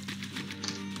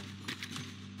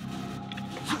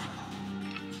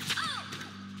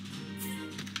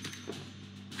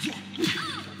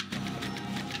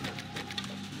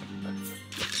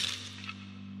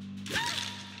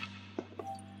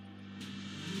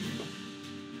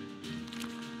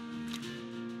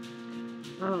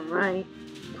 Alright,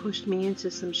 pushed me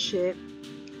into some shit,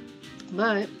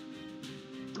 but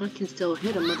I can still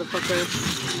hit a motherfucker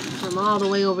from all the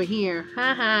way over here.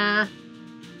 Haha.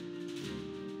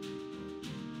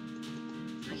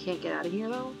 I can't get out of here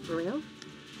though, for real?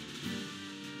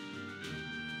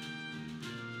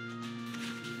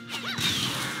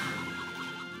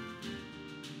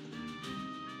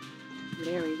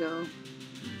 There we go.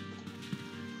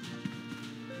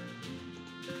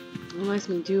 It lets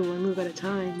me do one move at a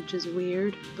time, which is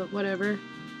weird, but whatever.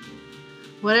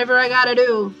 Whatever I gotta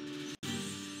do.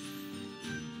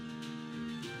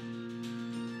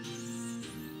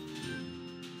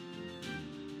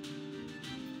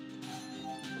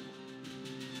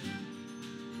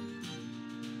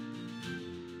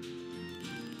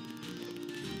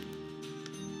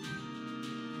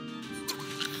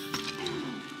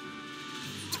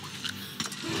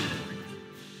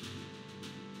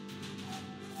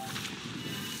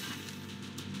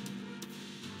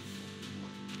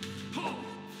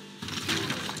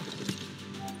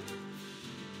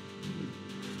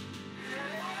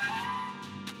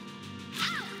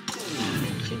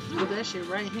 Threw that shit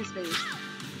right in his face.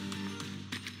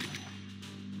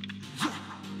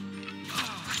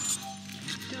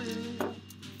 Definitely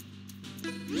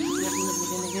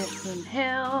gonna get some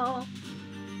hell.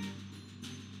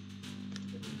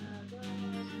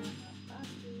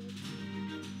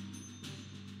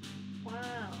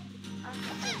 Wow.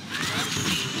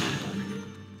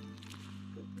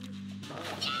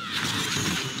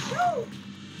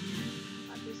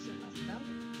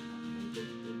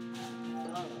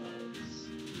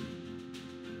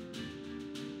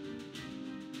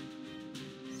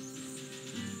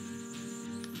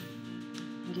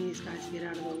 These guys get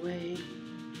out of the way.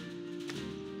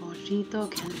 Ojito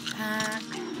can attack.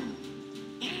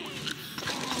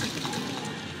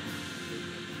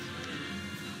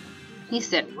 He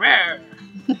said, "Rare."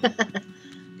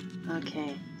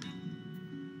 Okay.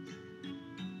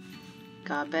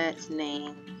 Gabet's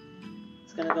name.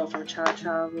 It's gonna go from Cha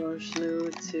Cha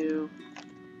Roshlu to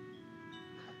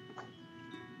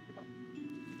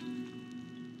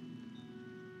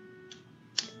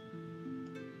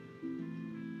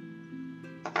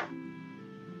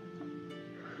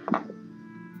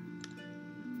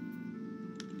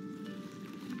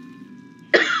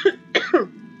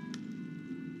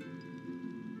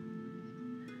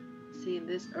see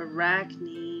this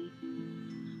Arachne.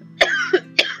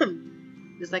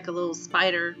 It's like a little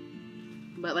spider,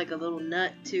 but like a little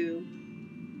nut too.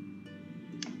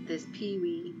 This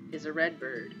Peewee is a red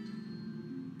bird.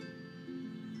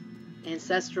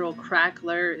 Ancestral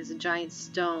Crackler is a giant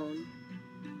stone.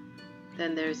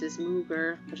 Then there's this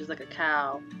Mooger, which is like a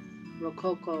cow.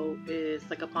 Rococo is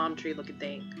like a palm tree looking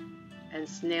thing. And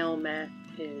Snail Met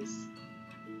is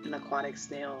an aquatic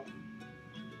snail.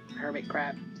 Hermit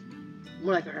crab.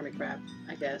 More like a hermit crab,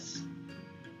 I guess.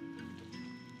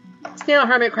 Snail,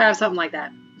 hermit crab, something like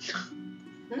that.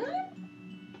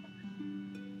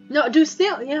 No, do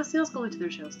snail? Yeah, snails go into their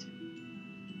shells too.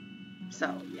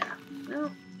 So yeah,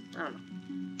 well, I don't know.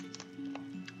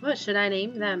 What should I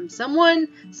name them? Someone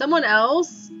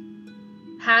else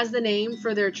has the name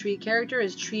for their tree character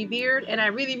is Treebeard, and I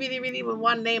really would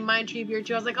want to name mine Treebeard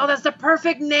too. I was like, oh, that's the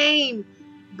perfect name,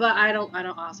 but I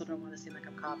also don't want to seem like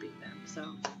I'm copying them.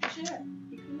 So Sure.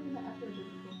 You can name it after a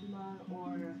different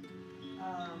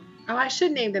Oh, I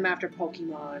should name them after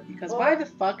Pokemon because why the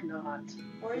fuck not?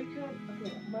 Or you could.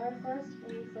 Okay,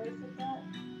 when you first did that,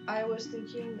 I was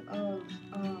thinking of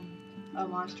a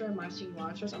monster in My Singing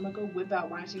Monsters. I'm gonna go whip out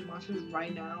My Singing Monsters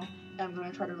right now, and I'm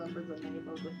gonna try to remember the name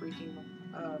of the freaking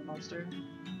monster.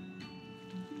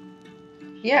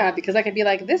 Yeah, because I could be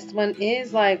like, this one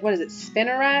is like, what is it,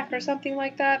 Spinarak or something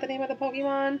like that, the name of the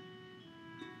Pokemon?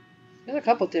 There's a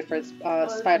couple different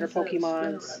spider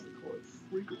Pokemons.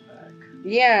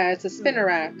 Yeah, it's a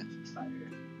Spinarak. Spider.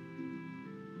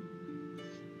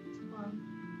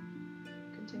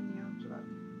 Continue.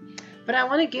 But I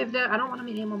want to give them, I don't want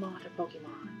to name them after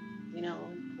Pokemon, you know?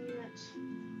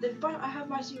 I have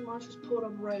My Singing Monsters pulled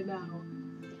up right now.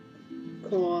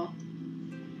 Cool.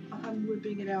 I'm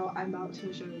whipping it out. I'm about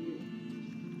to show you.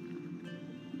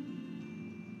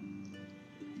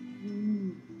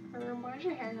 Why's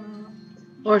your hair off?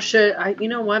 Or should I, you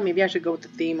know what, maybe I should go with the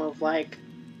theme of like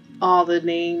all the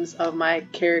names of my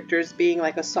characters being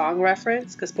like a song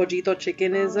reference, because Pollito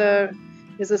Chicken is a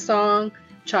song,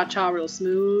 Cha Cha Real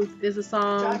Smooth is a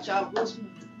song. Cha Cha Real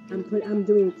Smooth. I'm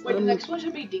doing. Wait, the next one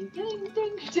should be ding ding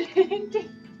ding ding ding.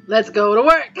 Let's go to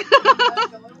work.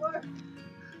 Let's go to work.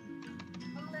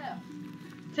 Oh no.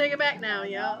 Take it back now,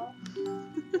 yo.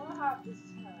 What happened this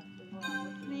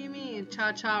time? What do you mean?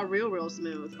 Cha Cha Real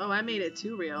Smooth. Oh, I made it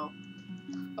too real.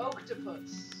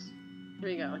 Octopus. Here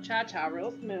we go. Cha Cha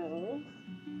Real Smooth.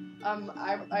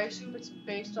 I assume it's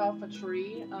based off a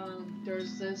tree.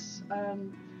 There's this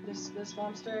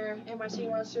monster in My Singing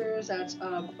Monsters that's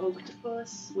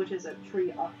octopus, which is a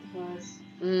tree octopus.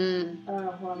 Hold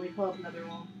on, let me pull up another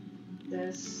one.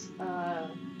 This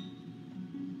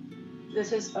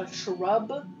is a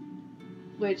shrub,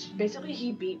 which basically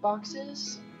he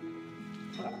beatboxes.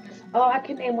 Oh, I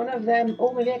can name one of them.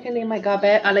 Oh, maybe I can name my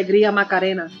gabe Alegría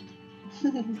Macarena.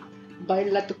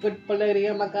 Baila tu cuerpo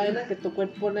alegría Macarena, que tu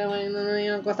cuerpo le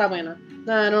una cosa buena.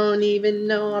 I don't even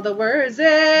know all the words.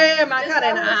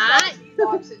 Macarena.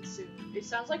 Beatboxing soon. It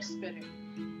sounds like spinning.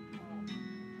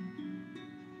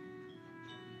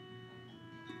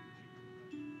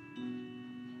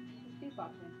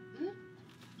 Beatboxing.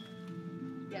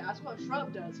 Yeah, that's what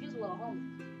Shrub does. He's a little homie.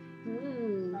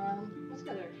 What's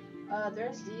the other?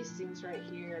 There's these things right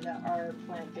here that are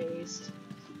plant-based.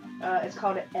 It's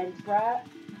called an Entrat.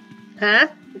 Huh?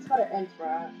 It's called an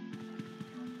Entrat.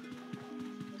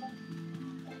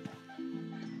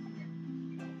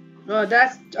 Oh,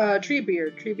 that's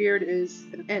Treebeard. Treebeard is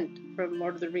an Ent from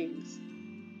Lord of the Rings.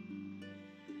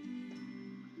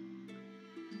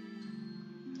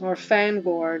 Or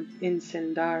Fangorn in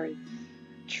Sindari.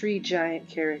 Tree giant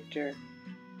character.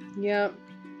 Yep,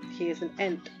 he is an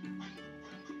Ent.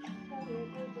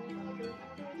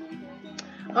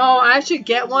 Oh, I should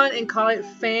get one and call it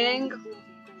Fangorn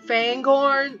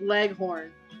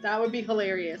Leghorn. That would be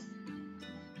hilarious.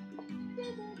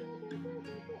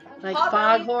 Like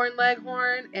Foghorn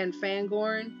Leghorn and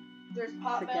Fangorn There's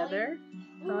Potbelly. together.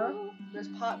 Huh? There's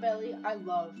Potbelly. I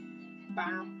love.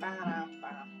 Bam, bam,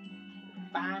 bam,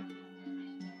 bam.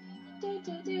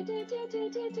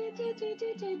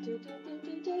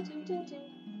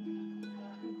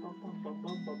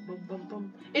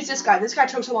 It's this guy. This guy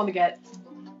took so long to get.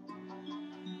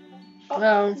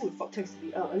 Oh. Who the fuck takes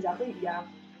the? Oh, exactly. Yeah.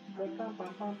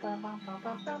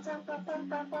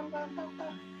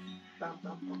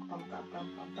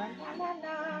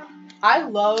 I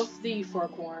love the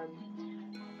forkhorn.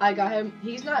 I got him.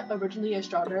 He's not originally a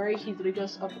strawberry. He's literally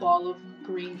just a ball of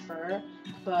green fur.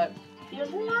 But he goes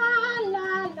la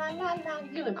la la la la.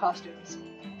 Give them costumes.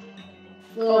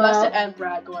 Oh, that's the end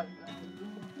brat going.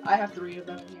 I have 3 of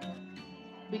them here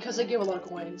because they give a lot of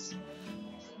coins.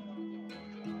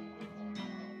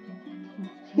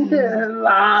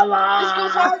 La la. This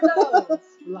goes hard though.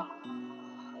 La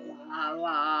la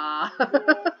la.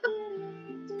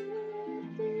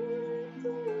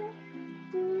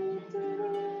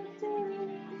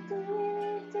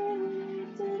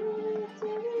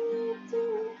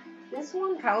 This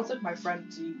one counts with my friend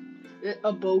Zeke.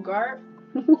 A Bogart.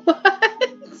 What?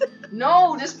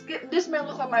 No, this man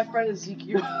looks like my friend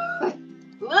Ezekiel.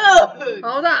 Look.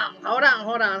 Hold on.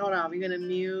 We're gonna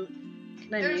mute.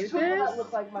 Can I There's mute 2 people this? that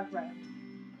look like my friend.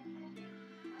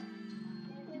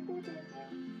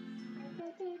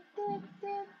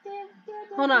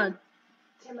 Hold on.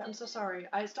 Damn it, I'm so sorry.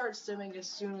 I start stimming as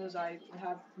soon as I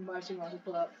have My Singing Monsters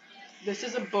pulled up. This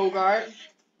is a Bogart.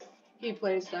 He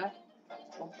plays that.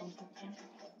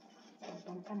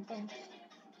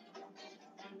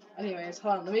 Anyways,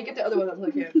 hold on. Let me get the other one that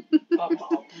look here.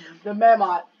 The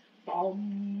Mammoth.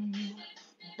 Bum,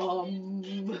 bum.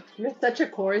 You're such a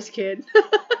chorus kid.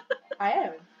 I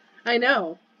am. I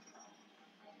know.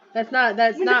 That's not.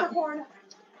 Unicorn.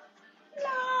 La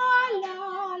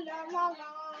la la la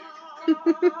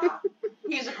la.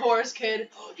 He's a chorus kid.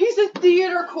 He's a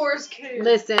theater chorus kid.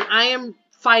 Listen, I am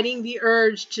fighting the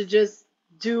urge to just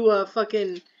do a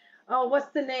fucking. Oh, what's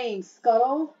the name?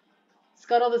 Scuttle?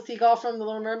 Scuttle the seagull from The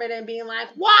Little Mermaid and being like,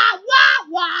 wah, wah,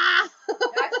 wah.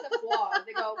 That's the flaw.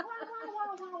 They go, wah,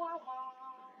 wah, wah, wah, wah.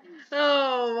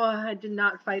 Oh, I did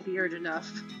not fight the urge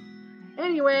enough.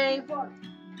 Anyway.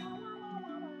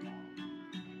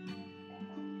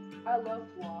 I love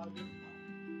vlog.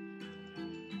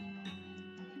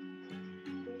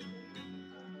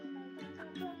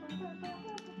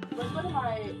 Let's go to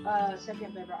my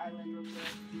second favorite island real quick.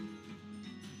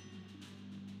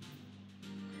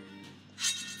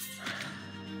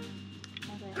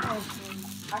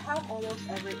 I have almost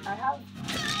everything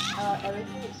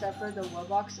except for the wood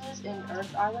boxes in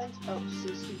Earth Island. Oh,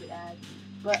 so stupid ad.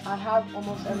 But I have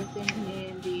almost everything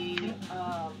in the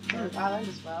Earth Island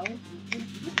as well.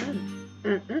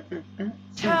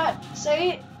 Chat,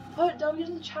 say, put W's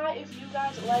in the chat if you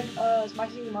guys like My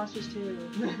Singing Monsters too.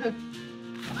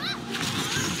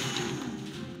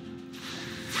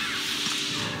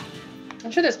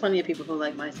 I'm sure there's plenty of people who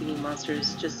like My Singing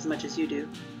Monsters just as much as you do.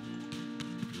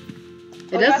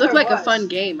 It does look like a fun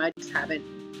game. I just haven't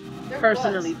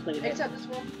personally played it. Except this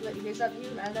one, except he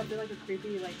ended up being like a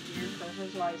creepy, like weird person,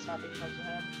 so I stopped being close to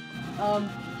him.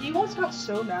 He once got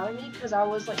so mad at me because I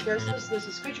was like, there's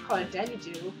this creature called a Danny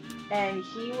Doo, and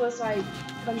he was like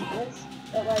convinced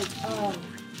that like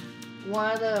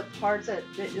one of the parts that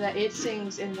it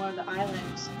sings in one of the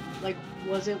islands like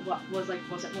wasn't what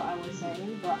I was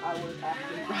saying, but I was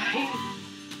actually right.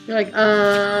 You're like,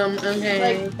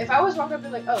 okay. Like, if I was wrong, I'd be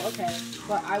like, oh, okay,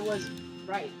 but I was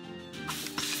right.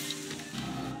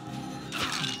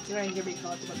 You're gonna give me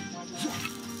colors about the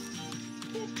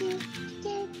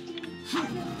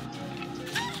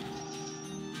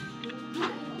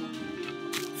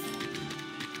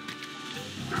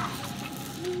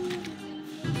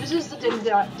This is the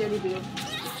Danny Boo.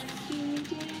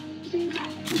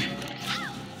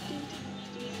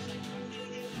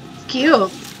 It's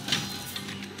cute.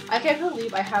 I can't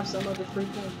believe I have some of the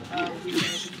freaking videos in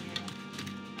here.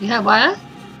 You have what?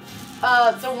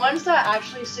 The ones that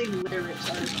actually sing lyrics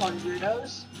are called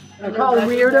weirdos. They're called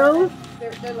weirdos?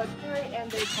 They're legendary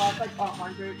and they cost like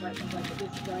 100, like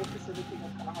this very specific thing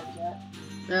that's kind of hard to get.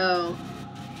 No.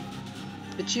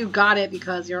 But you got it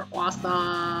because you're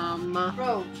awesome.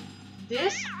 Bro,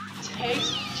 this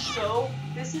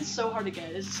is so hard to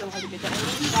get. This is so hard to get. The only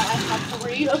reason why I have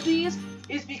 3 of these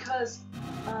is because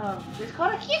it's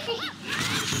called a hee.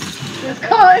 It's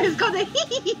called a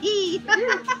hee.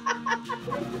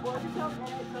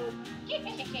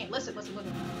 Listen.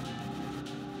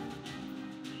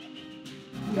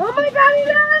 Oh my god, he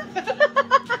does!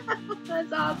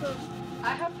 That's awesome.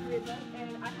 I have 3 of them,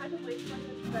 and I had to wait for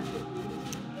the special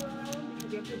readings to be around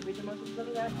because you have to read them or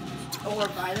something like that, or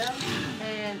buy them.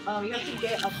 And you have to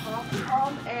get a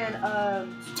pom and a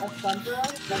thunder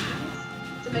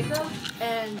to make them.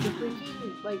 And the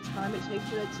freaking like time it takes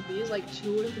for it to be is like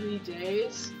 2 or 3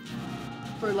 days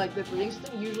for like the breeding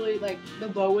system. Usually like the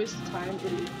lowest time it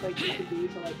could be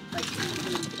for like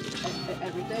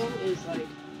everything is like.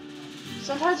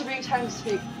 Sometimes the breeding times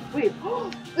take. Wait,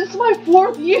 this is my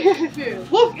 4th year!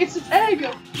 Look, it's an egg!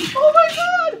 Oh my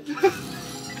god!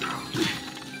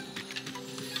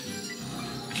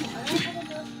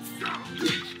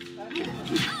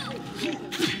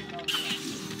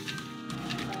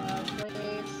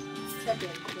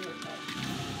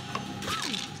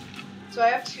 So I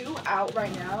have 2 out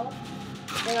right now,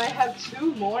 and I have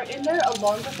 2 more in there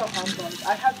along with the humbugs.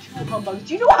 I have 2 humbugs.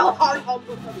 Do you know how hard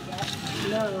humbugs are to get?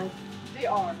 No. They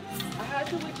are. I had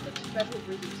to wait for the special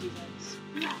breeding seasons.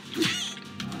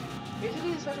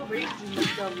 Basically, the special breeding seasons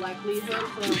is the likelihood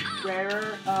for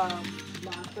rarer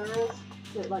monsters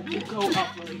that like to go up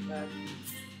really good.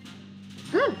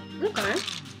 Okay.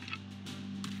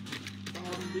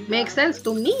 Makes sense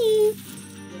to me.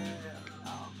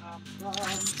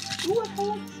 Ooh, I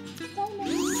collect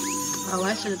diamonds. Oh,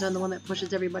 I should have done the one that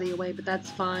pushes everybody away, but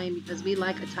that's fine because we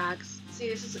like attacks. See,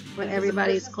 this is when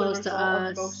everybody's close to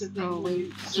us. Oh,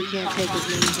 wait, we can't take as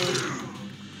many hits.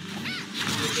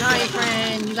 Sorry,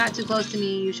 friend, you got too close to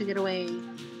me. You should get away.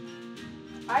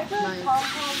 I've done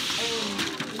pom-pom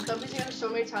in Zombies Game so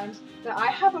many times that I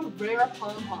have a rare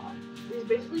pom-pom. It's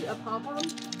basically a pom-pom,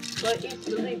 but it's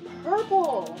really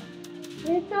purple.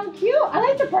 It's so cute. I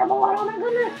like the purple one. Oh my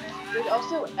goodness. There's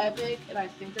also epic, and I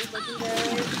think there's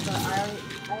legendary, but I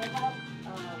have.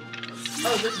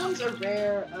 Oh, this one's a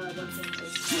rare.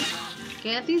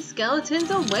 Get these skeletons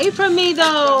away from me,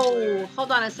 though.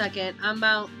 Hold on a second. I'm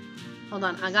about. Hold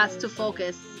on, I got to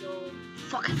focus.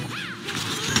 Focus.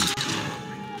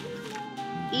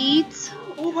 Eat.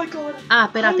 Oh my god. Ah,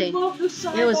 I espérate. love the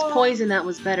side It was bop. poison that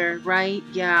was better, right?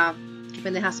 Yeah. Que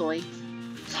pendeja soy.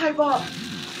 Side bop.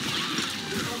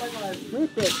 Oh my god.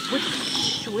 Whip it.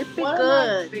 Whip it One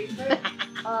good. of my favorite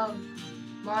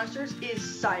monsters is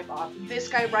Cybop. This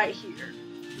guy right here.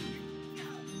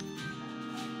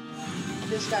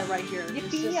 This guy right here.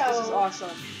 This is awesome.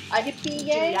 I can do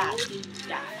that.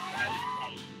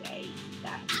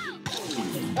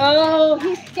 Oh,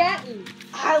 he's scatting.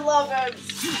 I love him.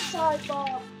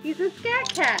 Cybop. He's a scat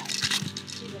cat.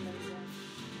 He's amazing.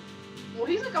 Well,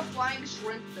 he's like a flying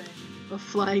shrimp thing. A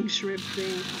flying shrimp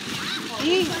thing. Oh,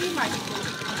 Eat. he might be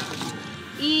close.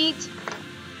 Eat. This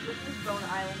is Bone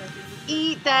Island, I think.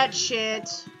 Eat that shit.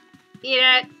 Eat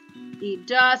it. Eat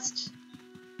dust.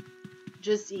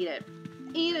 Just eat it.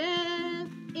 Eat it.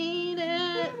 Eat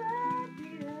it.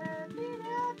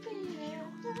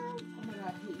 Oh my god, I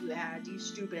hate you, Ad. You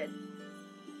stupid.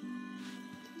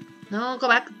 No, go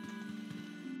back.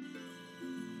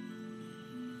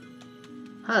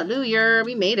 Hallelujah,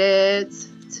 we made it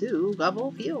to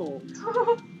Gobble Field.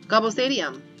 Gobble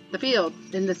Stadium. The field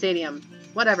in the stadium.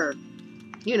 Whatever.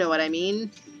 You know what I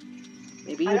mean.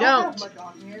 Maybe you I don't. have much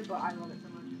on here, but I love it so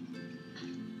much.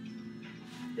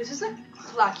 This is a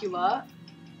Clacula.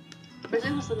 This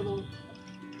is a little.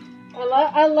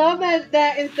 I love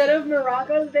that instead of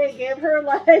maracas, they gave her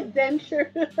like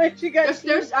dentures. Like she got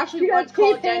There's actually she got ones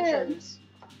called teeth hands. dentures.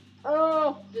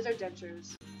 Oh, These are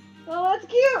dentures. oh, that's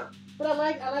cute. But I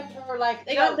like her like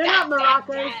They no, go, they're not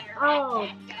maracas. Oh,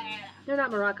 they're not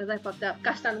maracas. I fucked up.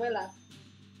 Castanuelas.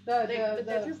 The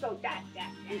dentures go.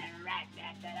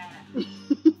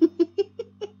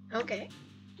 Okay.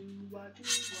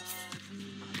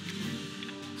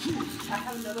 I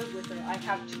have another with it. I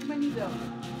have too many though.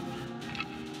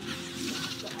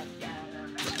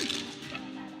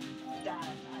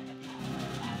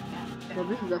 Well,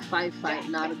 this is a fight,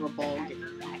 not a ball game.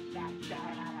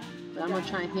 But I'm gonna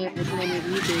try and hit as many of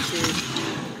you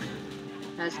bitches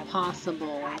as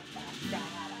possible.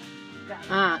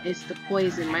 Ah, it's the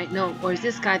poison, right? No, or is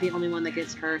this guy the only one that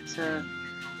gets hurt to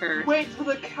earth? Wait till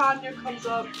the Kenya comes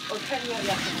up. Or Kenya,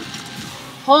 yeah.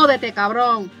 Jódete,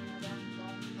 cabrón.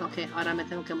 Ok, ahora me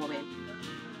tengo que mover.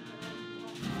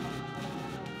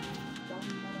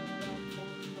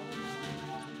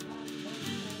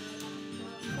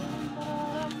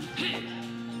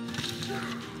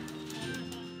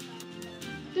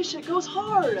 This shit goes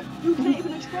hard. You can't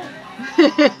even explain.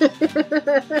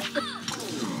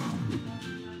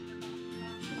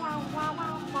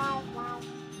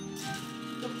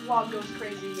 The vlog goes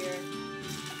crazy here.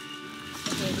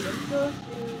 Okay, let's go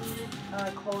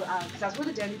to Cold Island, because that's where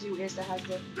the Dandy Do is that has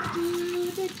the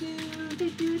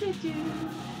do.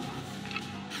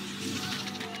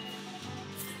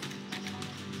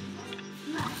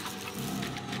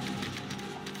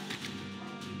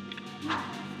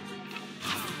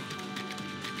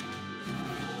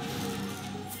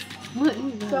 What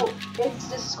is that? So,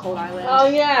 this is Cold Island. Oh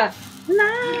yeah. La,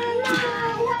 la,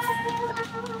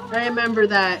 la. I remember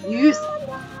that. You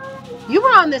were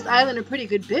on this island a pretty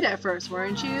good bit at first,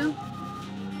 weren't you?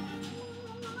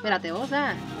 Espérate, what was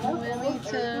that?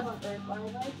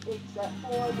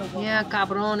 Yeah,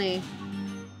 cabrone.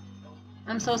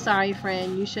 I'm so sorry,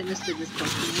 friend. You shouldn't have stood this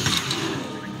close to me.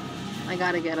 I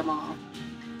gotta get them all.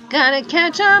 Gotta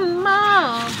catch them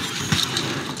all.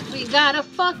 We gotta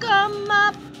fuck them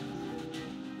up.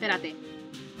 Espérate.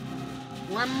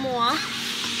 One more.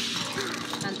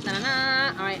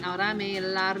 Alright, ahora me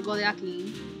largo de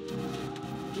aquí.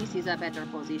 This is a better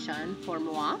position for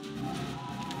moi.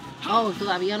 Oh,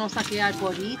 todavía no saqué al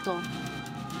pollito.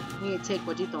 I need to take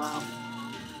pollito out.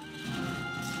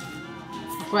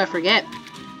 Before I forget.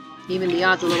 Even the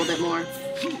odds a little bit more.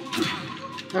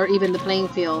 Or even the playing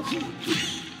field.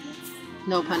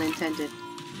 No pun intended.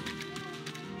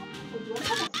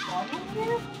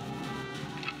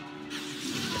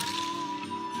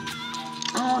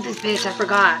 Oh, this bitch, I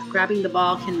forgot. Grabbing the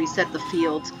ball can reset the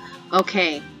field.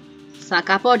 Okay.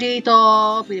 Saca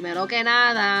pollito, primero que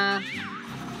nada.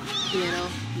 Primero,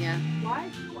 yeah. Why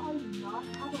do I not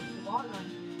have a vlog on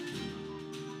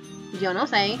here? Yo no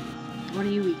sé. What are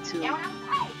you weak to?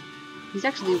 He's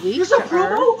actually weak There's to a Earth.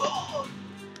 promo!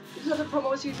 There's another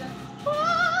promo season.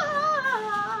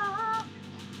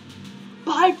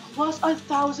 Buy plus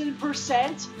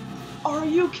 1,000%? Are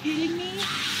you kidding me?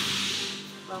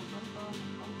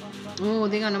 Oh,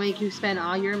 they're gonna make you spend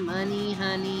all your money,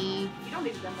 honey. You don't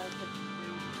need them.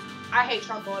 I hate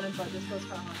trombone, but this goes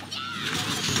kind of hard.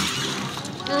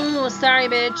 Oh, sorry,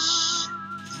 bitch.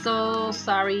 So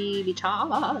sorry,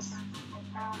 bitches.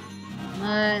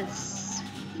 Let's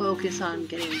focus on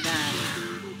getting that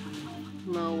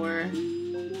lower.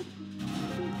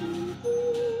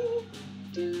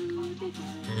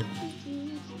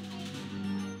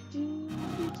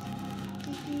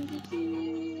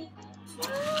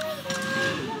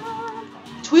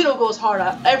 Tweedle goes hard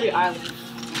at every island.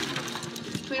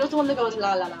 Tweedle's the one that goes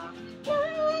la la la.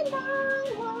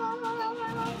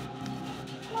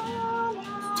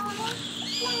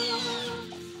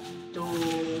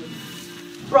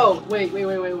 Bro, wait.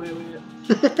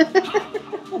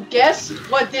 Guess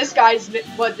what this guy is.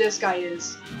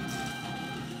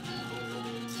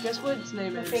 Guess what his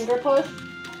name is. Finger puss?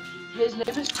 His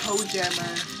name is Toe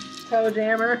Jammer. Toe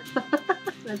jammer.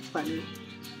 That's funny.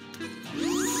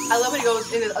 I love when he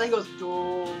goes in. I think he goes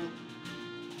do.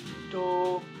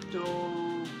 Oh,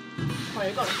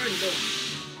 it goes pretty good.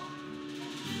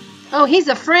 Oh, he's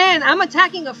a friend. I'm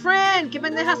attacking a friend. Que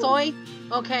pendeja soy.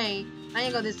 Okay, I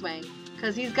ain't go this way.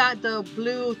 Cause he's got the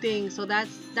blue thing, so that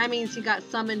means he got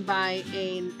summoned by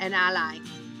an ally.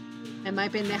 And my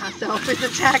pendeja self is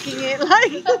attacking it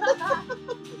like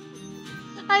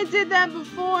I did that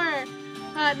before.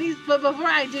 But before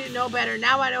I didn't know better.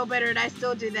 Now I know better and I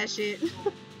still do that shit.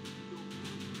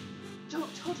 Toe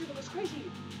Jammer goes crazy.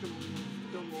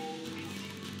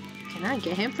 Can I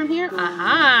get him from here?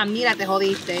 Aha, mira, te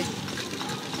jodiste.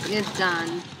 It's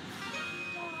done.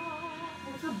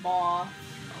 It's a ball.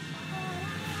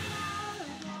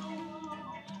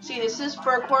 See, this is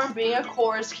Furcorn being a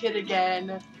chorus kid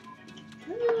again.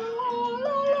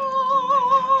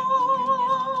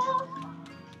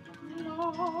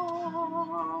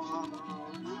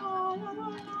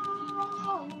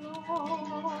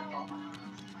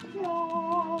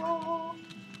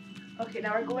 Okay,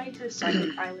 now we're going to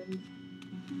Psychic Island.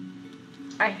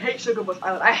 I hate Sugar Bush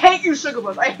Island. I hate you, Sugar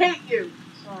Bush. I hate you.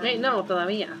 Sorry. Wait, no,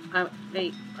 todavía.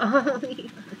 Wait. I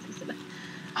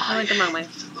went the wrong way.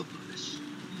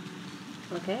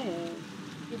 Okay.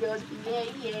 He goes,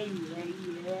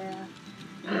 yeah.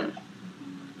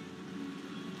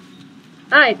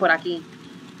 Ay, por aquí.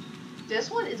 This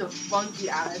one is a funky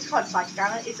island. It's called Psychic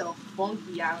Island. It's a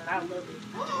funky island. I love it.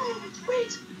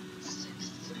 Wait!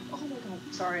 Oh my god.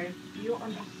 Sorry. You don't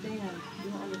understand.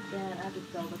 I have to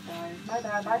tell the guy. My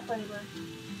bad. Bye, Flavor.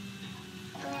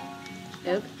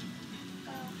 Oops.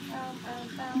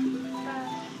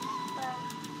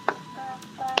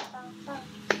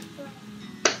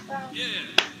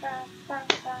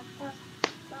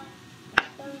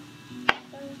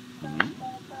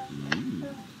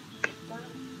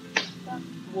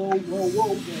 Whoa.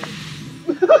 Whoa.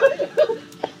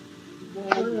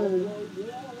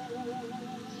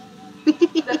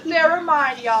 The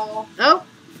ceremony, y'all. Oh,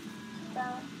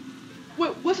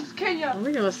 Wait, what's this, Kenya?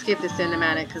 we're gonna skip this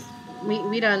cinematic because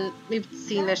we've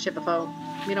seen that shit before.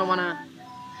 We don't wanna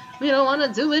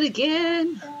do it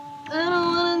again. I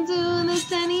don't wanna do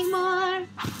this anymore.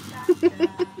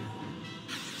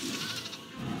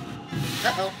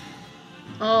 Uh-oh.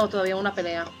 Oh, todavía una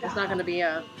pelea. It's not gonna be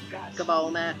a cabal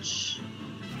match.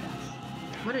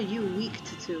 What are you weak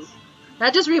to?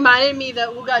 That just reminded me that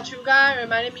Uga Chuga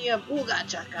reminded me of Uga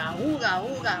Chaka.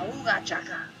 Uga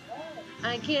Chaka.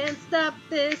 I can't stop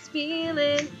this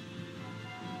feeling.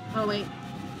 Oh wait.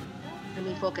 Let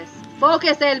me focus.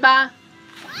 Focus, Elba!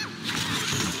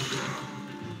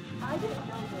 I didn't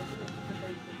know this.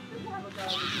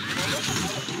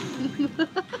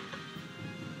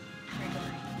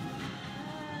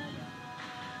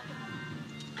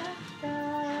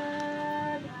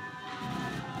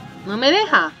 No me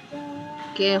deja.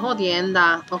 Que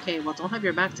jodienda. Okay, well, don't have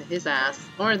your back to his ass.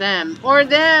 Or them. Or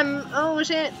them! Oh,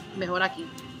 shit. Mejor aquí.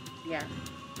 Yeah.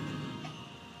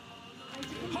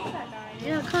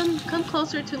 Yeah, come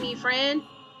closer to me, friend.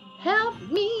 Help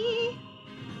me!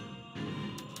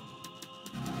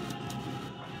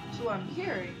 So what I'm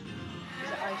hearing is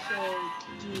that I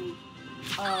should do,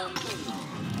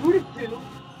 Voodoo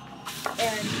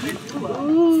and Mandula.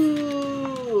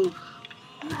 Ooh!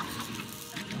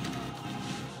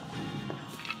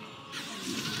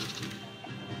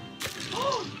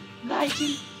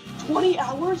 20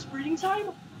 hours breeding time?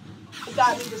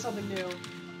 That means it's something new.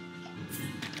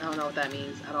 I don't know what that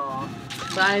means at all.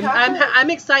 But I'm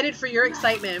excited for your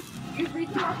excitement. You breed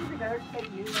the monsters together to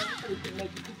make new ones so you can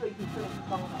make so you can put them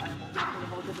on the island.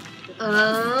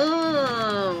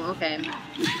 Oh, okay.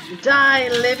 Die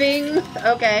living.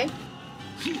 Okay.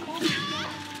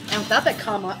 And without that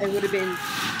comma, it would have been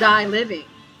die living.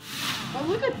 Oh,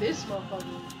 look at this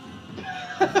motherfucker.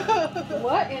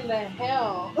 What in the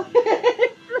hell?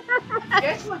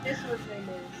 Guess what this one's name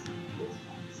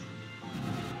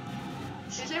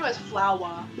is? His name was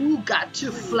Flower. Ooh, got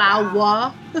to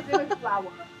flower. His name is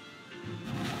Flower.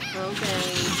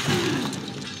 Okay.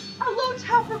 I love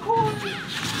Capricorn.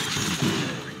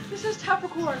 This is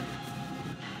Capricorn.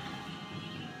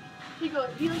 He like,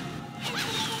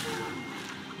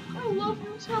 I love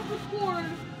you,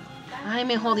 Capricorn. Ay,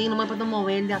 me jodí, no me puedo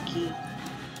mover de aquí.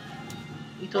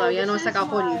 Y todavía no he sacado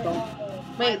pollito.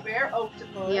 My Wait. rare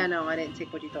octopus. Yeah, no, I didn't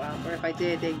take pollito out. Or if I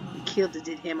did, they killed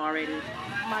him already.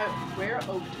 My rare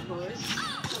octopus.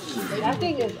 That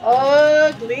thing is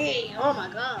ugly. Oh my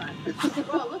god.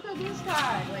 Bro, look at this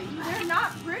guy. Like, they're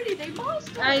not pretty. They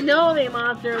monsters. I know they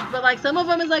monsters, but like some of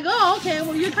them is like, oh, okay,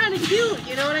 well you're kind of cute.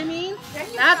 You know what I mean?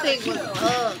 That thing was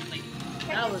ugly.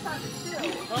 That was.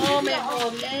 Oh man,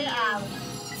 oh man.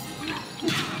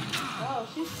 Oh,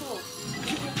 she's cool.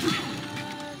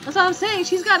 That's what I'm saying.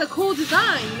 She's got a cool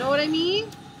design. You know what I mean?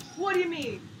 What do you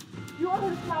mean? You want her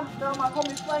to throw my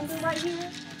homie Flanger right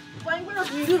here? Flanger is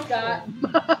beautiful.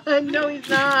 No, he's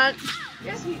not.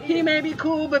 Yes, he is. He may be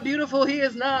cool, but beautiful he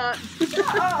is not.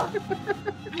 Uh-uh.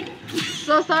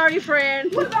 So sorry,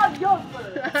 friend. What about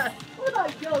Yugler? What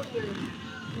about Yugler?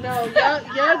 No,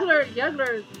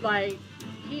 Yugler is like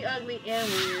he ugly and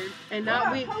weird, and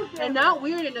not weird, and not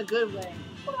weird in a good way.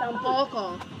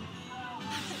 Tampoco.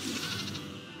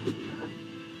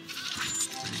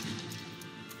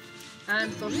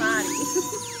 I'm so sorry.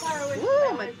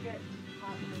 Ooh, my.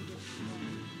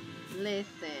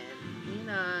 Listen, you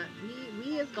know,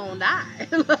 we is gonna die.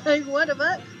 Like, what the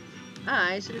fuck?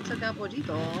 I should have took out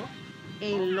Pollito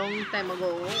a long time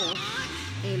ago.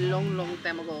 A long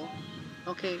time ago.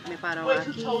 Ok, me paro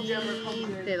aquí.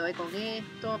 Te doy con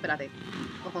esto. Espérate.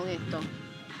 O con esto.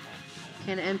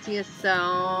 Can empty a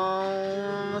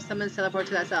cell. Summon teleport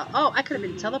to that cell. Oh, I could have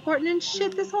been teleporting and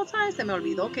shit this whole time. Se me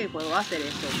olvidó que puedo hacer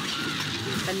esto.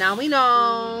 But now we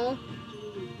know.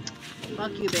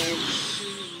 Fuck you, bitch.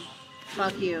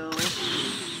 Fuck you.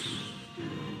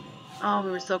 Oh,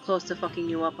 we were so close to fucking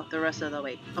you up the rest of the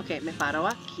way. Okay, me paro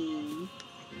aquí.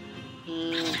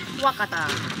 And wakata.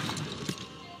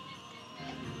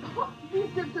 These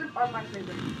dipsters are my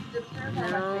favorite. Dipsters are my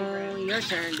favorite. No, your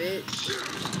turn, bitch.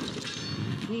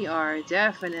 We are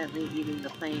definitely evening the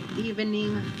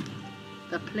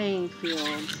playing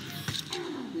field.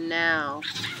 Now.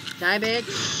 Die,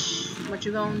 bitch. What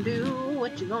you gonna do?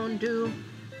 What you gonna do?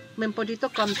 When Pollito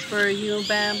comes for you,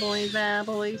 bad boys, bad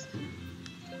boys.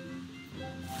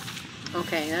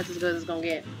 Okay, that's as good as it's gonna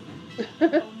get.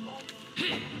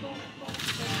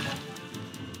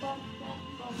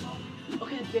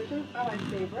 Okay, dipsters are my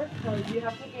favorite, so you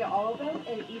have to get all of them,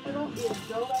 and each of them is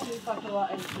so that you talk a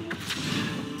lot and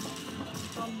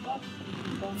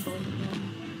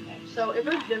So if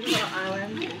there's dipsters on an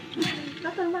island,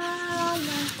 nothing wrong.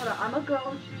 Hold on, I'm gonna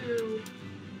go to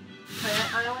Planet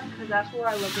Island because that's where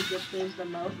I love the dipsters the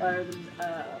most.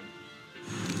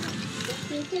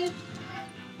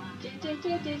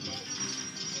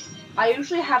 I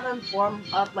usually have them form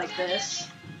up like this.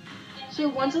 So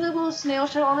one's a little snail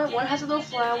shell on it, one has a little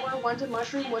flower, one's a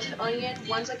mushroom, one's an onion,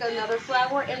 one's like another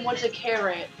flower, and one's a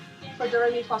carrot. For do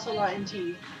re mi fa sol la and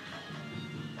ti.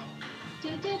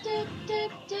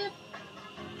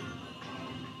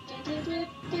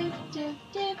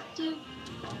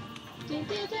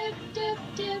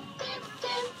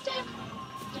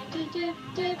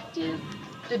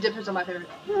 The dippers are my favorite.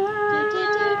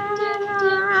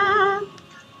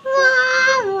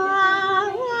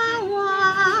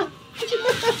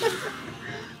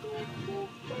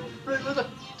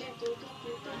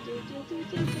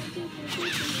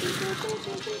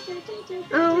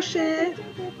 Oh shit.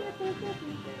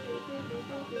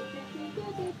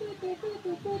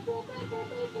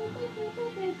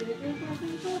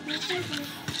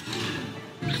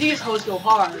 These hoes go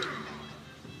hard.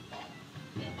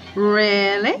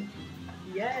 Really?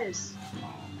 Yes.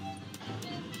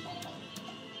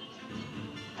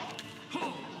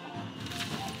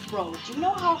 Bro, do you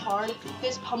know how hard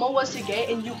this pummel was to get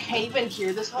and you can't even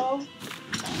hear this hoe?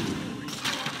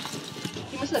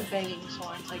 He must have banging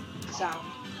sound, like sound.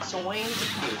 Soin?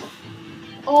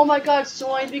 Oh my god,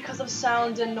 soin because of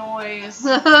sound and noise.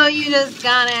 Oh, you just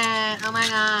got it. Oh my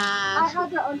I gosh.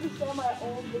 had to understand my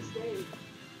own mistake.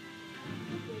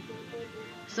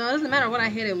 So it doesn't matter what I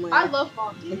hit him with. I love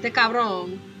Monty. Este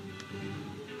cabrón.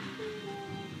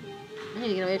 I need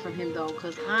to get away from him though,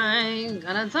 cause I'm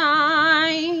gonna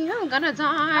die. I'm gonna I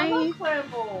die. love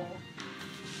Cramble.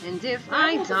 And if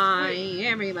I die,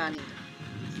 everybody dies.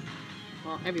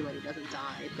 Well, everybody doesn't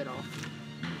die, pero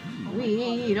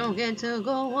we don't get to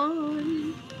go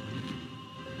on.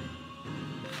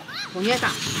 Puñeta.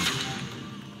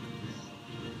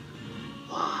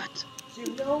 What? Do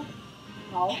you know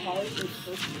how hard it's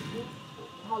supposed to be?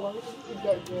 How long it took to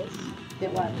get this?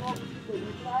 Get what? To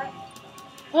eat that?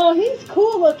 Oh, he's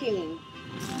cool looking.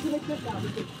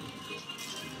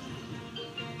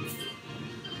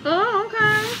 Oh,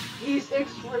 okay. He's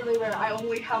extremely rare. I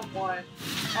only have one.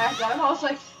 And I was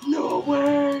like, no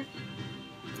way.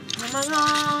 Oh my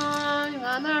god,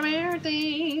 another rare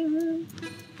thing.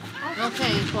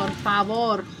 Okay, por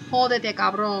favor, jódete,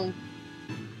 cabrón.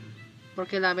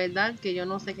 Porque la verdad que yo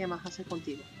no sé qué más hacer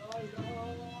contigo.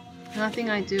 Nothing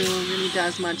I do really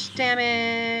does much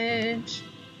damage.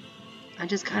 I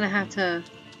just kind of have to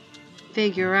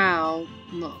figure out.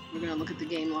 Look, we're gonna look at the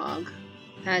game log.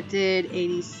 That did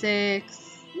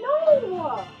 86.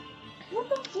 No! What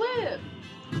the flip?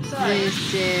 Sorry.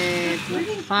 This did.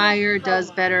 Fire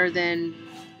does better than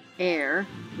air.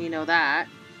 We know that.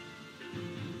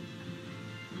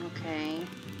 Okay.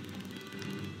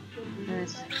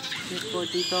 Nice. Good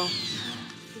gordito.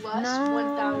 Plus No.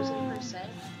 1000%.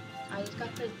 I just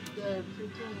got the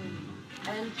freaking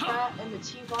end trap and the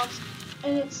T-box,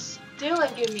 and it's still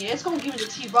ain't giving me. It's gonna give me the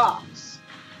T-box.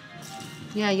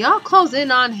 Yeah, y'all close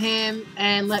in on him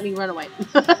and let me run away.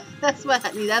 That's what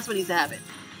needs to happen.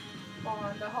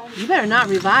 You better not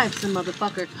revive some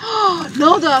motherfucker.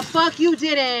 No, the fuck you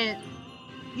didn't.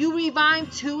 You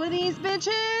revived 2 of these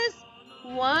bitches?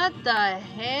 What the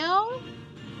hell?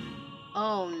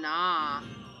 Oh, nah.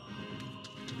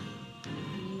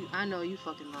 I know you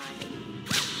fucking lying.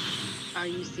 Are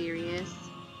you serious?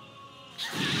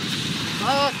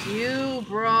 Fuck you,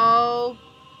 bro.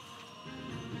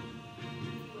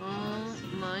 Oh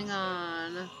my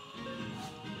god.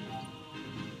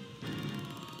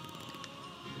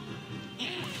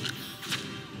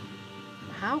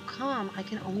 How come I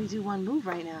can only do one move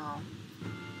right now?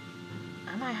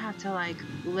 I might have to like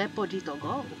let Pollito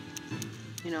go.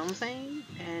 You know what I'm saying?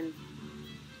 And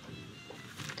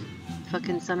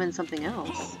fucking summon something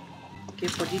else.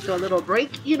 Give Pollito a little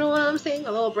break, you know what I'm saying?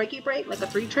 A little breaky break, like a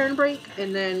 3-turn break,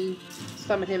 and then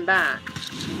summon him back.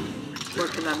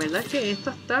 Porque la verdad que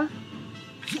esto está...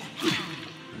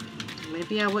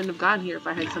 Maybe I wouldn't have gotten here if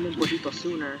I had summoned Pollito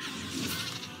sooner.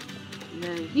 And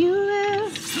then you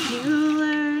live, you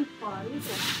learn.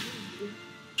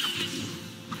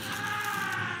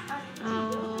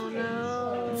 Oh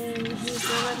no, he's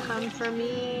gonna come for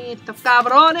me. Estos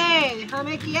cabrones,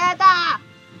 déjame quieta.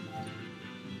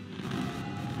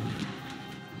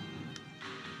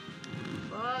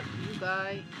 Fuck you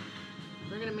guys.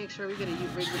 We're gonna make sure we get a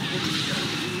rig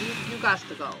with you got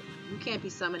to go. You can't be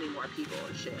summoning more people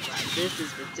and shit. Like, this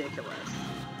is ridiculous.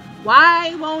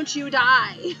 Why won't you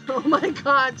die? Oh my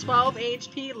god, 12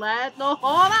 HP left. No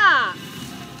joda.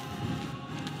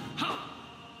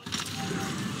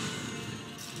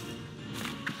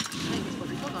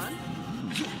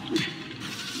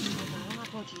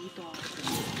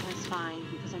 That's fine,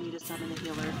 because I need to summon a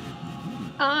healer.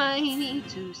 I need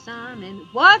to summon...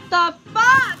 What the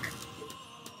fuck?!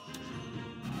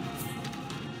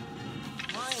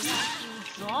 Why won't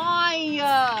you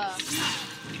die?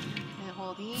 Me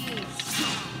jodí.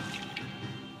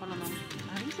 Hold on,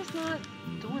 at least it's not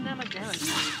doing that much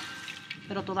damage.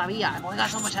 Pero todavía, I've only got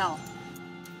so much health.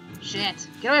 Shit.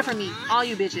 Get away from me, all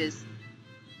you bitches.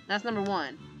 That's number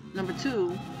 1. Number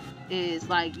 2 is,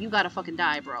 like, you gotta fucking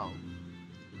die, bro.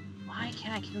 Why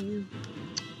can't I kill you?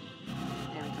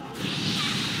 There we go.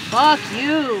 Fuck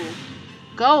you!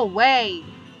 Go away!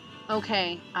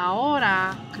 Okay,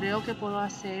 ahora creo que puedo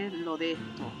hacer lo de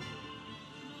esto.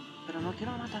 Pero no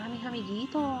quiero matar a mis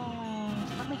amiguitos.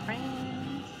 Not my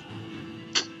friends.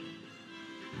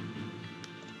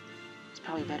 It's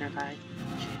probably better if I...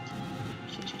 Shit.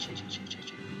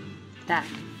 That.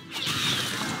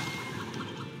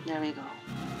 There we go.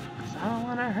 Cause I don't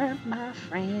wanna hurt my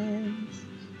friends.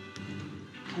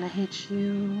 Can I hit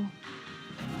you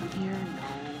from here?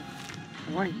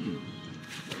 No. Or you?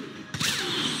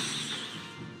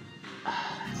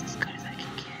 Oh, that's as good as I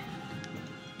can get.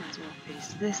 Might as well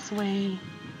face this way.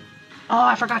 Oh,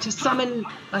 I forgot to summon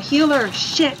a healer.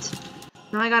 Shit.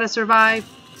 Now I gotta survive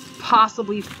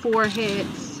possibly 4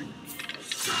 hits.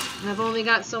 And I've only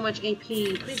got so much AP.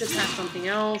 Please attack something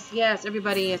else. Yes,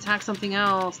 everybody attack something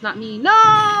else. Not me.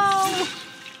 No!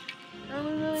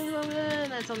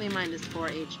 That's only minus 4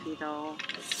 HP though.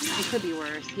 It could be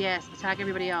worse. Yes, attack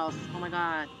everybody else. Oh my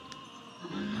god. Oh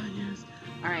my god, yes.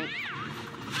 Alright.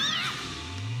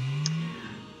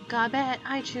 God bet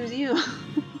I choose you.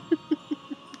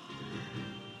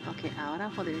 Okay, ahora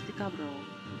joder este cabrón.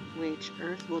 Which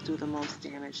Earth will do the most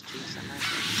damage to Summer.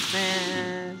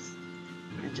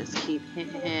 And just keep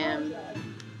hitting him.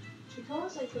 She told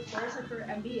us like before it's like for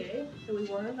MBA that we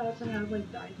weren't allowed to have like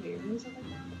dyed hair and stuff like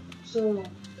that. So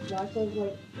lots of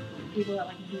like people that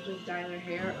like usually dye their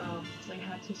hair, they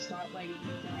had to stop like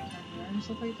dyeing their hair and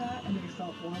stuff like that, and they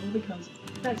felt horrible because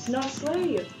that's not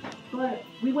slave. But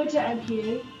we went to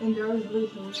MPA, and there was really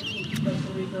famous like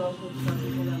 3 girls with 4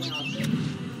 people that went on stage.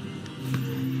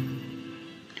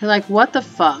 You're like, what the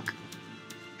fuck?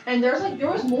 And there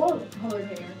was more colored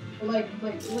hair. Like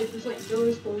there's like there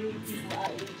was 3 people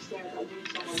at least there that we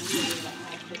saw that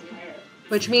had colored hair.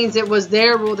 Which means it was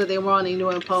their rule that they were wanting to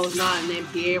impose, not an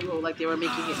MPA rule like they were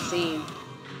making it seem.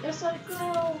 It's like,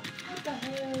 girl, what the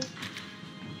hell?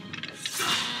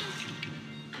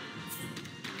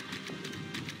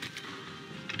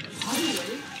 By the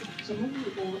way, some of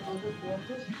the other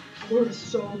characters were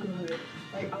so good.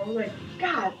 Like, I was like,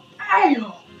 God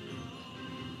damn!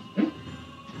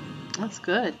 That's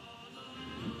good.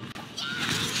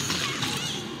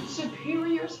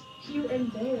 Superiors here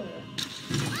and there.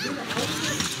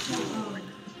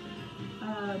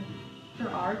 For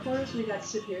our course, we got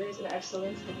superiors and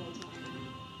excellence the whole time.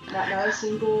 Not a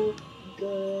single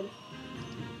good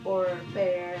or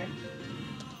fair.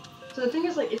 So the thing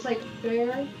is, like, it's like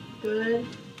fair, good,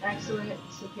 excellent,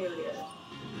 superior.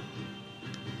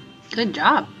 Good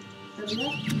job.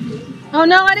 Oh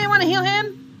no, I didn't want to heal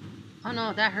him. Oh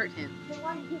no, that hurt him.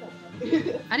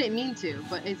 I didn't mean to,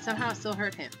 but it somehow still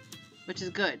hurt him. Which is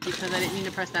good, because I didn't mean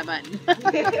to press that button.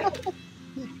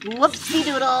 Whoopsie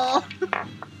doodle.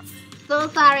 So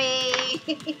sorry.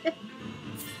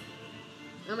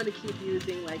 I'm gonna keep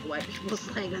using like white people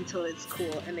slang until it's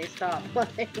cool and they stop.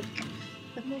 Like,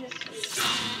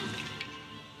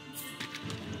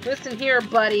 listen here,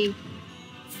 buddy.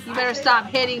 You better stop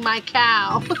hitting my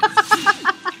cow.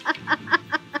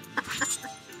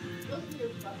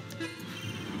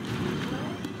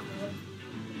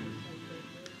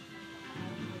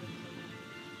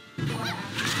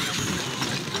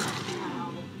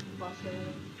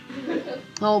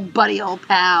 Oh, buddy, old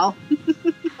pal.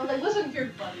 I'm like, listen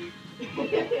here, buddy.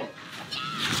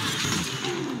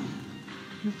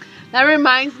 That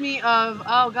reminds me of,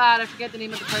 oh god, I forget the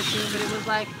name of the cartoon, but it was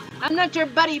like, I'm not your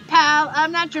buddy, pal.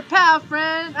 I'm not your pal,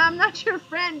 friend. I'm not your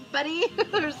friend, buddy.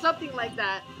 Or something like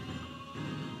that.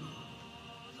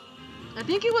 I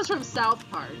think it was from South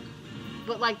Park.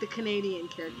 But like the Canadian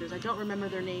characters. I don't remember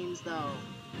their names, though.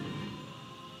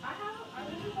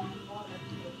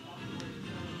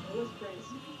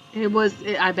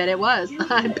 I bet it was.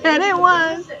 I bet it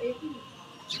was.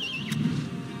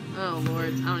 Oh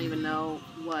lord, I don't even know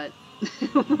what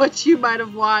what you might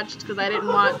have watched because I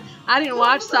didn't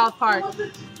watch South Park.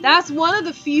 That's one of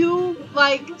the few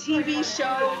like TV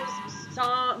shows,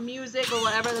 song, music or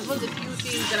whatever. That's one of the few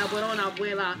things that Abuelo and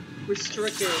Abuela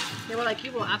restricted. They were like,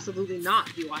 you will absolutely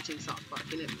not be watching South Park,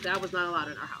 and that was not allowed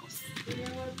in our house. There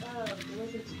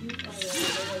was a tweet on there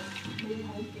like maybe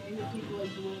home game where people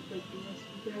like doing like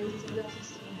speakers and stuff like that,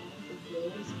 for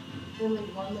clothes. And like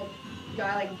one like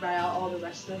guy like read out all the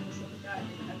rest of them and stuff like that,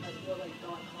 and like they were like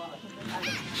going caught or something.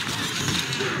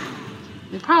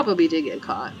 They probably did get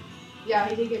caught. Yeah,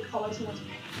 he did get caught like so much.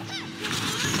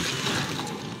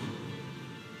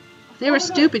 They were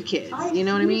stupid kids, you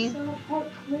know what I mean? South Park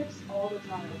clips all the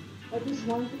time. Like this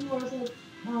one thing where it's like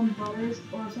Butters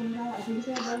or something like that. I think it's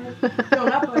like Butters. No,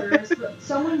 not Butters, but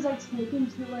someone's like taken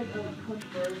to like a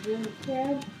conversion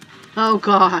camp. Oh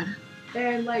god.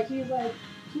 And like he's like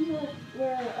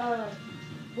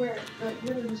we're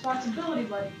the responsibility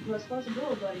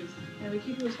buddies, and we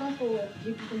keep you responsible with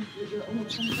keeping things with your own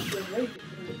rape.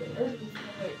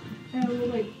 And we're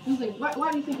like, he's like,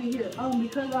 why do you think we're here?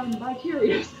 Because I'm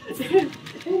bi-curious.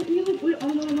 And he's like, we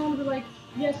on and on, we're like,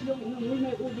 yes, we'll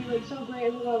be like so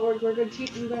great, and we're gonna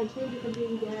teach you guys so different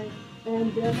being gay.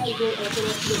 And then like go open up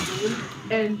the room,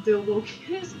 and the little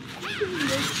kid is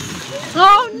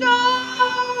oh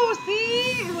no!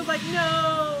 See? It was like,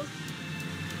 no!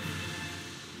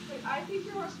 like, I think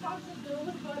your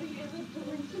responsibility buddy isn't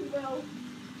doing too well.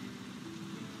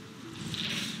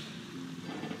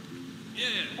 Yeah.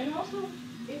 And also,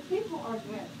 if people are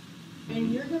gay,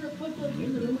 and you're gonna put them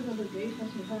in the room with another gay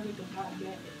person and try to make them not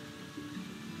gay,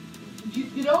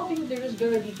 you don't think that they're just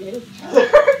gonna be gay with each other?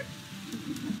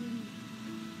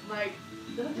 Like,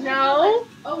 No. Like,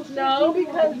 oh, No,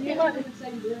 because you you have might- the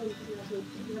same girl, it's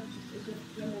just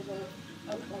genders are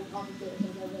like opposite or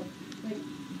something. Like,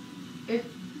 if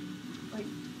like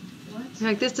what?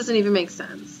 Like, this doesn't even make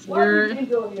sense. Why You're... did you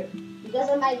go here? Because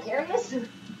I'm vicarious?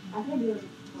 I think it was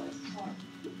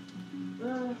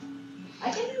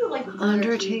I can do like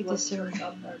Undertake the survey.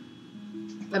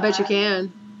 I bet you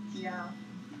can. Yeah.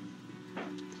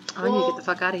 I need to get the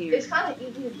fuck out of here. It's kind of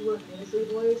easy to do a fantasy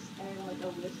voice and like a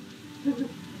lisp.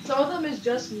 Some of them is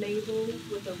just nasal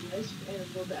with a lisp and a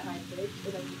little bit high pitch,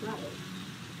 and then you got it.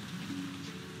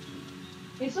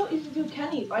 It's so easy to do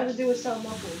Kenny's. All I have to do is sound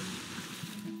muffled.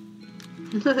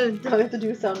 Don't have to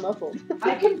do sound muffled.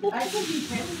 I can do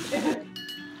Kenny.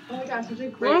 Oh my god, such a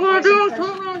great What voice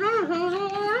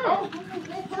impression.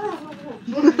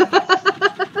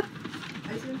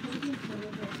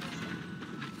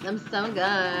 I'm so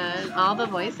good. All the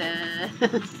voices.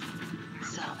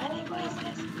 So many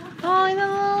voices. Oh, and the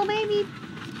little baby.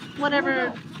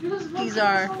 Whatever these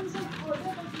are.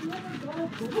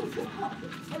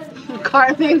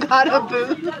 Carmen got a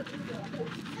boob. No,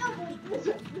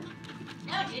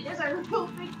 dude, those are real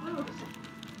big boobs.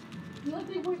 You like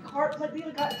they went cart like they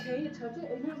got Tay to touch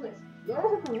it and he was like,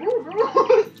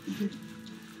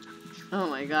 Oh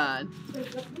my god.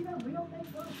 like that's real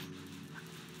big boobs.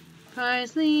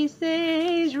 Parsley,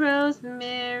 sage,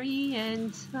 rosemary, and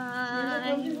Like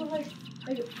thyme. like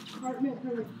Cartman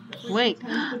her Wait.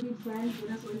 pretends to be friends but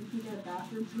that's when he can get a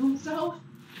bathroom to himself.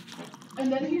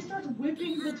 And then he starts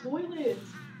whipping the toilets.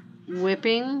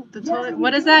 Whipping the Yes, toilet? and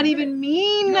What he does that whips even it.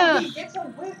 mean? No, he gets a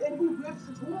whip and he whips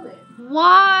the toilet.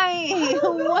 Why?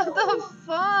 don't know. What the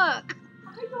fuck?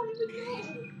 I don't even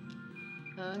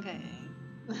know. Okay.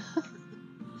 I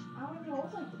don't know. I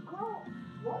was like, girl,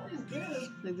 what is this?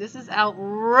 Like, this is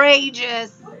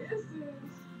outrageous. What is this?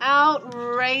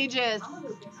 Outrageous. I'm gonna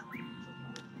go get some.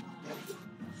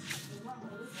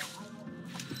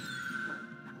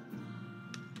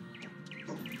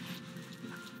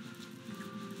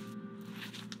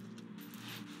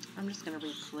 I'm just gonna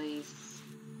replace.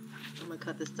 I'm gonna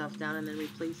cut this stuff down and then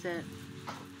replace it.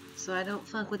 So I don't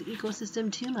fuck with the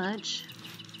ecosystem too much.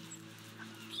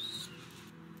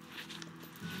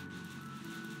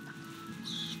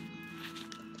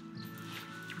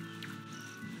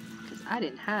 Because I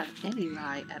didn't have any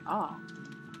rye at all.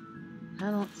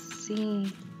 I don't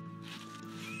see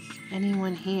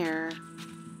anyone here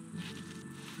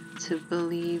to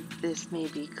believe this may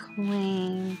be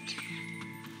claimed.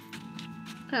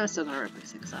 I'm still gonna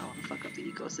replace it because I don't want to fuck up the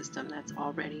ecosystem that's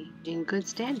already in good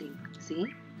standing.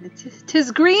 See?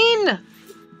 Tis green!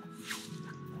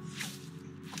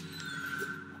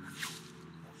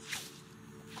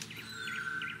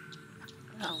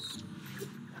 Oh.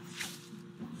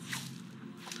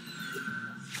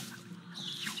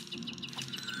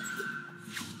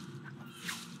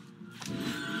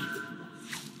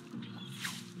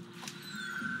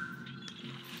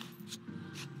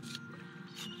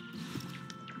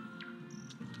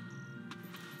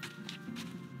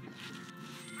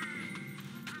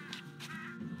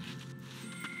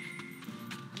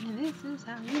 And this is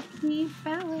how you keep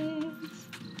balance.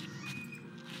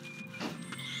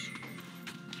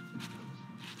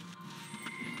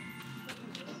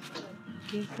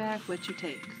 Give back what you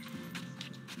take.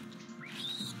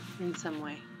 In some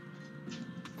way.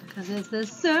 Because it's the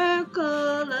circle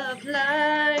of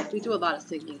life. We do a lot of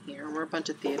singing here. We're a bunch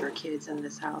of theater kids in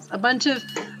this house. A bunch of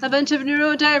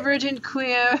neurodivergent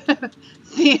queer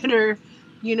theater,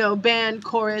 you know, band,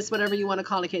 chorus, whatever you want to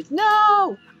call the kids.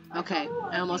 No! Okay,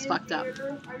 I almost fucked up.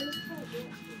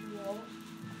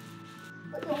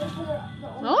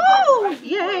 Oh,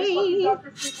 yay!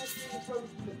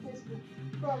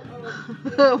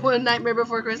 One Nightmare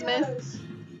Before Christmas. Yes.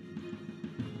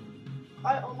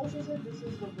 I almost said this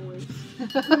is the voice.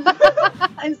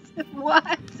 I said,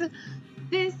 what?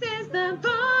 This is the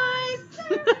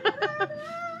voice.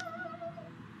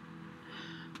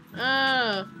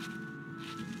 Oh.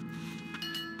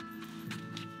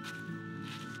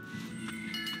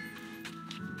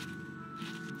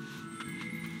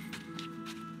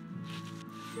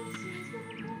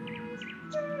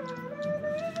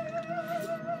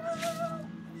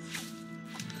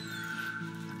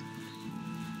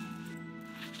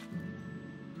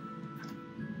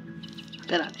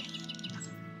 Good on it.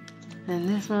 And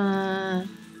this one.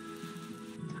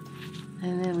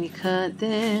 And then we cut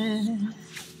this.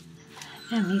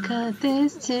 And we cut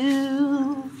this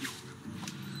too.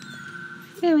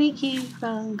 And we keep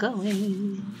on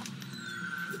going.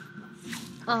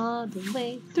 All the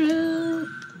way through.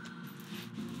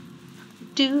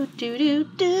 Do, do, do,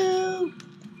 do.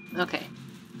 Okay.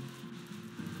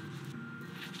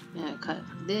 And cut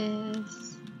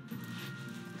this.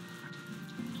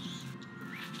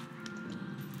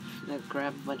 I'm gonna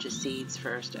grab a bunch of seeds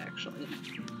first, actually.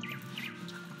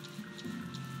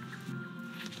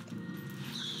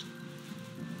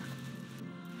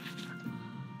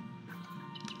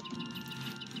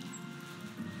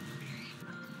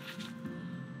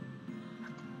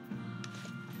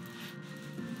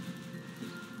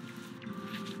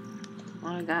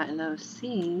 I got no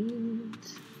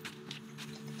seeds.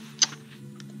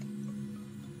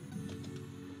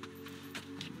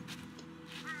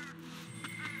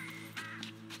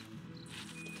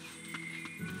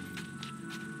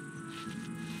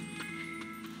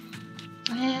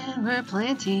 we're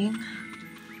planting.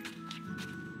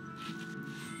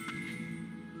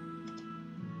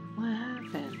 What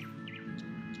happened?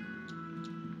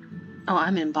 Oh,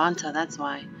 I'm in Bonta, that's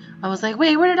why. I was like,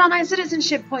 wait, where did all my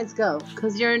citizenship points go?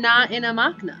 Because you're not in a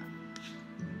Machna.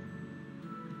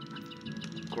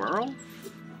 Girl.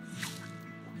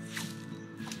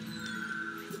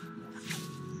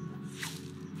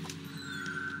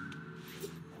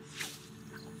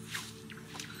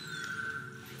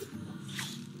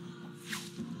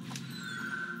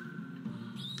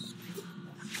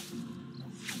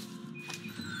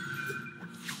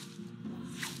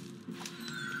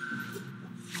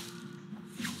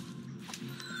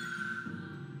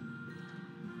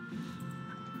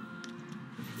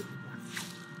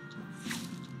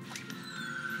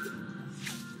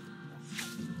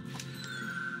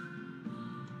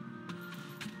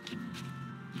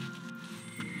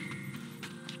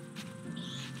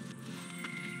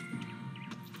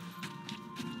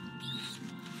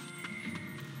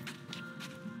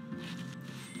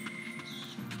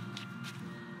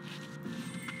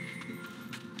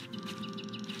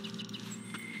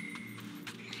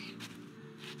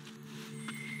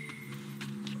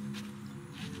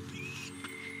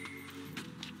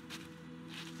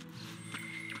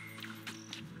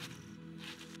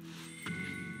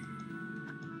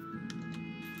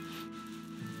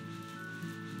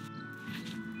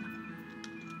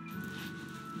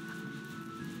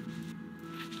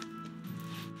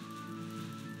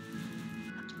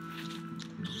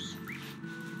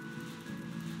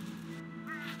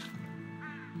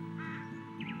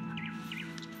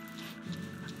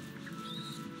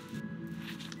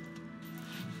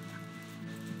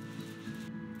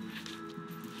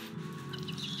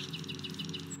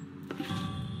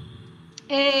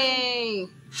 Hey!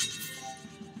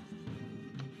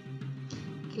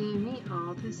 Give me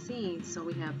all the seeds. So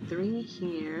we have 3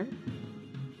 here,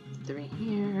 3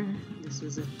 here. This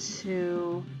is a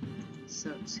 2.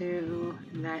 So 2.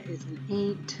 And that is an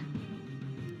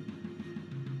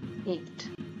 8. 8.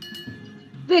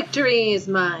 Victory is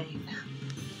mine!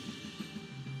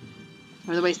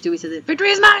 Or the way Stewie says it,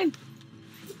 victory is mine!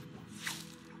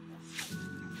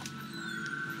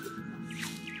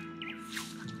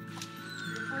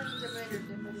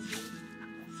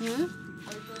 Hmm?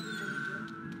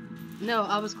 No,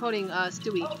 I was quoting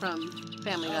Stewie from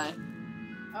Family Guy.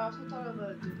 I also thought of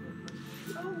a different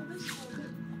person. Oh, this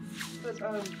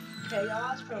one. Was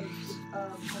Chaos from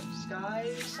Sky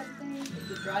or something? Like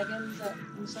the dragons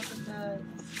and stuff like that.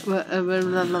 Blah, blah,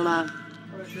 blah, blah.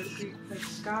 Or like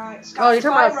Sky. Oh, you're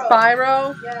talking about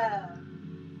Spyro? Yeah.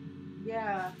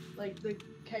 Yeah. Like the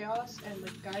Chaos and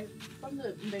the guy from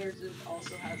the Invaders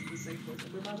also has the same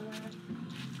voiceover, by the way.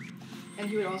 And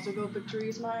he would also go Victory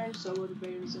is mine, so would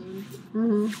Invaders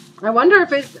Zone. I wonder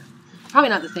if it's probably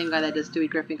not the same guy that does Stewie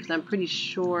Griffin, because I'm pretty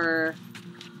sure.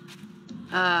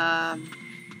 Oh,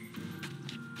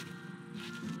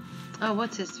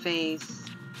 what's his face?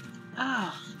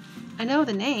 Oh, I know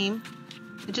the name.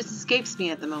 It just escapes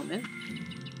me at the moment.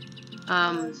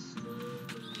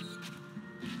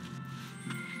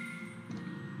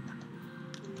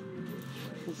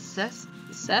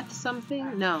 Seth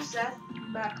something? No. Seth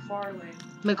MacFarlane.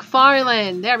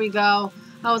 McFarlane. There we go.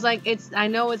 I was like, I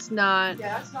know it's not.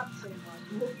 Yeah, that's not the same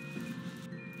one.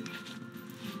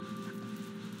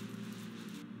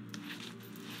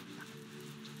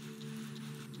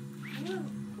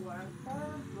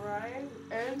 Brian,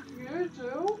 and you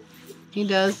too. He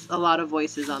does a lot of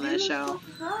voices on that show.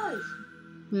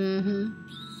 Mm-hmm.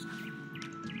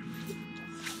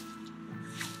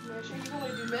 Yeah, sure, you can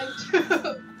only do Meg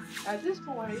too. At this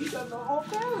point, he does the whole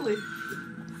family.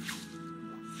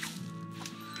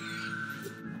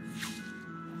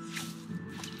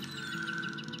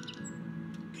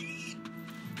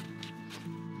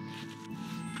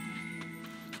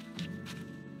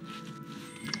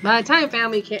 By the time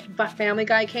Family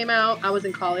Guy came out, I was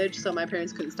in college, so my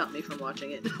parents couldn't stop me from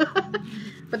watching it.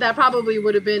 But that probably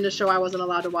would have been a show I wasn't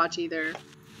allowed to watch either.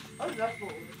 Oh,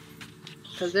 definitely.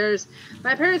 Because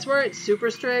my parents weren't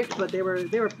super strict, but they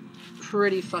were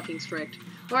pretty fucking strict.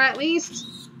 Or at least,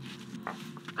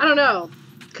 I don't know.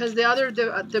 Because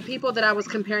the people that I was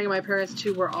comparing my parents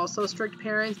to were also strict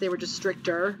parents. They were just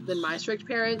stricter than my strict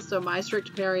parents. So my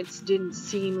strict parents didn't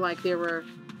seem like they were...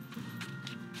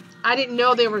 I didn't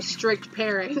know they were strict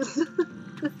parents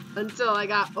until I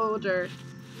got older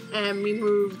and we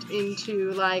moved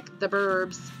into like the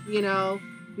burbs, you know.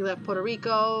 We left Puerto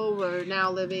Rico. We're now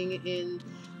living in,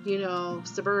 you know,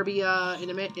 suburbia in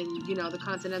you know, the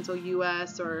continental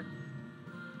U.S. or,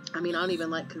 I mean, I don't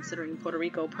even like considering Puerto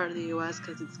Rico part of the U.S.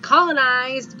 because it's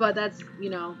colonized, but that's,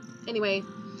 you know, anyway.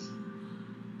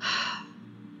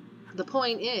 the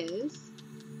point is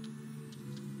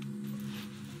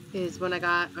when I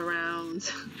got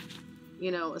around,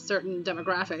 you know, a certain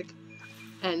demographic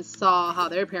and saw how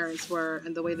their parents were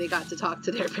and the way they got to talk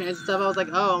to their parents and stuff, I was like,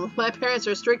 oh, my parents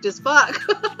are strict as fuck.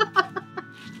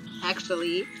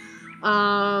 Actually.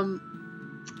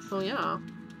 So yeah.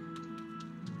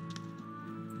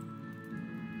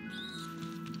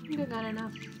 I think I got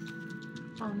enough.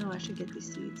 Oh no, I should get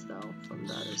these seeds though from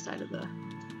the other side of the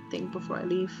thing before I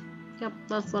leave. Yep,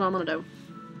 that's what I'm gonna do.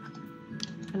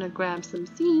 Gonna grab some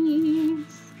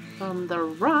seeds from the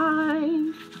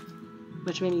rye,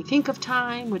 which made me think of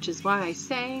time, which is why I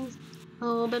sang a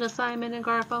little bit of Simon and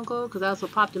Garfunkel, because that's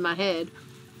what popped in my head.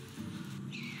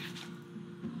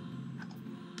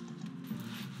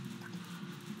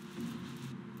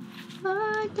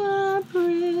 Like a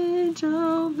bridge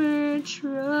over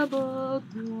troubled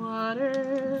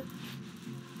water,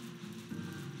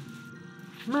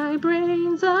 my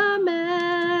brain's a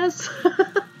mess.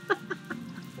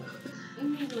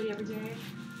 Immediately every day.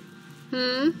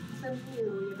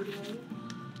 Immediately every day.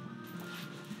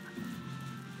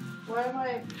 One of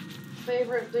my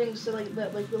favorite things to like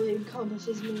that like really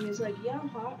encompasses me is like, yeah, I'm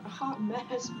hot, a hot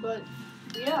mess, but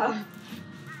yeah.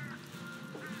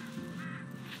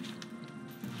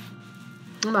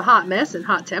 I'm a hot mess and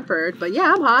hot-tempered, but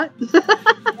yeah, I'm hot.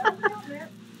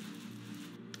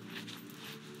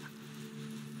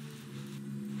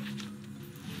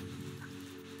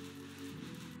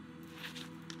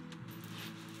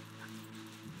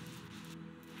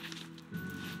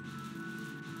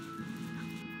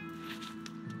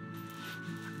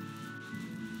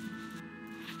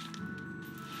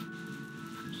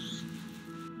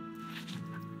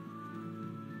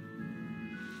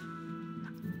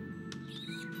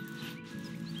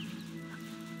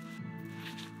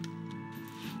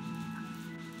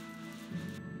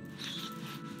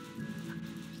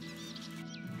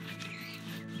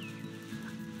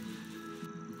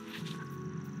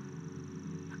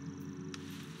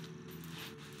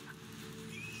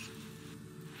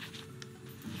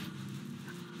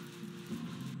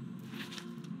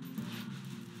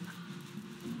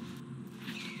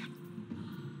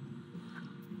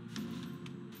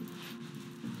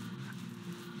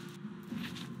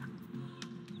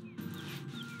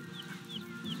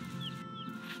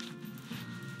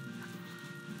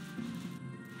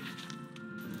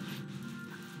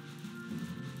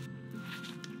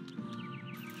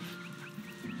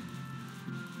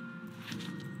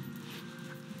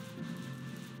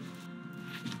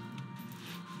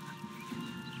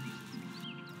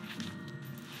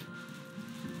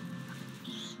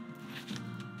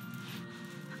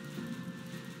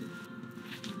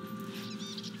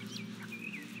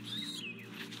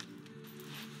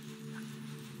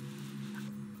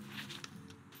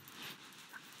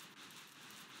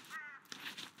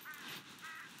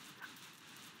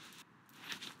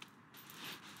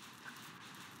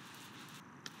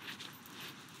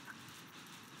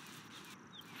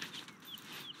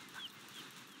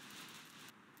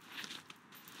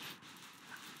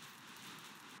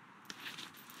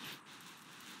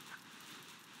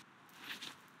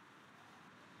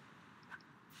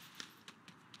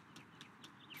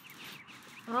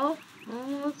 Oh,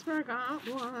 almost forgot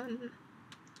one.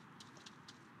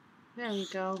 There we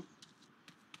go.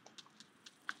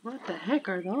 What the heck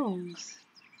are those?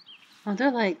 Oh, they're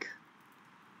like...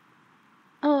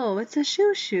 Oh, it's a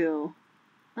shoo-shoo.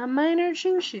 A minor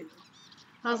shoo-shoo.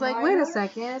 I was like, wait a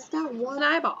second, it's got one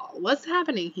eyeball. What's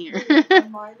happening here? A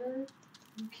minor?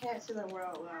 You can't say that word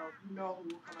out loud. No who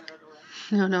will come out of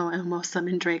the way. No, I almost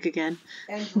summoned Drake again.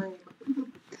 And Drake.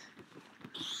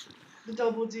 The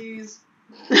double D's.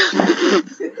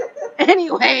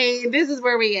 Anyway, this is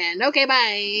where we end. Okay,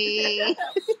 bye.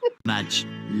 Much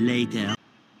later.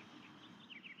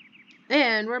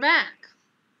 And we're back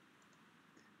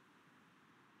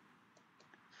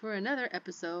for another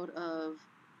episode of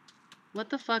What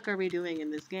the fuck are we doing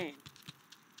in this game?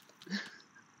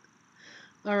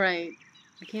 Alright,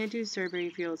 I can't do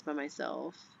Strawberry Fields by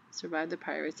myself. Survive the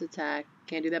pirates attack.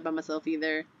 Can't do that by myself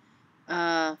either.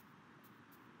 I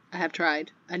have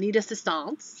tried. I need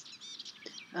assistance.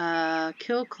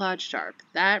 Kill Claude Sharp.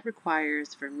 That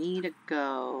requires for me to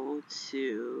go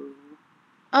to...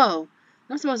 Oh,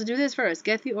 I'm supposed to do this first.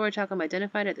 Get the orichalcum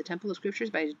identified at the Temple of Scriptures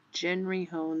by Jenry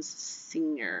Hones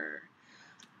Sr.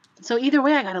 So either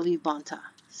way, I gotta leave Bonta.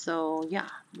 So yeah,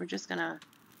 we're just gonna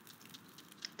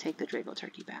take the Drago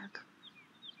turkey back.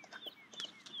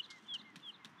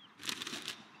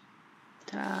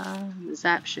 The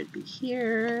zap should be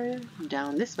here,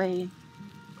 down this way,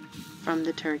 from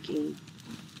the turkey,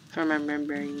 from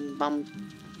remembering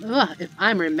if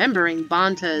I'm remembering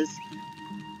Bonta's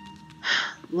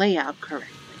layout correctly.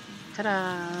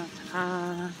 Ta-da!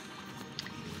 Ta-da!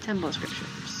 Temple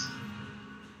scriptures.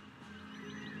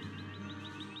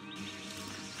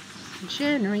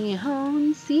 Henry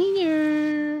Hone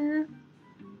Sr.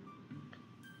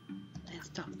 Let's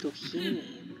talk to him.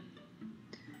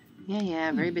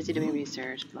 Yeah, very busy doing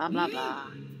research. Blah, blah, blah.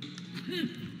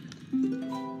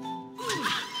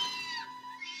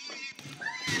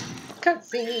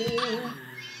 Cutscene.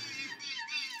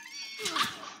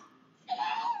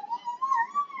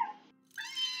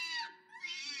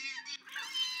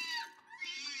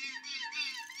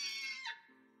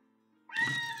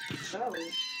 Oh.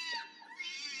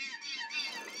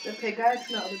 The pig guy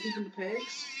is not other people the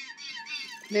pigs.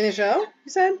 In the show,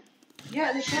 you said?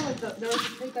 Yeah, in the show, like, there was a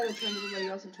pig guy that turned everybody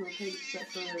else into a pig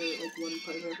except for, like, one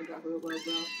person. I forgot who it was,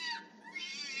 though.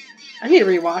 I need to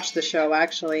rewatch the show,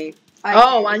 actually. I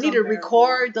need to unbearable.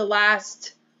 record the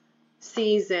last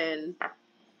season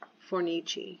for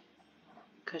Nietzsche.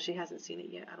 Because she hasn't seen it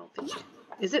yet, I don't think.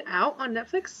 Is it out on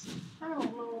Netflix? I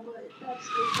don't know, but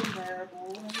it's unbearable.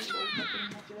 I don't know if I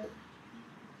can watch it.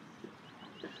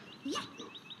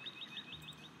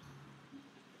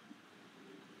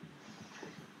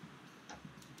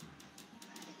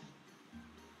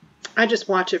 I just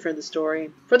watch it for the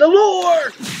story. For the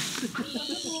lore!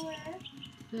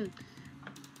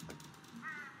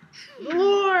 The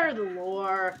lore! The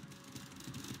lore!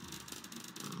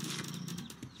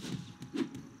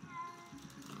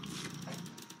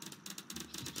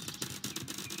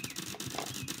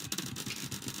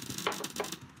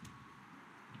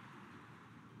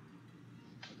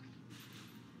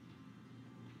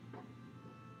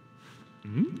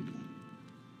 Hmm?